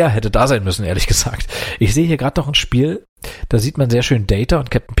viel eher hätte da sein müssen, ehrlich gesagt. Ich sehe hier gerade noch ein Spiel, da sieht man sehr schön Data und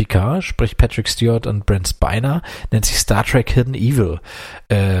Captain Picard, sprich Patrick Stewart und Brent Spiner, nennt sich Star Trek Hidden Evil.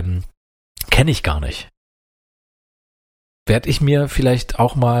 Kenne ich gar nicht. Werde ich mir vielleicht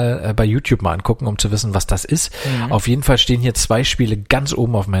auch mal bei YouTube mal angucken, um zu wissen, was das ist. Mhm. Auf jeden Fall stehen hier 2 Spiele ganz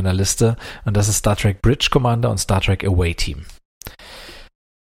oben auf meiner Liste und das ist Star Trek Bridge Commander und Star Trek Away Team.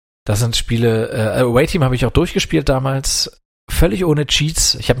 Das sind Spiele, Away Team habe ich auch durchgespielt damals, völlig ohne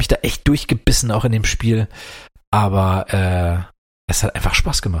Cheats. Ich habe mich da echt durchgebissen, auch in dem Spiel. Aber es hat einfach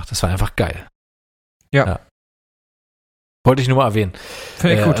Spaß gemacht. Es war einfach geil. Ja. Wollte ich nur mal erwähnen.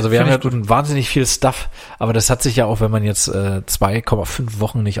 Finde ich gut. Also wir haben ja wahnsinnig viel Stuff, aber das hat sich ja auch, wenn man jetzt 2,5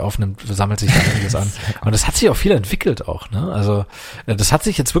 Wochen nicht aufnimmt, sammelt sich da einiges an. Und das hat sich auch viel entwickelt auch, ne? Also das hat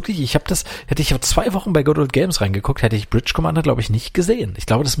sich jetzt wirklich, hätte ich auf 2 Wochen bei Good Old Games reingeguckt, hätte ich Bridge Commander, glaube ich, nicht gesehen. Ich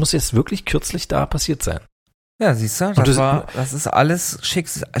glaube, das muss jetzt wirklich kürzlich da passiert sein. Ja, siehst du, das ist alles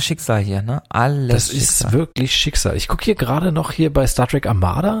Schicksal hier, ne? Alles Das Schicksal. Ist wirklich Schicksal. Ich gucke hier gerade noch hier bei Star Trek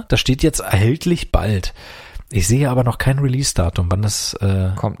Armada, da steht jetzt erhältlich bald. Ich sehe aber noch kein Release-Datum, wann das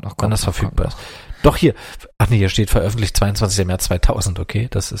verfügbar ist. Doch hier, hier steht veröffentlicht 22. März 2000, okay,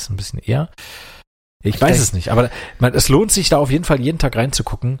 das ist ein bisschen eher. Ich weiß es nicht, aber es lohnt sich da auf jeden Fall jeden Tag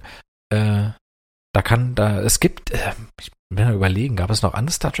reinzugucken. Es gibt, ich will mal überlegen, gab es noch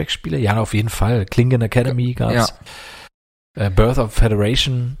andere Star Trek-Spiele? Ja, auf jeden Fall. Klingon Academy gab's. Ja. Birth of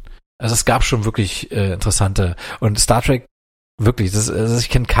Federation. Also es gab schon wirklich interessante. Und Star Trek, wirklich, ich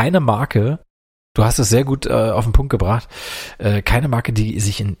kenne keine Marke, du hast es sehr gut auf den Punkt gebracht, keine Marke, die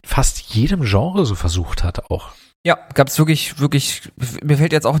sich in fast jedem Genre so versucht hat auch. Ja, gab's wirklich, mir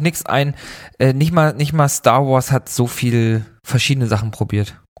fällt jetzt auch nichts ein, nicht mal Star Wars hat so viel verschiedene Sachen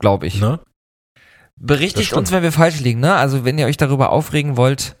probiert, glaube ich. Ne? Berichtigt uns, wenn wir falsch liegen, ne? Also wenn ihr euch darüber aufregen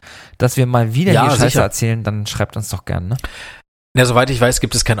wollt, dass wir mal wieder hier Scheiße erzählen, dann schreibt uns doch gern, ne? Ja, soweit ich weiß,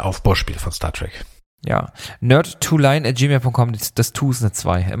 gibt es kein Aufbauspiel von Star Trek. Ja, nerd2line@gmail.com, das Tu ist eine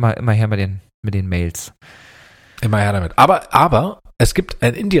 2, immer her mit den Mails. Immer her damit. Aber es gibt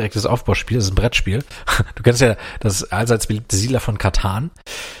ein indirektes Aufbauspiel, das ist ein Brettspiel. Du kennst ja das allseits beliebte Siedler von Catan,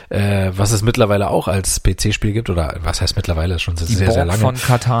 was es mittlerweile auch als PC-Spiel gibt, oder was heißt mittlerweile, schon sehr, sehr lange. Die Borg von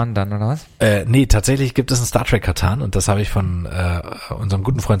Catan dann, oder was? Nee, tatsächlich gibt es ein Star Trek Catan und das habe ich von unserem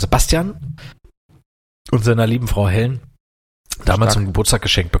guten Freund Sebastian und seiner lieben Frau Helen damals zum Geburtstag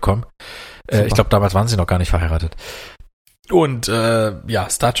geschenkt bekommen. Ich glaube, damals waren sie noch gar nicht verheiratet. Und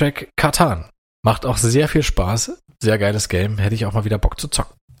Star Trek Catan macht auch sehr viel Spaß. Sehr geiles Game. Hätte ich auch mal wieder Bock zu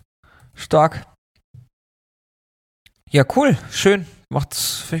zocken. Stark. Ja, cool. Schön.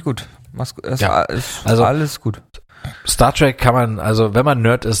 Finde ich gut. Alles gut. Star Trek kann man, also wenn man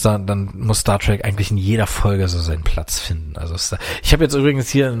Nerd ist, dann muss Star Trek eigentlich in jeder Folge so seinen Platz finden. Also ich habe jetzt übrigens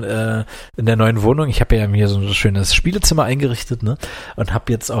hier in der neuen Wohnung, ich habe ja mir so ein schönes Spielezimmer eingerichtet, ne? Und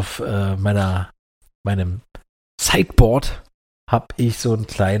habe jetzt auf meinem Sideboard habe ich so einen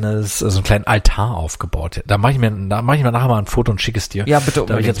kleinen Altar aufgebaut. Da mache ich mir nachher mal ein Foto und schicke es dir. Ja, bitte.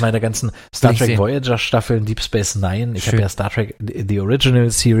 Da habe ich jetzt meine ganzen Star Trek Voyager Staffeln, Deep Space Nine. Ich habe ja Star Trek The Original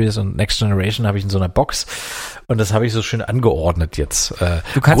Series und Next Generation habe ich in so einer Box. Und das habe ich so schön angeordnet jetzt.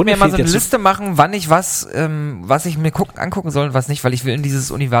 Du kannst mir mal so eine Liste machen, wann ich was ich mir angucken soll und was nicht, weil ich will in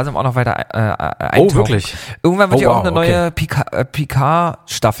dieses Universum auch noch weiter eintauchen. Oh, wirklich? Irgendwann wird ja auch eine neue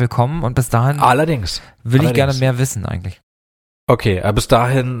Picard-Staffel kommen und bis dahin will ich gerne mehr wissen eigentlich. Okay, bis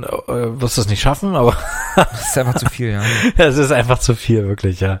dahin wirst du es nicht schaffen, aber das ist einfach zu viel, ja. Es ist einfach zu viel,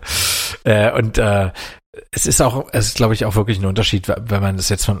 wirklich, ja. Es ist, glaube ich, auch wirklich ein Unterschied, wenn man das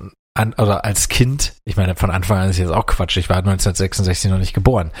jetzt von oder als Kind, ich meine, von Anfang an ist jetzt auch Quatsch, ich war 1966 noch nicht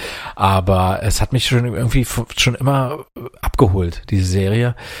geboren, aber es hat mich schon irgendwie schon immer abgeholt, diese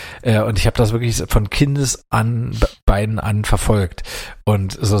Serie, und ich habe das wirklich von Kindesbeinen an verfolgt,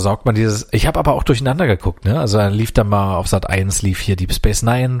 und so saugt man ich habe aber auch durcheinander geguckt, ne, also dann lief da mal auf Sat.1 lief hier Deep Space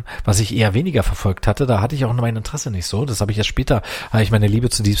Nine, was ich eher weniger verfolgt hatte, da hatte ich auch mein Interesse nicht so, das habe ich erst später, habe ich meine Liebe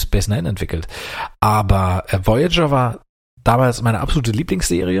zu Deep Space Nine entwickelt, aber Voyager war damals meine absolute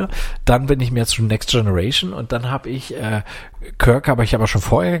Lieblingsserie, dann bin ich mehr zu Next Generation und dann habe ich Kirk habe ich aber schon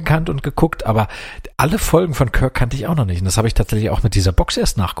vorher gekannt und geguckt, aber alle Folgen von Kirk kannte ich auch noch nicht und das habe ich tatsächlich auch mit dieser Box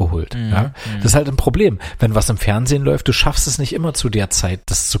erst nachgeholt. Ja? Das ist halt ein Problem, wenn was im Fernsehen läuft, du schaffst es nicht immer zu der Zeit,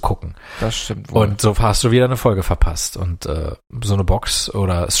 das zu gucken. Das stimmt wohl. Und so hast du wieder eine Folge verpasst und so eine Box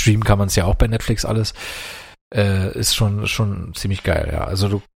oder Stream kann man es ja auch bei Netflix alles, ist schon ziemlich geil, ja.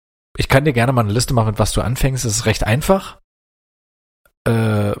 Also ich kann dir gerne mal eine Liste machen, mit was du anfängst, es ist recht einfach.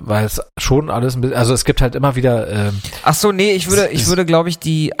 Weil es schon alles ein bisschen, also es gibt halt immer wieder Ach so, nee, ich würde glaube ich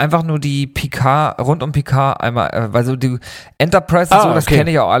einfach nur die Picard, rund um Picard einmal, weil so die Enterprise und so, das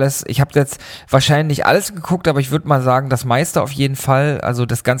kenne ich auch alles. Ich habe jetzt wahrscheinlich nicht alles geguckt, aber ich würde mal sagen, das meiste auf jeden Fall, also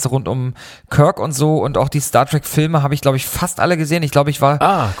das Ganze rund um Kirk und so und auch die Star Trek Filme habe ich glaube ich fast alle gesehen. Ich glaube, ich war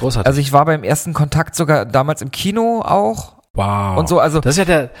großartig. Also ich war beim ersten Kontakt sogar damals im Kino auch. Wow. Und so, also. Das ist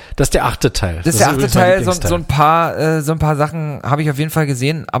ja das ist der 8. Teil. Das ist der 8. Teil, so ein paar Sachen habe ich auf jeden Fall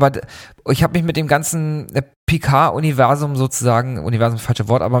gesehen, aber ich habe mich mit dem ganzen Picard-Universum sozusagen, Universum ist das falsche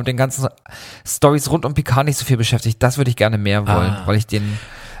Wort, aber mit den ganzen Stories rund um Picard nicht so viel beschäftigt. Das würde ich gerne mehr wollen, weil ich den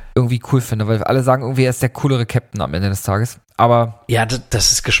irgendwie cool finde, weil alle sagen irgendwie, er ist der coolere Captain am Ende des Tages. Aber ja,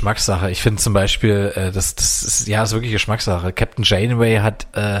 das ist Geschmackssache. Ich finde zum Beispiel, das ist wirklich Geschmackssache. Captain Janeway hat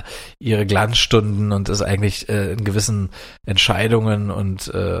ihre Glanzstunden und ist eigentlich in gewissen Entscheidungen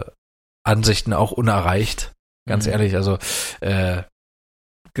und Ansichten auch unerreicht. Ganz ehrlich, also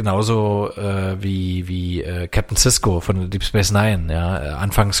genauso wie Captain Sisko von Deep Space Nine. Ja,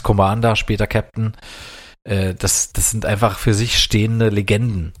 anfangs Commander, später Captain. Das sind einfach für sich stehende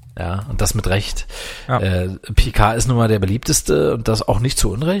Legenden. Ja, und das mit Recht. Ja. Picard ist nun mal der beliebteste und das auch nicht zu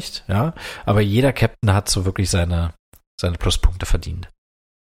Unrecht, ja. Aber jeder Captain hat so wirklich seine Pluspunkte verdient.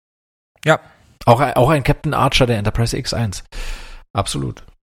 Ja. Auch ein Captain Archer der Enterprise X1. Absolut.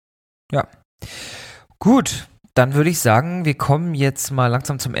 Ja. Gut, dann würde ich sagen, wir kommen jetzt mal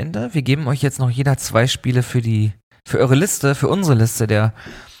langsam zum Ende. Wir geben euch jetzt noch jeder 2 Spiele für eure Liste, für unsere Liste der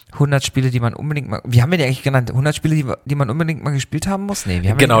 100 Spiele, die man unbedingt mal, wie haben wir die eigentlich genannt? 100 Spiele, die man unbedingt mal gespielt haben muss? Nee,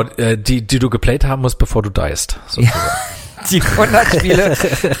 wir haben genau, die du geplayt haben musst, bevor du diest. Ja, die 100 Spiele,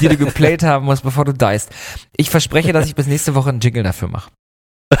 die du geplayt haben musst, bevor du diest. Ich verspreche, dass ich bis nächste Woche einen Jingle dafür mache.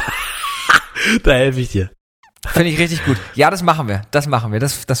 Da helfe ich dir. Finde ich richtig gut. Ja, das machen wir. Das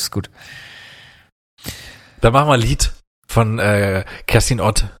ist gut. Dann machen wir ein Lied von Kerstin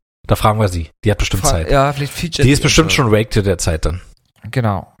Ott. Da fragen wir sie. Die hat bestimmt Zeit. Ja, vielleicht Feature. Die ist bestimmt schon Wake zu der Zeit dann.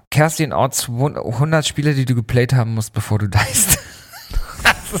 Genau. Kerstin Orts 100 Spiele, die du geplayt haben musst, bevor du diest.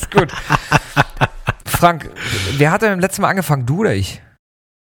 Das ist gut. Frank, wer hat denn beim letzten Mal angefangen? Du oder ich?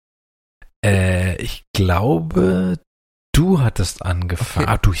 Ich glaube, du hattest angefangen.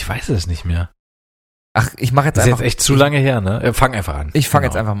 Okay. Ich weiß es nicht mehr. Ach, ich mache jetzt einfach. Das ist einfach. jetzt echt zu lange her, ne? Fang einfach an. Ich fange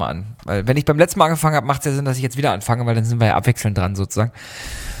jetzt einfach mal an. Weil wenn ich beim letzten Mal angefangen habe, macht es ja Sinn, dass ich jetzt wieder anfange, weil dann sind wir ja abwechselnd dran sozusagen.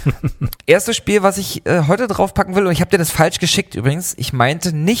 Erstes Spiel, was ich heute draufpacken will, und ich habe dir das falsch geschickt übrigens, ich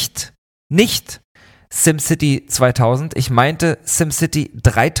meinte nicht SimCity 2000, ich meinte SimCity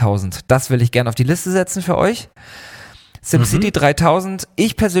 3000. Das will ich gerne auf die Liste setzen für euch. SimCity 3000,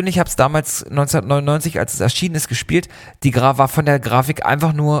 ich persönlich habe es damals 1999, als es erschienen ist, gespielt. Die war von der Grafik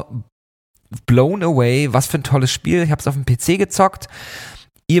einfach nur blown away. Was für ein tolles Spiel. Ich habe es auf dem PC gezockt.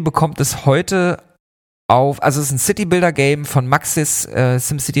 Ihr bekommt es heute also es ist ein City-Builder-Game von Maxis,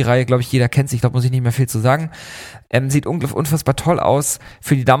 SimCity-Reihe, glaube ich, jeder kennt es. Ich glaube, muss ich nicht mehr viel zu sagen. Sieht unfassbar toll aus.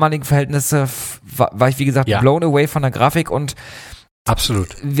 Für die damaligen Verhältnisse war ich, wie gesagt, blown away von der Grafik und absolut.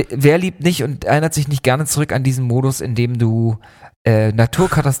 Wer liebt nicht und erinnert sich nicht gerne zurück an diesen Modus, in dem du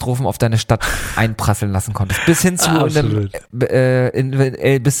Naturkatastrophen auf deine Stadt einprasseln lassen konntest. Bis hin zu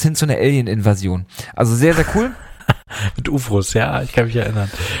bis hin zu einer Alien-Invasion. Also sehr, sehr cool. Mit UFOs, ja, ich kann mich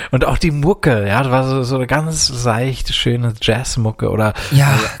erinnern. Und auch die Mucke, ja, das war so eine ganz seichte, schöne Jazzmucke oder.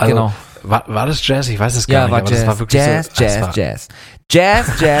 Ja, genau. War das Jazz? Ich weiß es gar nicht, aber Jazz, das war wirklich Jazz.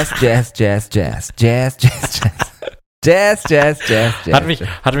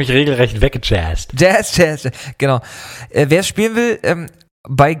 Hat mich regelrecht weggejazzt. Jazz, genau. Wer es spielen will,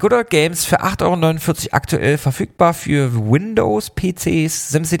 bei Good Old Games für 8,49 € aktuell verfügbar für Windows, PCs,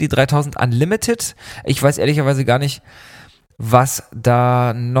 SimCity 3000 Unlimited. Ich weiß ehrlicherweise gar nicht, was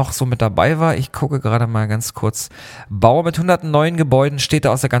da noch so mit dabei war. Ich gucke gerade mal ganz kurz. Baue mit 109 Gebäuden Städte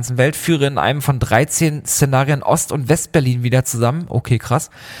aus der ganzen Welt, führe in einem von 13 Szenarien Ost- und Westberlin wieder zusammen. Okay,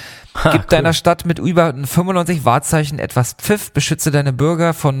 krass. Gib deiner Stadt mit über 95 Wahrzeichen etwas Pfiff, beschütze deine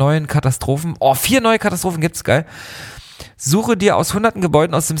Bürger vor neuen Katastrophen. 4 neue Katastrophen gibt's, geil. Suche dir aus hunderten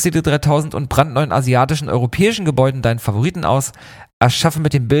Gebäuden aus SimCity 3000 und brandneuen asiatischen, europäischen Gebäuden deinen Favoriten aus. Erschaffe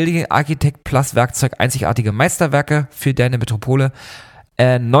mit dem Building Architect Plus Werkzeug einzigartige Meisterwerke für deine Metropole.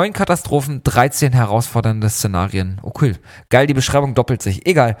 9 Katastrophen, 13 herausfordernde Szenarien. Oh cool. Geil, die Beschreibung doppelt sich.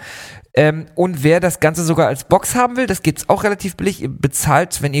 Egal. Und wer das Ganze sogar als Box haben will, das gibt's auch relativ billig. Ihr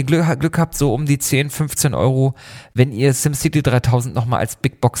bezahlt, wenn ihr Glück habt, so um die 10, 15 Euro, wenn ihr SimCity 3000 nochmal als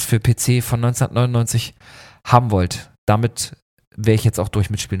Big Box für PC von 1999 haben wollt. Damit wäre ich jetzt auch durch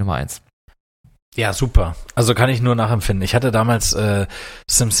mit Spiel Nummer 1. Ja, super. Also kann ich nur nachempfinden. Ich hatte damals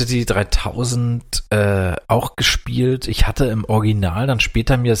SimCity 3000 auch gespielt. Ich hatte im Original dann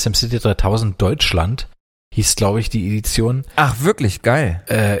später mir SimCity 3000 Deutschland, hieß glaube ich die Edition. Ach, wirklich? Geil.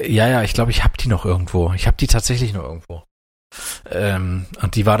 Ja, ich glaube, ich habe die noch irgendwo. Ich habe die tatsächlich noch irgendwo.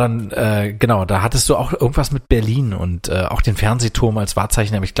 Und die war dann, genau, da hattest du auch irgendwas mit Berlin und auch den Fernsehturm als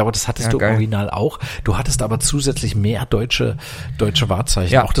Wahrzeichen, aber ich glaube, das hattest du im Original auch. Du hattest aber zusätzlich mehr deutsche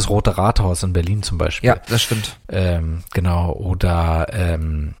Wahrzeichen, auch das Rote Rathaus in Berlin zum Beispiel. Ja, das stimmt. Genau, oder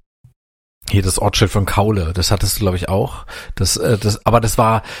hier das Ortsschild von Kaule, das hattest du, glaube ich, auch. Aber das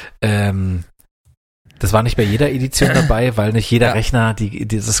war nicht bei jeder Edition dabei, weil nicht jeder Rechner die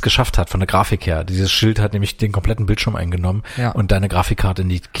das geschafft hat von der Grafik her. Dieses Schild hat nämlich den kompletten Bildschirm eingenommen und deine Grafikkarte in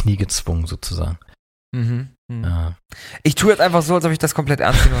die Knie gezwungen sozusagen. Ja. Ich tue jetzt einfach so, als ob ich das komplett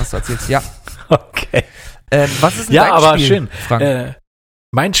ernst nehme, was du erzählst. Ja. Okay. Was ist denn ja, dein aber Spiel, schön. Frank?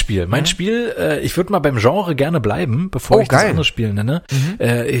 Mein Spiel, ich würde mal beim Genre gerne bleiben, bevor ich das andere Spiel nenne.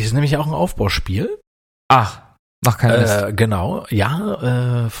 Ist nämlich auch ein Aufbauspiel. Ach, mach keinen Mist. Genau,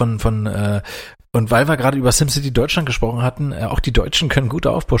 ja, und weil wir gerade über SimCity Deutschland gesprochen hatten, auch die Deutschen können gute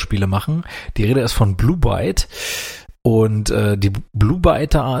Aufbauspiele machen. Die Rede ist von Blue Byte. Und die Blue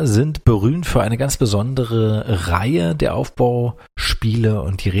Byter sind berühmt für eine ganz besondere Reihe der Aufbauspiele.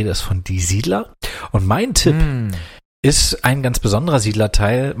 Und die Rede ist von Die Siedler. Und mein Tipp ist ein ganz besonderer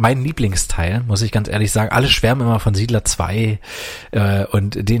Siedlerteil, mein Lieblingsteil, muss ich ganz ehrlich sagen. Alle schwärmen immer von Siedler 2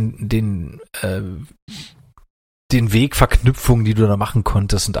 und den Wegverknüpfungen, die du da machen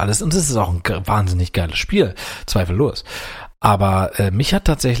konntest und alles. Und es ist auch ein wahnsinnig geiles Spiel, zweifellos. Aber mich hat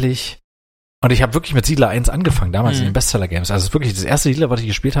tatsächlich, und ich habe wirklich mit Siedler 1 angefangen, damals in den Bestseller-Games. Also wirklich das erste Siedler, was ich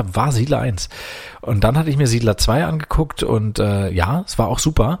gespielt habe, war Siedler 1. Und dann hatte ich mir Siedler 2 angeguckt und es war auch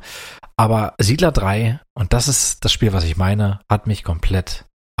super. Aber Siedler 3, und das ist das Spiel, was ich meine, hat mich komplett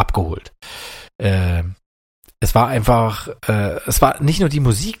abgeholt. Es war einfach, es war nicht nur die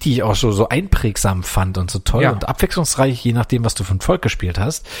Musik, die ich auch so einprägsam fand und so toll und abwechslungsreich, je nachdem, was du für ein Volk gespielt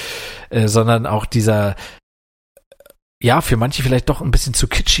hast, sondern auch dieser, für manche vielleicht doch ein bisschen zu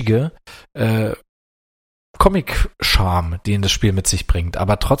kitschige Comic-Charme, den das Spiel mit sich bringt.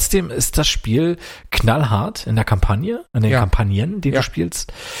 Aber trotzdem ist das Spiel knallhart in der Kampagne, in den Kampagnen, die du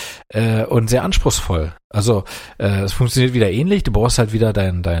spielst, und sehr anspruchsvoll. Also es funktioniert wieder ähnlich, du baust halt wieder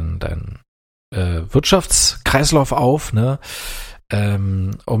dein Wirtschaftskreislauf auf, ne?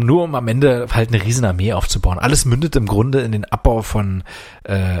 Um am Ende halt eine riesen Armee aufzubauen. Alles mündet im Grunde in den Abbau von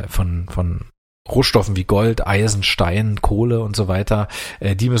Rohstoffen wie Gold, Eisen, Stein, Kohle und so weiter.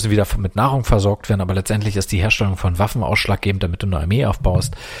 Die müssen wieder mit Nahrung versorgt werden, aber letztendlich ist die Herstellung von Waffen ausschlaggebend, damit du eine Armee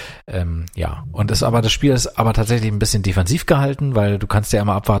aufbaust. Und das Spiel ist aber tatsächlich ein bisschen defensiv gehalten, weil du kannst ja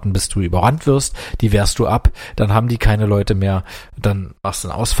immer abwarten, bis du überrannt wirst. Die wehrst du ab, dann haben die keine Leute mehr, dann machst du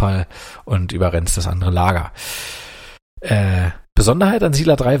einen Ausfall und überrennst das andere Lager. Besonderheit an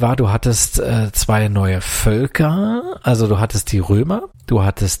Siedler 3 war, du hattest 2 neue Völker, also du hattest die Römer, du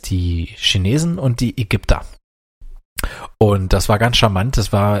hattest die Chinesen und die Ägypter. Und das war ganz charmant,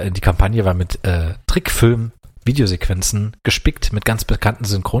 die Kampagne war mit Trickfilm, Videosequenzen gespickt mit ganz bekannten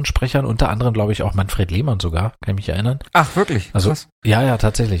Synchronsprechern, unter anderem glaube ich auch Manfred Lehmann sogar, kann ich mich erinnern. Ach, wirklich? Also, krass. Ja,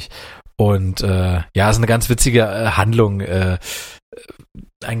 tatsächlich. Und ist eine ganz witzige Handlung,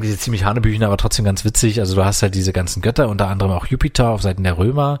 eigentlich ziemlich hanebüchen, aber trotzdem ganz witzig. Also du hast halt diese ganzen Götter, unter anderem auch Jupiter auf Seiten der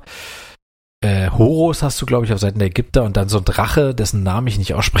Römer. Horus hast du, glaube ich, auf Seiten der Ägypter und dann so ein Drache, dessen Namen ich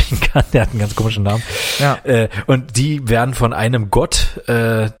nicht aussprechen kann. Der hat einen ganz komischen Namen. Ja. Und die werden von einem Gott,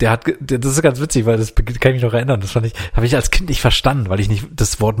 das ist ganz witzig, weil das kann ich mich noch erinnern. Das habe ich als Kind nicht verstanden, weil ich nicht,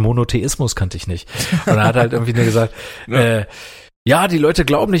 das Wort Monotheismus kannte ich nicht. Und er hat halt irgendwie nur gesagt, die Leute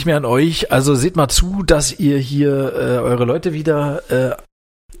glauben nicht mehr an euch, also seht mal zu, dass ihr hier eure Leute wieder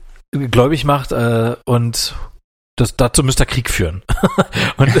gläubig macht und dazu müsst ihr Krieg führen.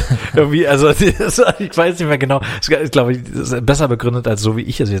 Und irgendwie, also ich weiß nicht mehr genau, ich glaube, das ist besser begründet, als so wie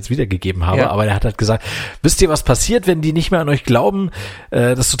ich es jetzt wiedergegeben habe, aber er hat halt gesagt, wisst ihr, was passiert, wenn die nicht mehr an euch glauben,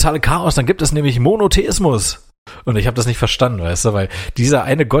 das totale Chaos, dann gibt es nämlich Monotheismus. Und ich habe das nicht verstanden, weißt du, weil dieser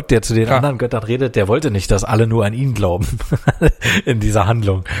eine Gott, der zu den anderen Göttern redet, der wollte nicht, dass alle nur an ihn glauben in dieser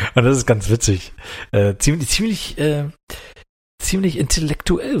Handlung. Und das ist ganz witzig. Ziemlich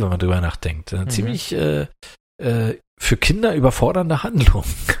intellektuell, wenn man drüber nachdenkt. Ziemlich für Kinder überfordernde Handlung.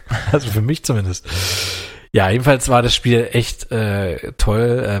 Also für mich zumindest. Ja, jedenfalls war das Spiel echt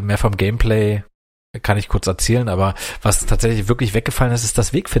toll. Mehr vom Gameplay kann ich kurz erzählen, aber was tatsächlich wirklich weggefallen ist, ist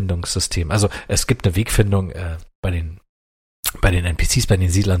das Wegfindungssystem. Also es gibt eine Wegfindung bei den NPCs, bei den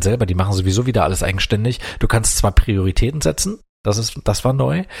Siedlern selber, die machen sowieso wieder alles eigenständig. Du kannst zwar Prioritäten setzen, das war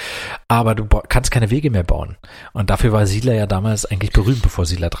neu, aber du kannst keine Wege mehr bauen. Und dafür war Siedler ja damals eigentlich berühmt, bevor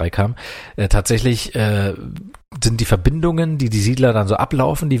Siedler 3 kam. Tatsächlich sind die Verbindungen, die Siedler dann so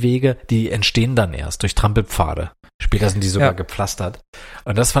ablaufen, die Wege, die entstehen dann erst durch Trampelpfade. Später sind die sogar gepflastert.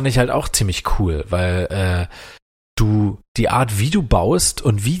 Und das fand ich halt auch ziemlich cool, weil du die Art, wie du baust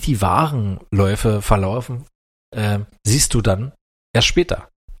und wie die Warenläufe verlaufen, siehst du dann erst später.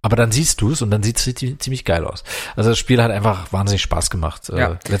 Aber dann siehst du es und dann sieht es ziemlich geil aus. Also das Spiel hat einfach wahnsinnig Spaß gemacht.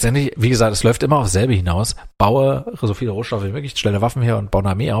 Letztendlich, wie gesagt, es läuft immer auf dasselbe hinaus. Baue so viele Rohstoffe wie möglich, stelle Waffen her und baue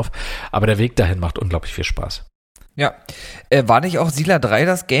eine Armee auf. Aber der Weg dahin macht unglaublich viel Spaß. Ja, war nicht auch Siedler 3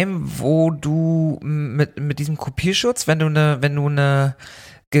 das Game, wo du mit diesem Kopierschutz, wenn du eine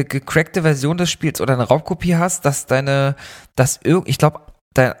gecrackte Version des Spiels oder eine Raubkopie hast, ich glaube,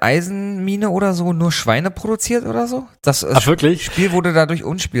 deine Eisenmine oder so nur Schweine produziert oder so? Das wirklich? Spiel wurde dadurch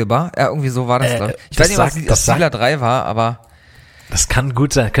unspielbar. Ja, irgendwie so war das dann. Ich weiß nicht, was Siedler 3 war, aber... Das kann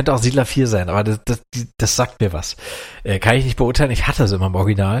gut sein, könnte auch Siedler 4 sein, aber das sagt mir was. Kann ich nicht beurteilen, ich hatte es immer im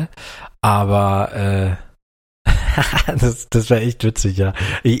Original, aber das wäre echt witzig, ja.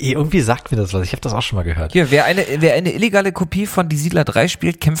 Irgendwie sagt mir das was, ich habe das auch schon mal gehört. Hier, wer eine illegale Kopie von Die Siedler 3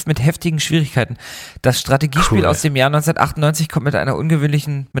 spielt, kämpft mit heftigen Schwierigkeiten. Das Strategiespiel aus dem Jahr 1998 kommt mit einem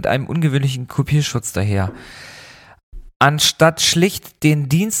ungewöhnlichen Kopierschutz daher. Anstatt schlicht den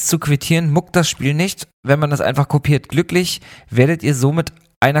Dienst zu quittieren, muckt das Spiel nicht, wenn man das einfach kopiert. Glücklich werdet ihr somit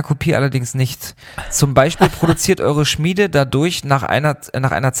einer Kopie allerdings nicht. Zum Beispiel produziert eure Schmiede dadurch nach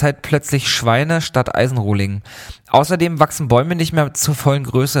einer Zeit plötzlich Schweine statt Eisenrohlingen. Außerdem wachsen Bäume nicht mehr zur vollen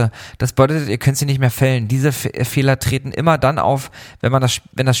Größe. Das bedeutet, ihr könnt sie nicht mehr fällen. Diese Fehler treten immer dann auf, wenn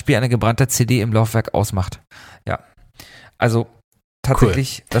das Spiel eine gebrannte CD im Laufwerk ausmacht. Ja, also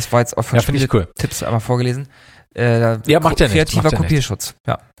tatsächlich, cool. Das war jetzt auch von Spiele-Tipps einmal vorgelesen. Macht ja kreativer Kopierschutz,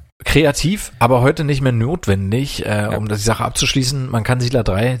 ja. Kreativ, aber heute nicht mehr notwendig, um die Sache abzuschließen. Man kann Siedler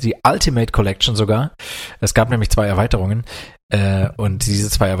 3, die Ultimate Collection sogar, es gab nämlich 2 Erweiterungen und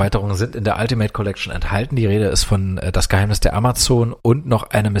diese 2 Erweiterungen sind in der Ultimate Collection enthalten. Die Rede ist von Das Geheimnis der Amazon und noch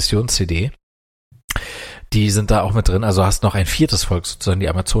eine Missions-CD. Die sind da auch mit drin, also hast noch ein 4. Volk sozusagen, die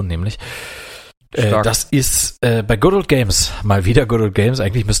Amazon nämlich. Das ist bei Good Old Games, mal wieder Good Old Games,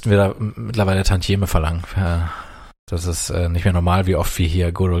 eigentlich müssten wir da mittlerweile Tantieme verlangen. Das ist nicht mehr normal, wie oft wir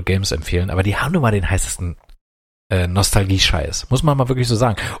hier Good Old Games empfehlen, aber die haben nun mal den heißesten Nostalgie-Scheiß, muss man mal wirklich so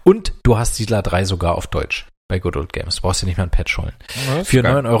sagen. Und du hast Siedler 3 sogar auf Deutsch bei Good Old Games, du brauchst dir nicht mehr ein Patch holen. Für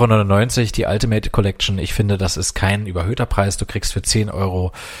 9,99 € die Ultimate Collection, ich finde, das ist kein überhöhter Preis, du kriegst für 10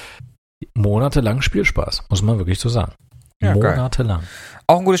 € monatelang Spielspaß, muss man wirklich so sagen. Ja, monatelang. Geil.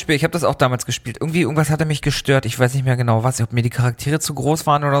 Auch ein gutes Spiel. Ich habe das auch damals gespielt. Irgendwas hatte mich gestört. Ich weiß nicht mehr genau was. Ob mir die Charaktere zu groß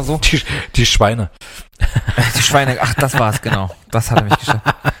waren oder so. Die Schweine. Die Schweine. Ach, das war's, genau. Das hatte mich gestört.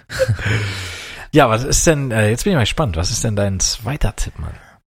 Ja, was ist denn, jetzt bin ich mal gespannt. Was ist denn dein zweiter Tipp, Mann?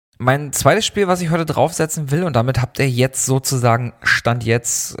 Mein zweites Spiel, was ich heute draufsetzen will, und damit habt ihr jetzt sozusagen, Stand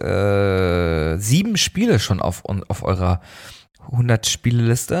jetzt, 7 Spiele schon auf eurer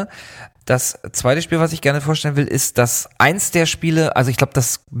 100-Spiele-Liste. Das zweite Spiel, was ich gerne vorstellen will, ist das eins der Spiele, also ich glaube,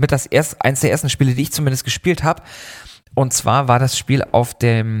 eins der ersten Spiele, die ich zumindest gespielt habe. Und zwar war das Spiel auf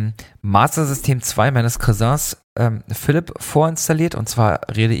dem Master System 2 meines Cousins Philipp vorinstalliert. Und zwar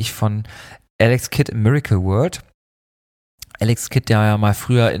rede ich von Alex Kidd Miracle World. Alex Kidd, der ja mal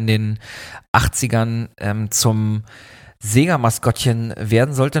früher in den 80ern zum Sega-Maskottchen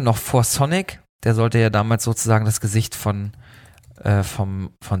werden sollte, noch vor Sonic. Der sollte ja damals sozusagen das Gesicht von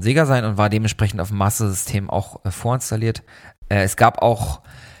Sega sein und war dementsprechend auf dem Master-System auch vorinstalliert. Es gab auch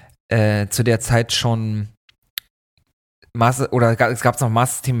zu der Zeit schon es gab noch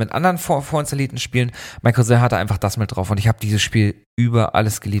Master-System mit anderen vorinstallierten Spielen. Mein Cousin hatte einfach das mit drauf und ich habe dieses Spiel über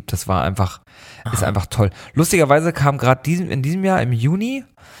alles geliebt. Das war ist einfach toll. Lustigerweise kam gerade in diesem Jahr im Juni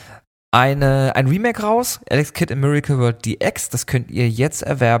ein Remake raus, Alex Kidd in Miracle World DX. Das könnt ihr jetzt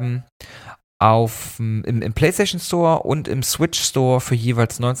erwerben im PlayStation Store und im Switch Store für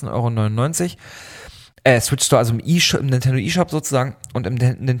jeweils 19,99 €. Switch Store, also im Nintendo eShop sozusagen. Und im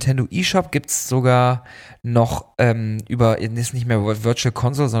Nintendo eShop gibt es sogar noch ist nicht mehr Virtual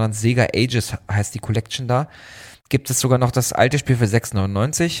Console, sondern Sega Ages heißt die Collection da. Gibt es sogar noch das alte Spiel für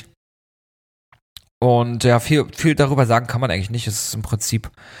 6,99 €. Und ja, viel darüber sagen kann man eigentlich nicht. Es ist im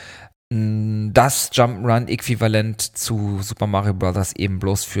Prinzip das Jump'n'Run-Äquivalent zu Super Mario Bros. Eben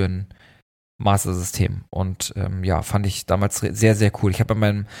bloß für ein Master-System. Und fand ich damals sehr, sehr cool. Ich habe bei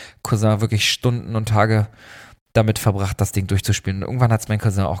meinem Cousin wirklich Stunden und Tage damit verbracht, das Ding durchzuspielen. Und irgendwann hat es mein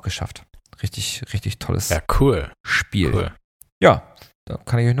Cousin auch geschafft. Richtig, richtig tolles Spiel. Cool. Ja, da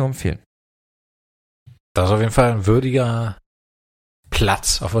kann ich euch nur empfehlen. Das ist auf jeden Fall ein würdiger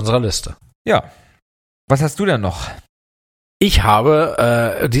Platz auf unserer Liste. Ja. Was hast du denn noch? Ich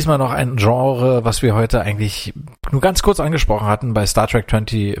habe diesmal noch ein Genre, was wir heute eigentlich nur ganz kurz angesprochen hatten bei Star Trek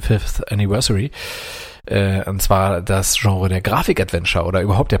 25th Anniversary. Und zwar das Genre der Grafik-Adventure oder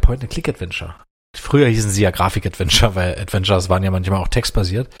überhaupt der Point-and-Click-Adventure. Früher hießen sie ja Grafik-Adventure, weil Adventures waren ja manchmal auch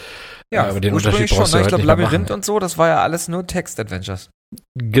textbasiert. Ja, aber den ursprünglich Unterschied brauchst schon. du Ich heute glaube, nicht mehr Labyrinth machen. und so, das war ja alles nur Text-Adventures.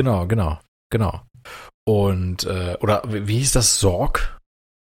 Genau. Und, oder wie hieß das? Sorg?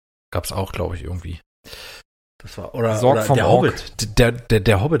 Gab's auch, glaube ich, irgendwie. Das war, Sorg vom der Ork. Hobbit.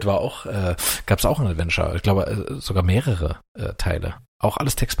 Der Hobbit war auch, gab's auch ein Adventure. Ich glaube, sogar mehrere Teile. Auch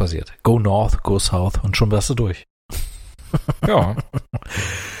alles textbasiert. Go North, Go South und schon warst du durch. Ja.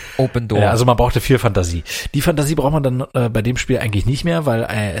 Open Door. Ja, also man brauchte viel Fantasie. Die Fantasie braucht man dann bei dem Spiel eigentlich nicht mehr, weil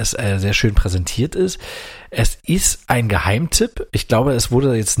es sehr schön präsentiert ist. Es ist ein Geheimtipp. Ich glaube, es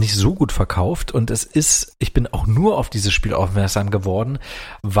wurde jetzt nicht so gut verkauft und ich bin auch nur auf dieses Spiel aufmerksam geworden,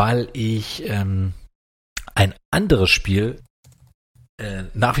 weil ich ein anderes Spiel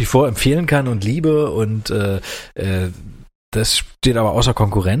nach wie vor empfehlen kann und liebe und das steht aber außer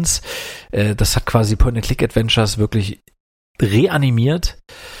Konkurrenz. Das hat quasi Point-and-Click-Adventures wirklich reanimiert.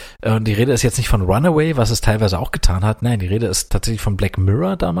 Und die Rede ist jetzt nicht von Runaway, was es teilweise auch getan hat. Nein, die Rede ist tatsächlich von Black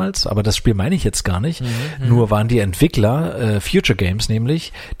Mirror damals, aber das Spiel meine ich jetzt gar nicht. Nur waren die Entwickler, Future Games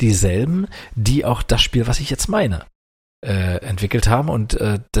nämlich, dieselben, die auch das Spiel, was ich jetzt meine, entwickelt haben. Und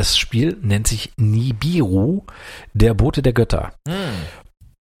das Spiel nennt sich Nibiru, der Bote der Götter.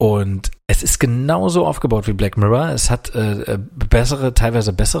 Und es ist genauso aufgebaut wie Black Mirror. Es hat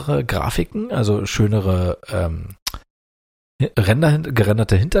teilweise bessere Grafiken, also schönere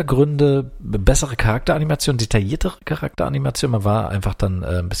gerenderte Hintergründe, bessere Charakteranimationen, detailliertere Charakteranimationen. Man war einfach dann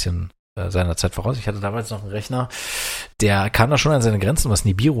ein bisschen seiner Zeit voraus. Ich hatte damals noch einen Rechner, der kam da schon an seine Grenzen, was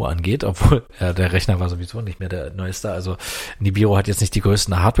Nibiru angeht, obwohl der Rechner war sowieso nicht mehr der neueste. Also Nibiru hat jetzt nicht die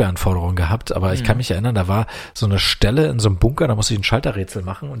größten Hardware-Anforderungen gehabt, aber ich kann mich erinnern, da war so eine Stelle in so einem Bunker, da musste ich ein Schalterrätsel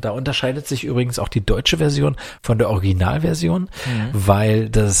machen und da unterscheidet sich übrigens auch die deutsche Version von der Originalversion, weil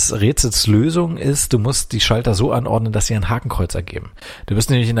das Rätsels Lösung ist, du musst die Schalter so anordnen, dass sie ein Hakenkreuz ergeben. Du bist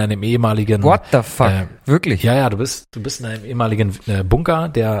nämlich in einem ehemaligen... What the fuck? Wirklich? Ja, du bist in einem ehemaligen Bunker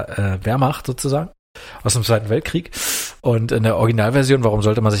der Wehrmacht sozusagen aus dem Zweiten Weltkrieg und in der Originalversion, warum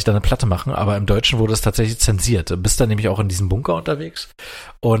sollte man sich da eine Platte machen, aber im Deutschen wurde es tatsächlich zensiert. Du bist dann nämlich auch in diesem Bunker unterwegs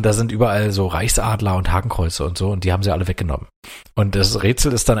und da sind überall so Reichsadler und Hakenkreuze und so und die haben sie alle weggenommen. Und das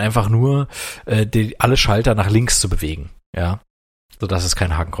Rätsel ist dann einfach nur, alle Schalter nach links zu bewegen, ja, sodass es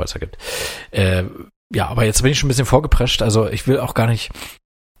keinen Hakenkreuzer gibt. Ja, aber jetzt bin ich schon ein bisschen vorgeprescht, also ich will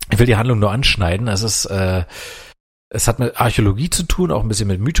die Handlung nur anschneiden. Es hat mit Archäologie zu tun, auch ein bisschen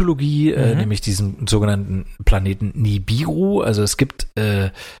mit Mythologie, nämlich diesem sogenannten Planeten Nibiru. Also es gibt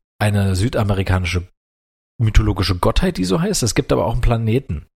eine südamerikanische mythologische Gottheit, die so heißt. Es gibt aber auch einen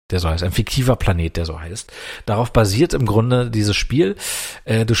Planeten, der so heißt, ein fiktiver Planet, der so heißt. Darauf basiert im Grunde dieses Spiel.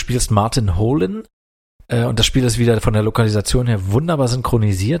 Du spielst Martin Holin. Und das Spiel ist wieder von der Lokalisation her wunderbar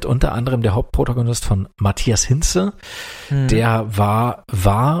synchronisiert. Unter anderem der Hauptprotagonist von Matthias Hinze. Der war,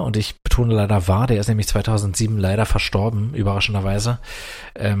 und ich betone leider war, der ist nämlich 2007 leider verstorben, überraschenderweise.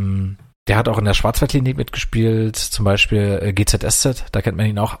 Der hat auch in der Schwarzwaldklinik mitgespielt, zum Beispiel GZSZ, da kennt man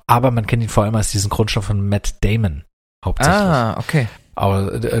ihn auch. Aber man kennt ihn vor allem als diesen Grundstoff von Matt Damon, hauptsächlich. Ah, okay.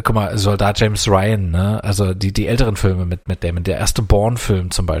 Aber guck mal, Soldat James Ryan, ne? Also die älteren Filme mit Matt Damon, der erste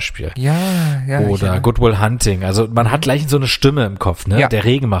Bourne-Film zum Beispiel. Ja. Oder Good Will Hunting. Also man hat gleich so eine Stimme im Kopf, ne? Ja. Der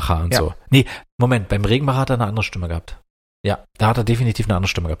Regenmacher und Ja. so. Nee, Moment, beim Regenmacher hat er eine andere Stimme gehabt. Ja, da hat er definitiv eine andere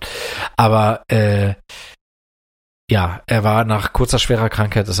Stimme gehabt. Aber ja, er war nach kurzer schwerer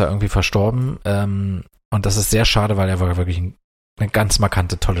Krankheit ist er irgendwie verstorben. Und das ist sehr schade, weil er war wirklich eine ganz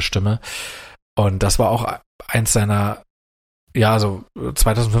markante, tolle Stimme. Und das war auch eins seiner Ja, also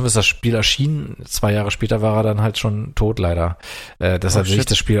 2005 ist das Spiel erschienen, 2 Jahre später war er dann halt schon tot leider. Deshalb sehe ich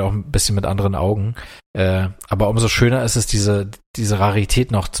das Spiel auch ein bisschen mit anderen Augen. Aber umso schöner ist es, diese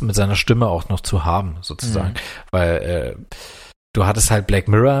Rarität noch mit seiner Stimme auch noch zu haben, sozusagen. Weil du hattest halt Black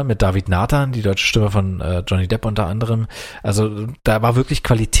Mirror mit David Nathan, die deutsche Stimme von Johnny Depp unter anderem. Also da war wirklich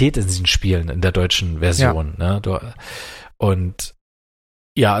Qualität in diesen Spielen, in der deutschen Version. Ja. Ne? Und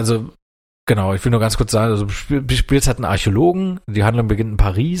ja, also genau, ich will nur ganz kurz sagen, also du spielst halt einen Archäologen, die Handlung beginnt in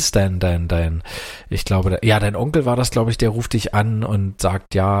Paris, dein Onkel war das, glaube ich, der ruft dich an und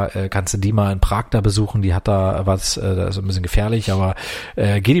sagt, ja, kannst du die mal in Prag da besuchen, die hat da was, das ist ein bisschen gefährlich, aber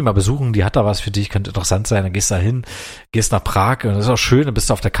geh die mal besuchen, die hat da was für dich, könnte interessant sein, dann gehst du da hin, gehst nach Prag und das ist auch schön, dann bist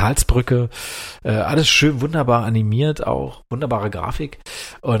du auf der Karlsbrücke, alles schön, wunderbar animiert auch, wunderbare Grafik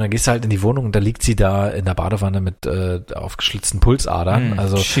und dann gehst du halt in die Wohnung und da liegt sie da in der Badewanne mit aufgeschlitzten Pulsadern,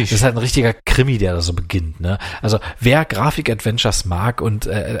 also das ist halt ein richtiger Krimi, der da so beginnt, ne? Also wer Grafik-Adventures mag und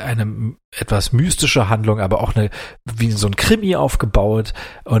eine etwas mystische Handlung, aber auch wie so ein Krimi aufgebaut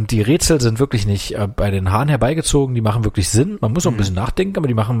und die Rätsel sind wirklich nicht bei den Haaren herbeigezogen, die machen wirklich Sinn. Man muss auch ein bisschen nachdenken, aber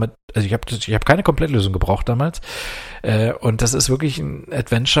die machen ich habe keine Komplettlösung gebraucht damals. Und das ist wirklich ein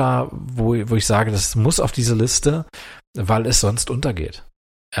Adventure, wo ich sage, das muss auf diese Liste, weil es sonst untergeht.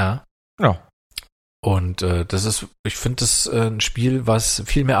 Ja. Ja. Und ich finde das ein Spiel, was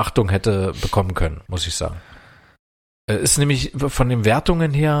viel mehr Achtung hätte bekommen können, muss ich sagen. Ist nämlich von den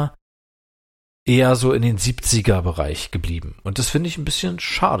Wertungen her eher so in den 70er-Bereich geblieben. Und das finde ich ein bisschen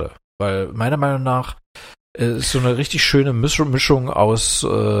schade, weil meiner Meinung nach ist so eine richtig schöne Mischung aus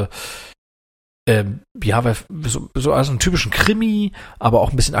so aus einem typischen Krimi, aber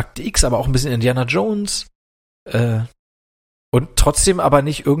auch ein bisschen Akte X, aber auch ein bisschen Indiana Jones. Und trotzdem aber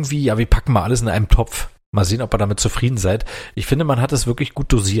nicht irgendwie, ja, wir packen mal alles in einem Topf. Mal sehen, ob ihr damit zufrieden seid. Ich finde, man hat es wirklich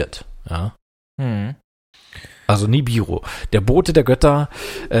gut dosiert. Ja. Also Nibiru, der Bote der Götter.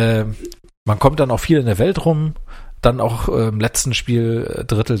 Man kommt dann auch viel in der Welt rum. Dann auch im letzten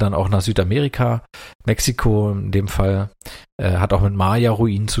Spiel-Drittel dann auch nach Südamerika. Mexiko in dem Fall. Hat auch mit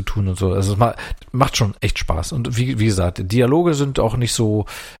Maya-Ruinen zu tun und so. Also es macht schon echt Spaß. Und wie gesagt, die Dialoge sind auch nicht so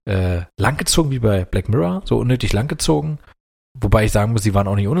langgezogen wie bei Black Mirror. So unnötig langgezogen. Wobei ich sagen muss, sie waren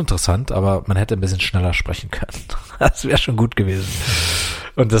auch nicht uninteressant, aber man hätte ein bisschen schneller sprechen können. Das wäre schon gut gewesen.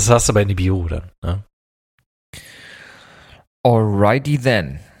 Und das hast du bei Nibiru dann. Ne? Alrighty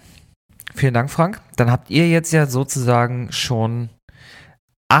then. Vielen Dank, Frank. Dann habt ihr jetzt ja sozusagen schon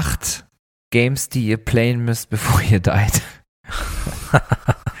 8 Games, die ihr playen müsst, bevor ihr died.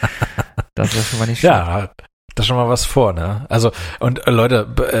 Das wäre schon mal nicht schlecht. Ja, da schon mal was vor, ne? Also, und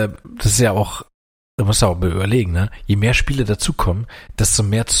Leute, das ist ja auch, du musst ja auch überlegen, ne? Je mehr Spiele dazukommen, desto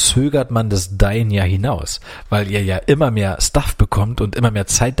mehr zögert man das Dien ja hinaus, weil ihr ja immer mehr Stuff bekommt und immer mehr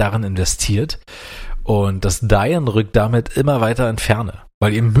Zeit darin investiert und das Dien rückt damit immer weiter in Ferne,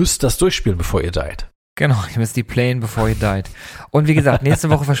 weil ihr müsst das durchspielen, bevor ihr died. Genau, ihr müsst die playen, bevor ihr died. Und wie gesagt, nächste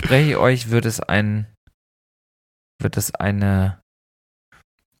Woche verspreche ich euch, wird es einen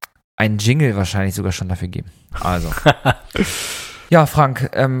Jingle wahrscheinlich sogar schon dafür geben. Also. Ja, Frank,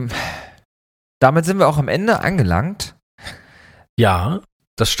 damit sind wir auch am Ende angelangt. Ja,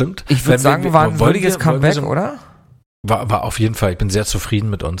 das stimmt. Ich würde sagen, war ein würdiges Comeback, oder? War auf jeden Fall. Ich bin sehr zufrieden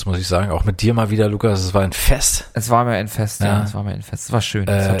mit uns, muss ich sagen. Auch mit dir mal wieder, Lukas. Es war ein Fest. Es war mir ein Fest, ja. Es war mir ein Fest. Es war schön.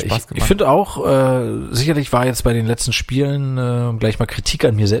 Es hat Spaß gemacht. Ich finde auch, sicherlich war jetzt bei den letzten Spielen, um gleich mal Kritik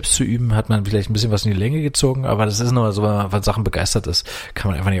an mir selbst zu üben, hat man vielleicht ein bisschen was in die Länge gezogen, aber das ist nur so, wenn man von Sachen begeistert ist,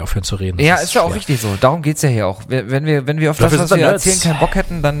 kann man einfach nicht aufhören zu reden. Ja, ist ja auch richtig so. Darum geht's ja hier auch. Wenn wir auf das, was wir erzählen, keinen Bock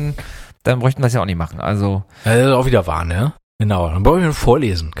hätten, dann bräuchten wir das ja auch nicht machen. Also. Ja, das ist auch wieder wahr, ne? Genau, dann brauchen wir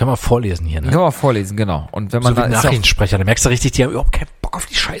vorlesen. Kann man vorlesen hier, ne? Kann man vorlesen, genau. Und wenn man so wie Nachrichtensprecher, da merkst du richtig, die haben überhaupt keinen Bock auf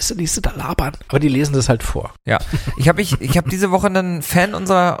die Scheiße, die sie da labern. Aber die lesen das halt vor. Ja. Ich hab diese Woche einen Fan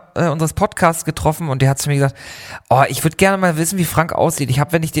unseres Podcasts getroffen und der hat zu mir gesagt, ich würde gerne mal wissen, wie Frank aussieht.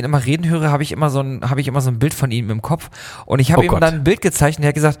 Wenn ich den immer reden höre, habe ich immer so ein Bild von ihm im Kopf. Und ich habe ihm dann ein Bild gezeigt und er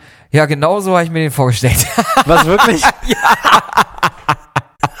hat gesagt, ja, genau so habe ich mir den vorgestellt. Was, wirklich? Ja.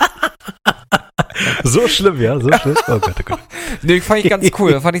 So schlimm, ja, so schlimm. Oh Gott, oh Gott. Nee, fand ich ganz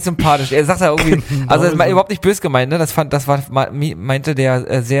cool, fand ich sympathisch. Er sagt ja irgendwie, also das war überhaupt nicht böse gemeint, ne? Meinte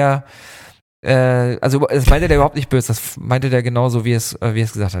der sehr, also das meinte der überhaupt nicht böse, das meinte der genauso, wie es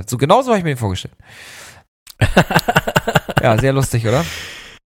gesagt hat. So genauso habe ich mir den vorgestellt. Ja, sehr lustig, oder?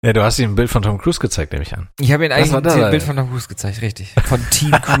 Ja, du hast ihm ein Bild von Tom Cruise gezeigt, nehme ich an. Ich habe ihm eigentlich ein Bild von Tom Cruise gezeigt, richtig. Von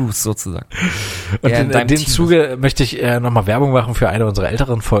Team Cruise sozusagen. Und in dem Zuge möchte ich nochmal Werbung machen für eine unserer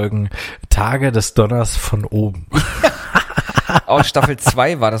älteren Folgen, Tage des Donners von oben. Aus Staffel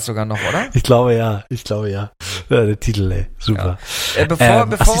 2 war das sogar noch, oder? Ich glaube ja. Der Titel, ey. Super. Bevor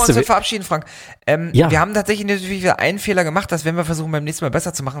wir uns so verabschieden, Frank, ja. wir haben tatsächlich natürlich wieder einen Fehler gemacht, das werden wir versuchen beim nächsten Mal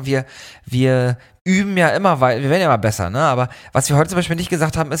besser zu machen. Wir üben ja immer, weil wir werden ja immer besser, ne? Aber was wir heute zum Beispiel nicht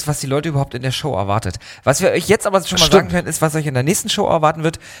gesagt haben, ist, was die Leute überhaupt in der Show erwartet. Was wir euch jetzt aber schon mal sagen können, ist, was euch in der nächsten Show erwarten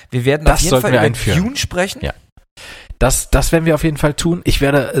wird. Wir werden auf jeden Fall über Dune sprechen. Ja. Das werden wir auf jeden Fall tun. Ich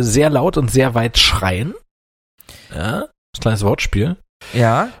werde sehr laut und sehr weit schreien. Ja, das kleines Wortspiel.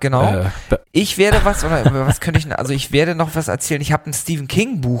 Ja, genau. Ich werde ich werde noch was erzählen. Ich habe ein Stephen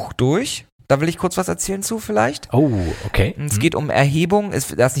King Buch durch. Da will ich kurz was erzählen zu vielleicht. Oh, okay. Es geht um Erhebung.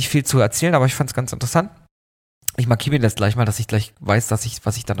 Da ist nicht viel zu erzählen, aber ich fand es ganz interessant. Ich markiere mir das gleich mal, dass ich gleich weiß,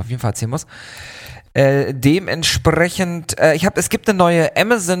 was ich dann auf jeden Fall erzählen muss. Dementsprechend, es gibt eine neue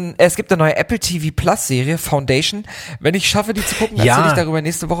Apple TV Plus Serie, Foundation. Wenn ich schaffe, die zu gucken, erzähle ich darüber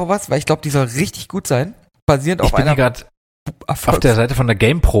nächste Woche was, weil ich glaube, die soll richtig gut sein. Basierend auf einer. Ich bin gerade auf der Seite von der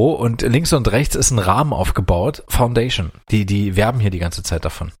GamePro und links und rechts ist ein Rahmen aufgebaut. Foundation. Die werben hier die ganze Zeit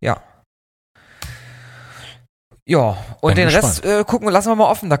davon. Ja. Ja, und den Rest lassen wir mal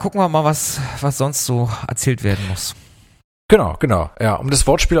offen. Da gucken wir mal, was sonst so erzählt werden muss. Genau. Ja, um das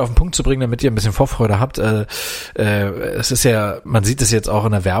Wortspiel auf den Punkt zu bringen, damit ihr ein bisschen Vorfreude habt. Es ist ja, man sieht es jetzt auch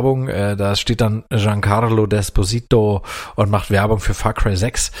in der Werbung, da steht dann Giancarlo Esposito und macht Werbung für Far Cry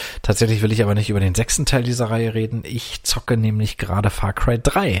 6. Tatsächlich will ich aber nicht über den 6. Teil dieser Reihe reden. Ich zocke nämlich gerade Far Cry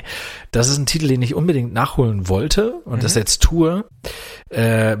 3. Das ist ein Titel, den ich unbedingt nachholen wollte und das jetzt tue.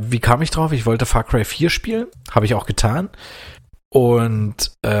 Wie kam ich drauf? Ich wollte Far Cry 4 spielen. Habe ich auch getan.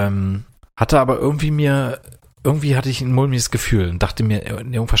 Und hatte aber irgendwie hatte ich ein mulmiges Gefühl und dachte mir,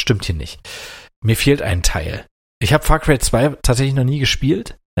 irgendwas stimmt hier nicht. Mir fehlt ein Teil. Ich habe Far Cry 2 tatsächlich noch nie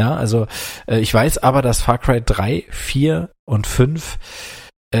gespielt. Ja, also ich weiß aber, dass Far Cry 3, 4 und 5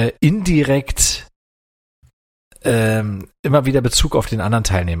 indirekt immer wieder Bezug auf den anderen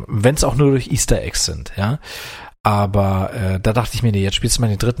Teil nehmen. Wenn es auch nur durch Easter Eggs sind, ja. Aber da dachte ich mir, nee, jetzt spielst du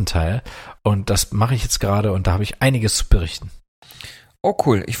mal den 3. Teil. Und das mache ich jetzt gerade und da habe ich einiges zu berichten. Oh,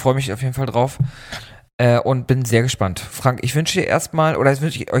 cool. Ich freue mich auf jeden Fall drauf. Und bin sehr gespannt. Frank, ich wünsche dir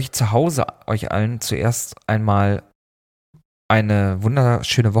euch zu Hause, euch allen zuerst einmal eine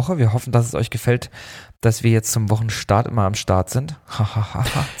wunderschöne Woche. Wir hoffen, dass es euch gefällt, dass wir jetzt zum Wochenstart immer am Start sind.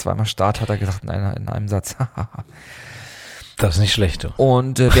 Zweimal Start, hat er gesagt in einem Satz. Das ist nicht schlecht. Du.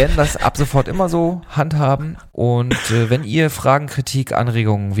 Und werden das ab sofort immer so handhaben. Und wenn ihr Fragen, Kritik,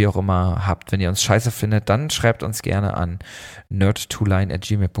 Anregungen, wie auch immer habt, wenn ihr uns scheiße findet, dann schreibt uns gerne an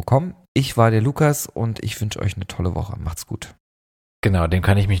nerd2line@gmail.com. Ich war der Lukas und ich wünsche euch eine tolle Woche. Macht's gut. Genau, dem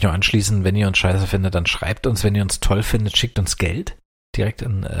kann ich mich nur anschließen. Wenn ihr uns scheiße findet, dann schreibt uns. Wenn ihr uns toll findet, schickt uns Geld. Direkt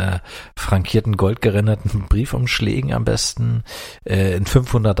in frankierten, goldgerenderten Briefumschlägen am besten. In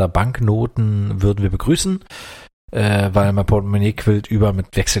 500er Banknoten würden wir begrüßen, weil mein Portemonnaie quillt über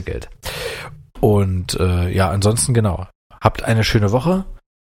mit Wechselgeld. Und ansonsten genau. Habt eine schöne Woche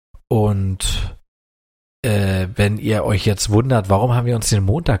und wenn ihr euch jetzt wundert, warum haben wir uns den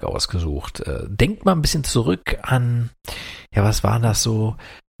Montag ausgesucht, denkt mal ein bisschen zurück an, was war das so,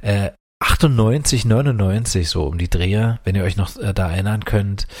 98, 99 so um die Drehe, wenn ihr euch noch da erinnern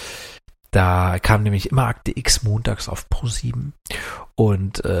könnt. Da kam nämlich immer Akte X montags auf Pro7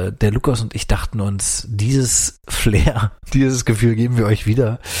 und der Lukas und ich dachten uns, dieses Flair, dieses Gefühl geben wir euch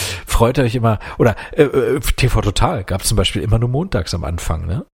wieder. Freut euch immer, oder TV Total gab es zum Beispiel immer nur montags am Anfang,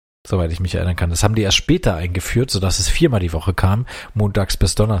 ne? Soweit ich mich erinnern kann. Das haben die erst später eingeführt, sodass es 4-mal die Woche kam, montags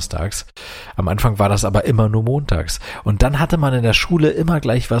bis donnerstags. Am Anfang war das aber immer nur montags. Und dann hatte man in der Schule immer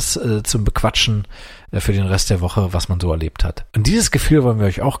gleich was zum Bequatschen für den Rest der Woche, was man so erlebt hat. Und dieses Gefühl wollen wir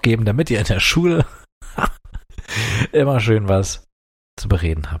euch auch geben, damit ihr in der Schule immer schön was zu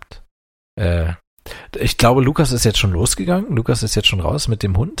bereden habt. Ich glaube, Lukas ist jetzt schon losgegangen. Lukas ist jetzt schon raus mit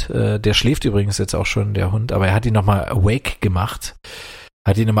dem Hund. Der schläft übrigens jetzt auch schon, der Hund. Aber er hat ihn nochmal awake gemacht.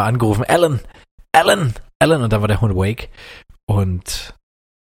 Hat ihn immer angerufen, Alan, und dann war der Hund awake und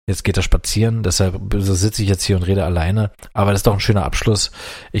jetzt geht er spazieren, deshalb sitze ich jetzt hier und rede alleine, aber das ist doch ein schöner Abschluss.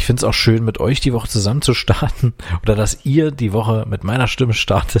 Ich finde es auch schön, mit euch die Woche zusammen zu starten oder dass ihr die Woche mit meiner Stimme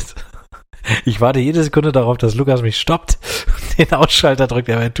startet. Ich warte jede Sekunde darauf, dass Lukas mich stoppt, den Ausschalter drückt,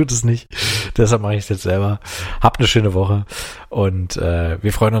 aber er tut es nicht, deshalb mache ich es jetzt selber. Habt eine schöne Woche und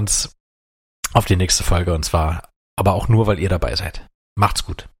wir freuen uns auf die nächste Folge und zwar aber auch nur, weil ihr dabei seid. Macht's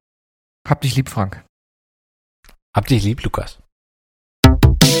gut. Hab dich lieb, Frank. Hab dich lieb, Lukas.